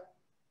Nigeria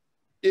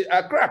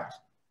are cracked,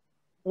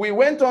 we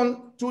went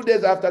on 2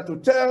 days after to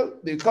tell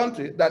the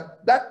country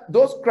that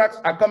those cracks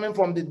are coming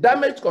from the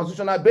damaged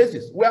constitutional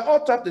basis. We are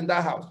all trapped in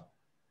that house.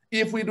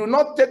 If we do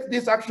not take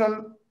this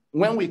action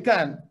when we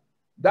can,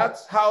 that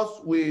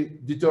house will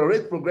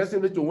deteriorate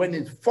progressively to when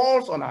it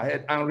falls on our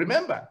head. And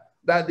remember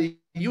that the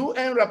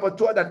UN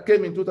rapporteur that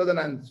came in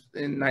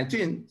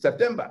 2019,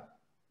 September,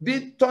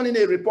 did turn in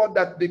a report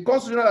that the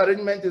constitutional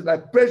arrangement is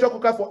like pressure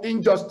cooker for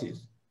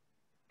injustice,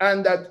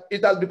 and that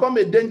it has become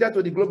a danger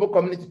to the global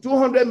community.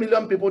 200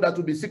 million people that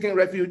will be seeking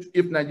refuge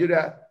if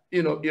Nigeria,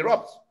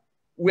 erupts.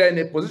 We are in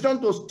a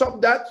position to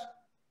stop that.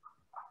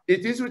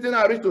 It is within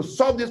our reach to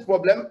solve this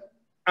problem,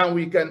 and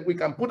we can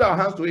put our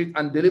hands to it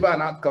and deliver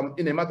an outcome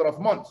in a matter of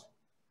months.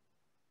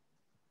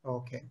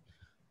 Okay.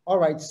 All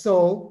right.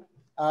 So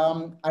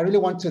I really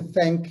want to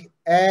thank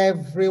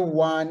every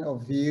one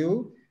of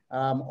you,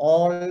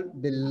 all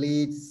the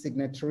lead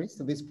signatories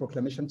to this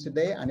proclamation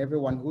today, and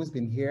everyone who's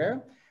been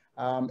here.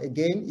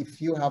 Again,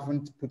 if you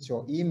haven't put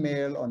your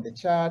email on the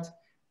chat,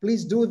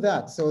 please do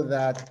that, so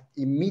that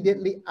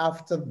immediately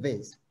after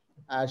this,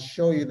 I'll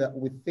show you that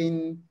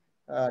within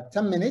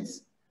 10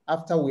 minutes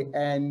after we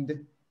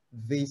end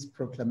this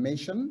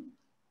proclamation,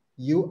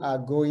 you are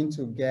going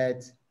to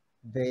get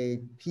the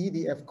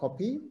PDF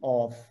copy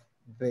of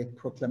the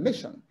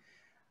proclamation.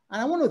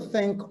 And I want to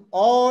thank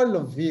all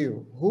of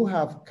you who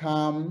have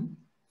come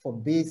for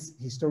this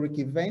historic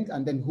event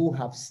and then who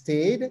have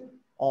stayed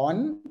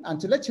on, and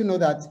to let you know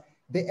that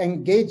the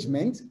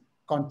engagement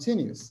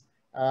continues.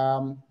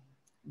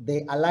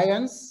 The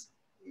Alliance,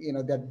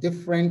 there are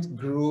different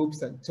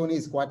groups, and Tony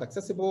is quite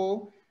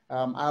accessible.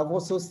 I've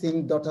also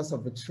seen Daughters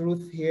of the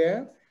Truth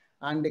here,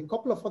 and a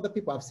couple of other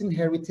people. I've seen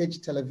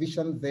Heritage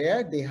Television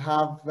there. They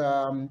have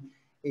a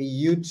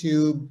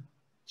YouTube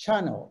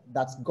channel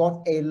that's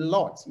got a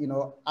lot,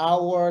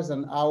 hours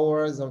and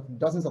hours of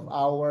dozens of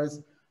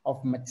hours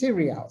of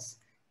materials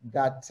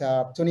that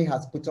Tony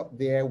has put up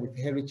there with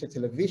Heritage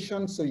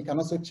Television. So you can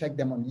also check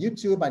them on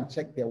YouTube and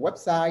check their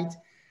website.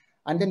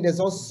 And then there's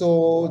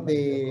also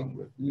the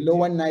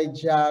Lower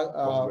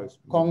Niger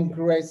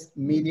Congress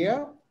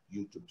Media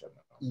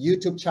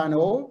YouTube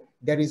channel.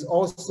 There is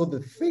also the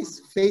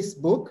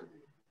Facebook,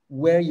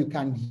 where you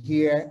can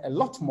hear a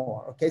lot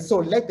more. Okay, so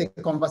let the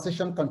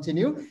conversation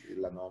continue.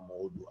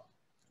 Hello.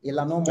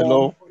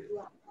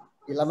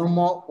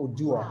 Ilanomo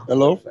Odua.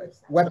 Hello.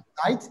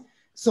 Website.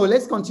 So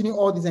let's continue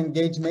all these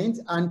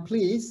engagements, and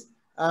please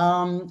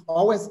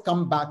always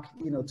come back,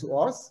 to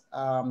us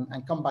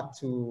and come back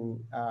to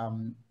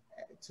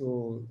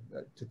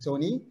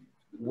Tony.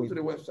 To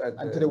the website.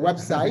 And to the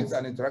website. It's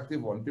an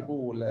interactive one. People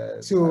will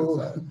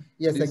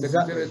yes,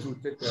 exactly.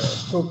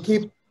 To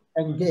keep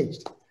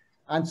engaged.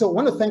 And so I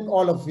want to thank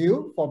all of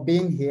you for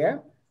being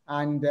here,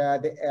 and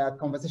the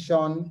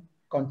conversation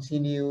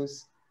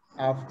continues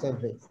after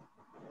this.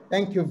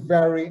 Thank you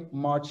very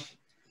much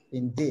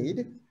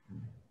indeed.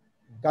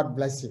 God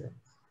bless you.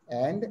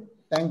 And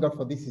thank God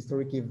for this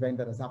historic event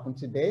that has happened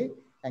today.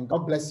 And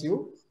God bless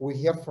you. You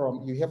hear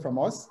from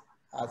us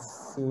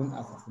as soon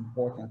as it's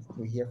important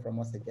to hear from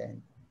us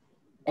again.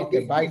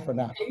 Okay, bye for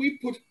now. Can we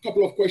put a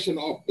couple of questions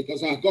up?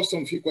 Because I've got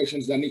some few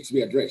questions that need to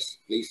be addressed,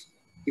 please,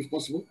 if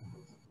possible.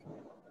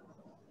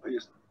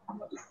 Yes.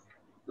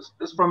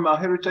 It's from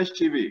Heritage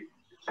TV.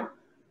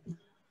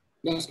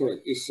 That's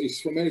correct. It's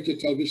from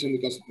Heritage Television,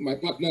 because my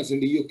partners in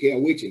the UK are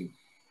waiting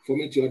for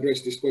me to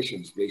address these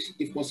questions, please,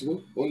 if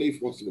possible, only if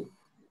possible.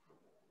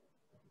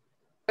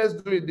 Let's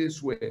do it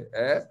this way.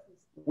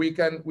 We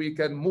can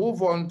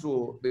move on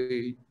to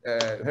the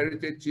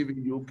Heritage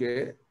TV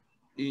UK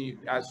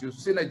as you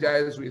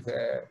synergize with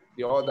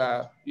the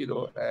other,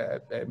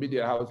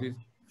 media houses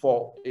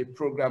for a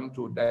program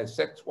to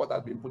dissect what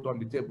has been put on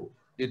the table.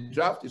 The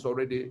draft is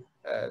already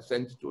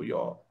sent to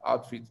your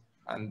outfit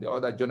and the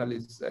other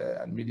journalists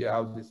and media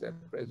houses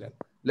present.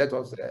 Let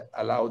us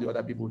allow the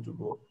other people to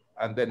go,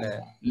 and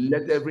then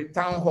let every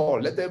town hall,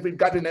 let every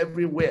gathering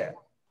everywhere,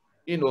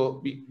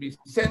 be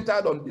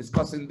centered on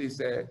discussing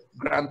this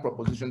grand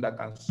proposition that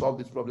can solve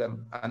this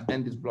problem and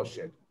end this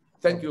bloodshed.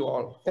 Thank you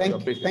all.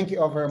 Thank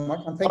you all very much,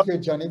 and thank you,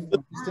 Johnny,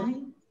 for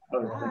listening.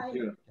 Thank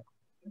you.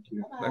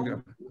 Thank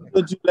you.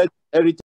 Would you let Heritage